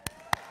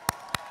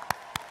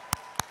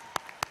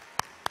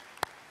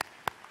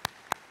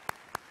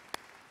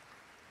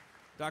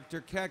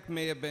 Dr. Keck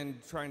may have been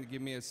trying to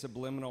give me a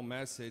subliminal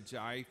message.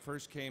 I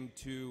first came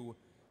to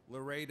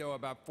Laredo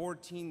about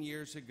 14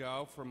 years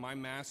ago for my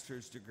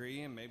master's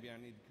degree, and maybe I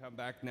need to come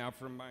back now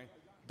for my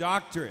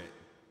doctorate.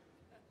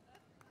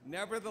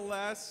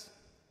 Nevertheless,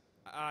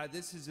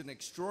 this is an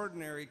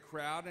extraordinary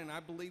crowd, and I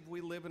believe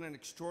we live in an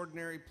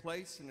extraordinary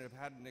place and have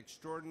had an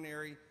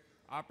extraordinary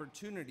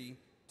opportunity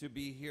to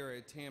be here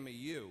at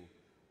TAMIU.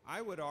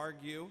 I would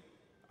argue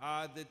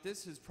that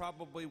this is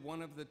probably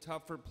one of the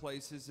tougher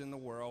places in the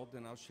world,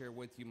 and I'll share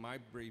with you my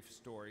brief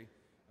story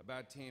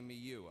about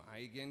TAMIU. I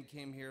again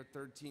came here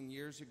 13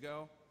 years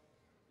ago.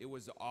 It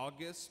was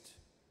August.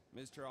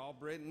 Mr.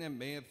 Albritton, it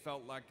may have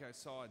felt like I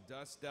saw a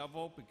dust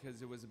devil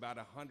because it was about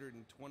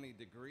 120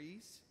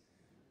 degrees.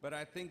 But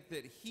I think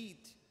that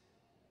heat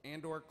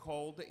and or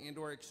cold and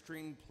or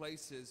extreme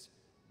places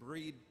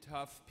breed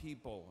tough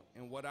people.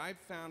 And what I've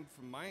found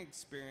from my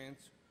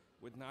experience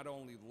with not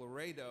only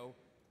Laredo,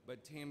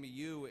 but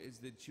TAMIU is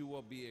that you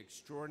will be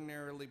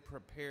extraordinarily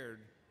prepared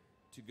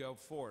to go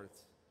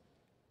forth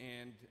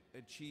and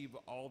achieve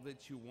all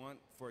that you want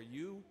for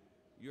you,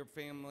 your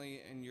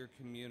family, and your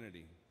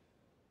community.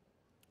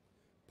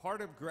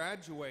 Part of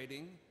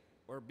graduating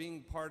or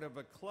being part of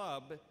a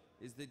club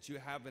is that you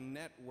have a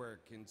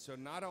network. And so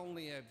not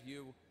only have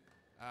you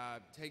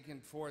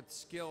taken forth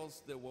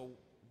skills that will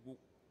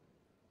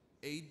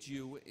aid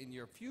you in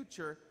your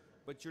future,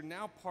 but you're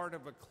now part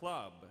of a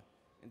club.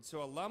 And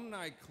so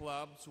alumni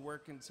clubs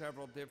work in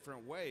several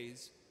different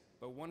ways,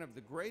 but one of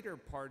the greater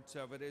parts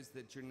of it is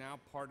that you're now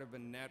part of a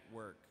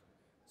network.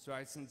 So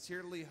I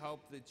sincerely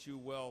hope that you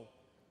will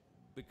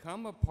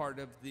become a part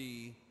of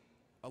the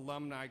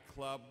alumni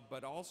club,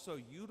 but also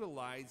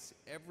utilize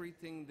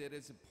everything that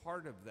is a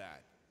part of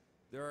that.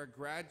 There are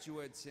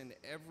graduates in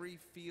every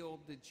field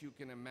that you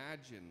can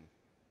imagine.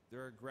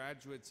 There are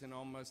graduates in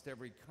almost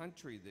every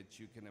country that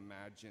you can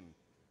imagine.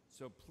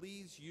 So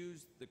please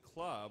use the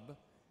club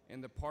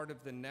and the part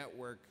of the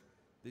network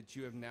that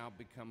you have now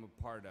become a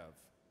part of.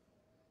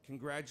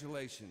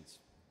 Congratulations.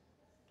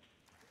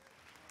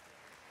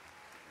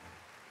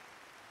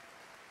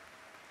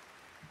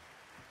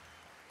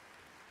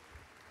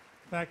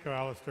 Thank you,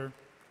 Alistair.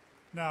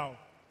 Now,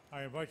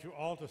 I invite you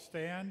all to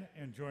stand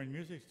and join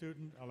music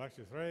student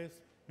Alexis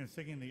Reyes in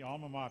singing the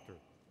Alma Mater,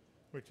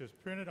 which is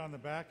printed on the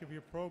back of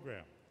your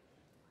program.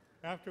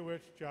 After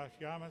which, Josh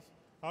Yamas,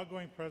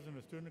 outgoing president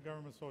of Student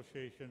Government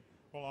Association,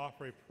 will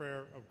offer a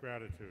prayer of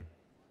gratitude.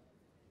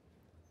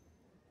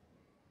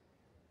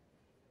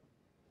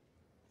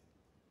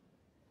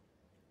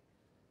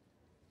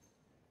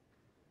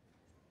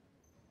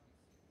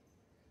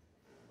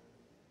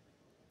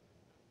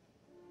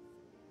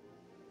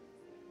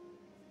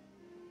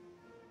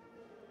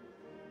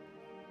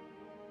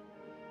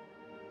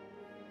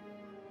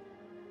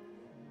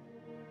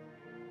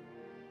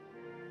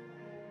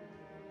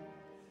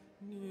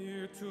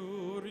 Near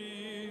to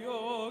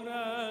Rio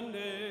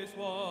Grande's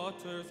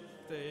waters,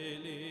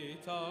 stately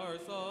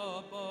towers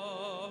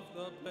above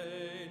the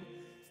plain,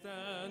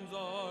 stands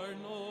our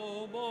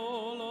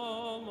noble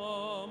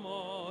alma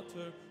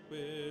mater,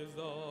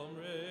 wisdom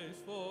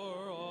raised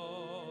for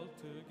all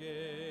to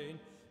gain,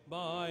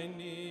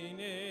 binding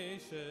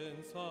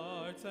nations,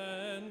 hearts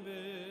and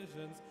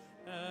visions,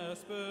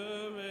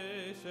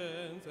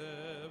 aspirations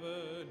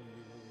ever new.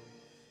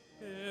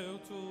 Hail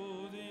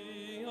to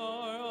thee,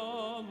 our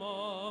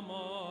alma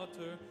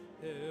mater,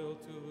 hail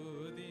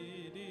to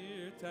thee,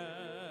 dear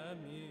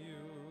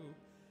TAMIU.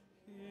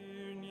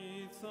 Here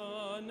 'neath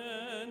sun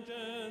and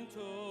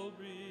gentle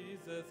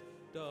breezes,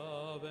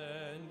 dove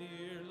and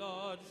deer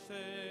lodge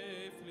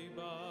safely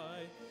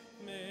by.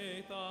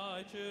 May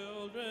thy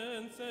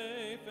children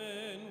safe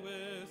in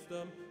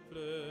wisdom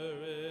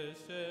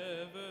flourish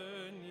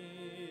ever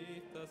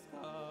 'neath the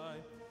sky.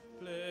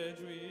 Pledge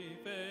we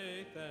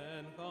faith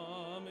and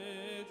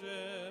homage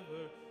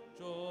ever,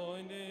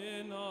 joined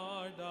in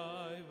our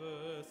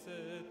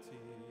diversity.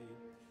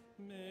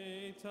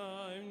 May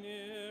time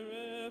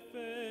near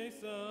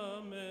efface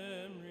a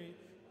memory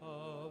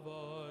of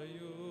our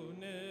university.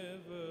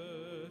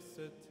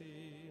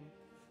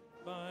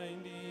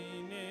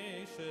 Binding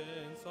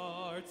nations,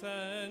 hearts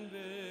and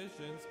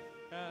visions,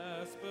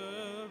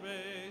 aspirations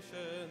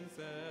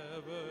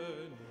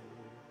ever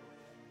new.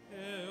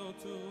 Hail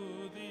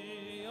to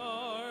thee,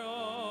 our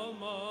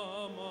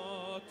alma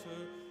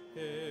mater,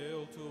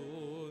 hail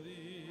to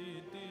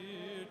thee,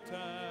 dear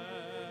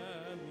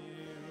TAMIU.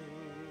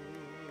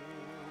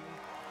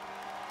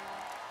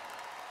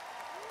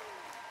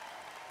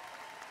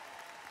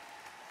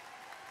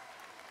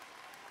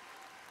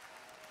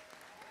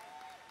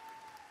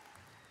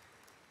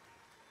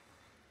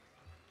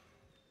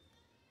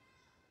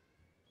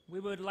 We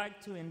would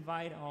like to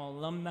invite our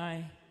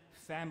alumni,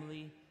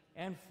 family,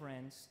 and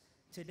friends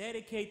to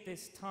dedicate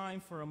this time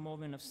for a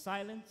moment of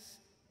silence,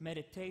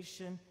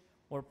 meditation,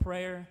 or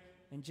prayer.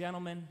 And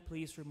gentlemen,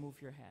 please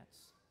remove your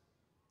hats.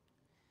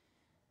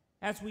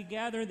 As we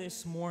gather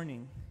this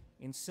morning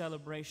in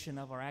celebration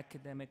of our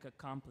academic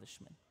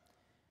accomplishment,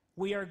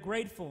 we are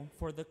grateful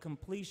for the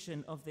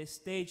completion of this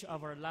stage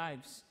of our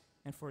lives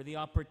and for the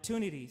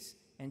opportunities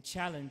and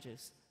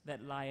challenges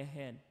that lie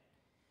ahead.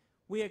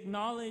 We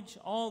acknowledge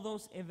all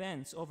those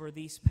events over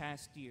these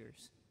past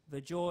years,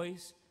 the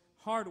joys,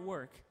 hard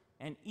work,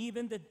 and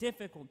even the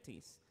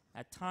difficulties,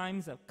 at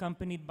times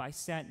accompanied by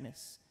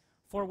sadness.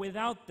 For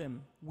without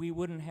them, we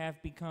wouldn't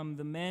have become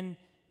the men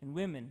and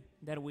women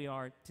that we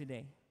are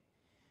today.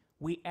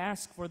 We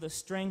ask for the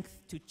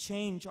strength to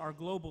change our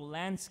global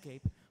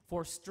landscape,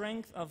 for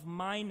strength of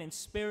mind and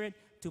spirit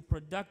to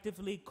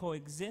productively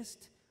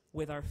coexist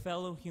with our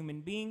fellow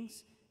human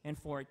beings, and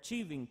for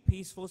achieving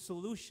peaceful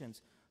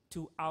solutions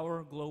to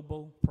our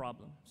global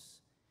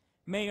problems.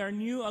 May our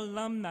new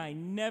alumni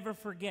never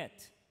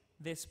forget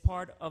this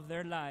part of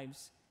their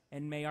lives,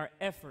 and may our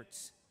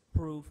efforts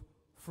prove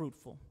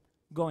fruitful.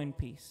 Go in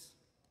peace.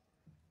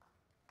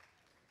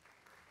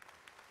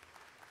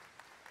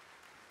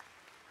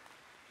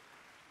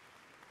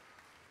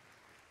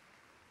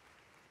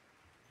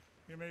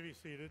 You may be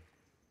seated.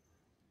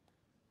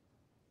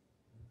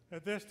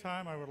 At this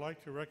time, I would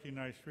like to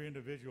recognize three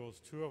individuals,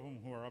 two of them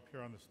who are up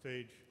here on the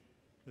stage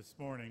this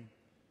morning,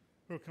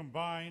 who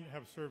combined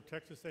have served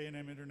Texas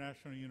A&M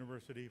International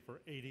University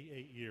for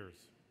 88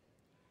 years.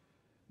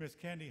 Ms.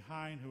 Candy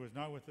Hine, who is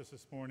not with us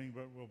this morning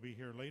but will be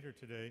here later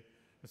today,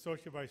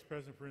 Associate Vice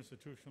President for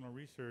Institutional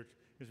Research,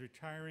 is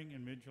retiring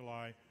in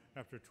mid-July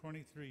after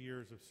 23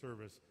 years of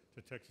service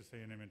to Texas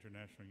A&M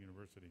International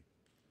University.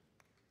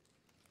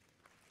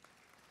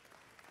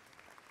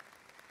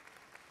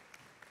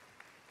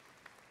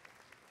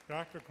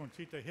 Dr.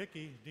 Conchita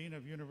Hickey, Dean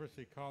of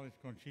University College.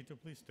 Conchita,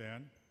 please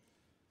stand,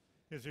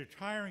 is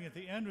retiring at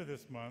the end of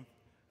this month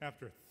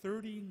after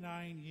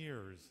 39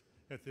 years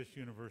at this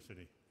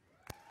university.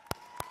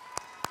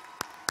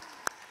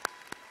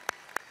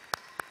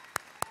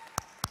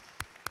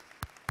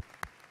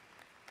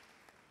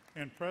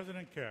 And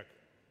President Keck,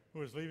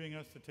 who is leaving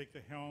us to take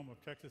the helm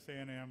of Texas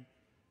A&M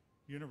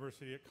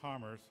University at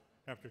Commerce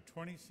after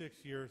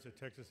 26 years at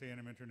Texas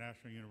A&M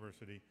International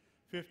University,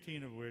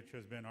 15 of which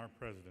has been our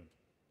president.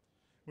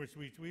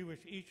 We wish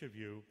each of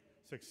you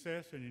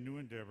success in your new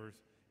endeavors,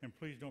 and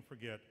please don't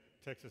forget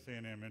Texas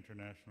A&M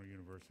International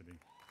University.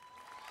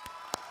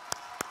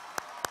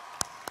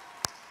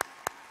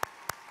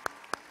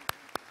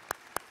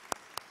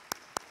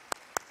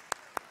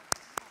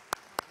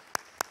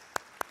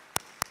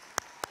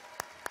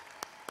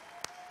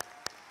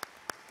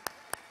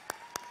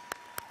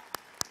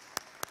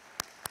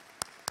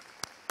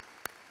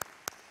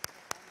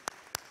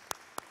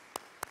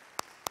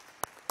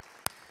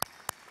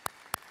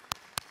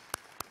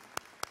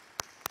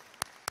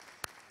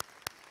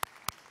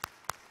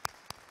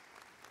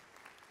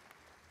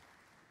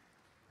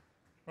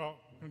 Well,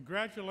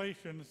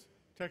 congratulations,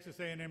 Texas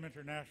A&M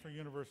International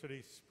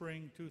University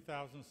Spring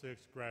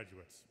 2006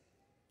 graduates.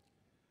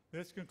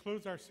 This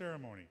concludes our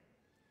ceremony.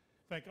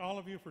 Thank all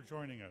of you for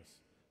joining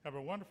us. Have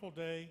a wonderful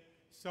day.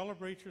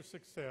 Celebrate your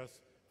success,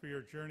 for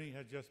your journey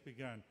has just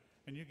begun.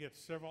 And you get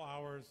several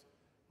hours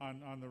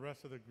on the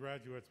rest of the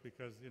graduates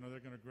because, you know, they're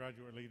going to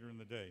graduate later in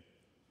the day.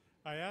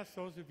 I ask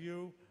those of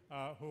you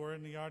who are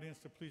in the audience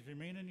to please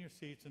remain in your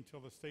seats until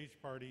the stage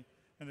party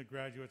and the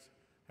graduates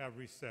have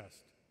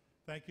recessed.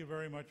 Thank you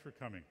very much for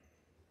coming.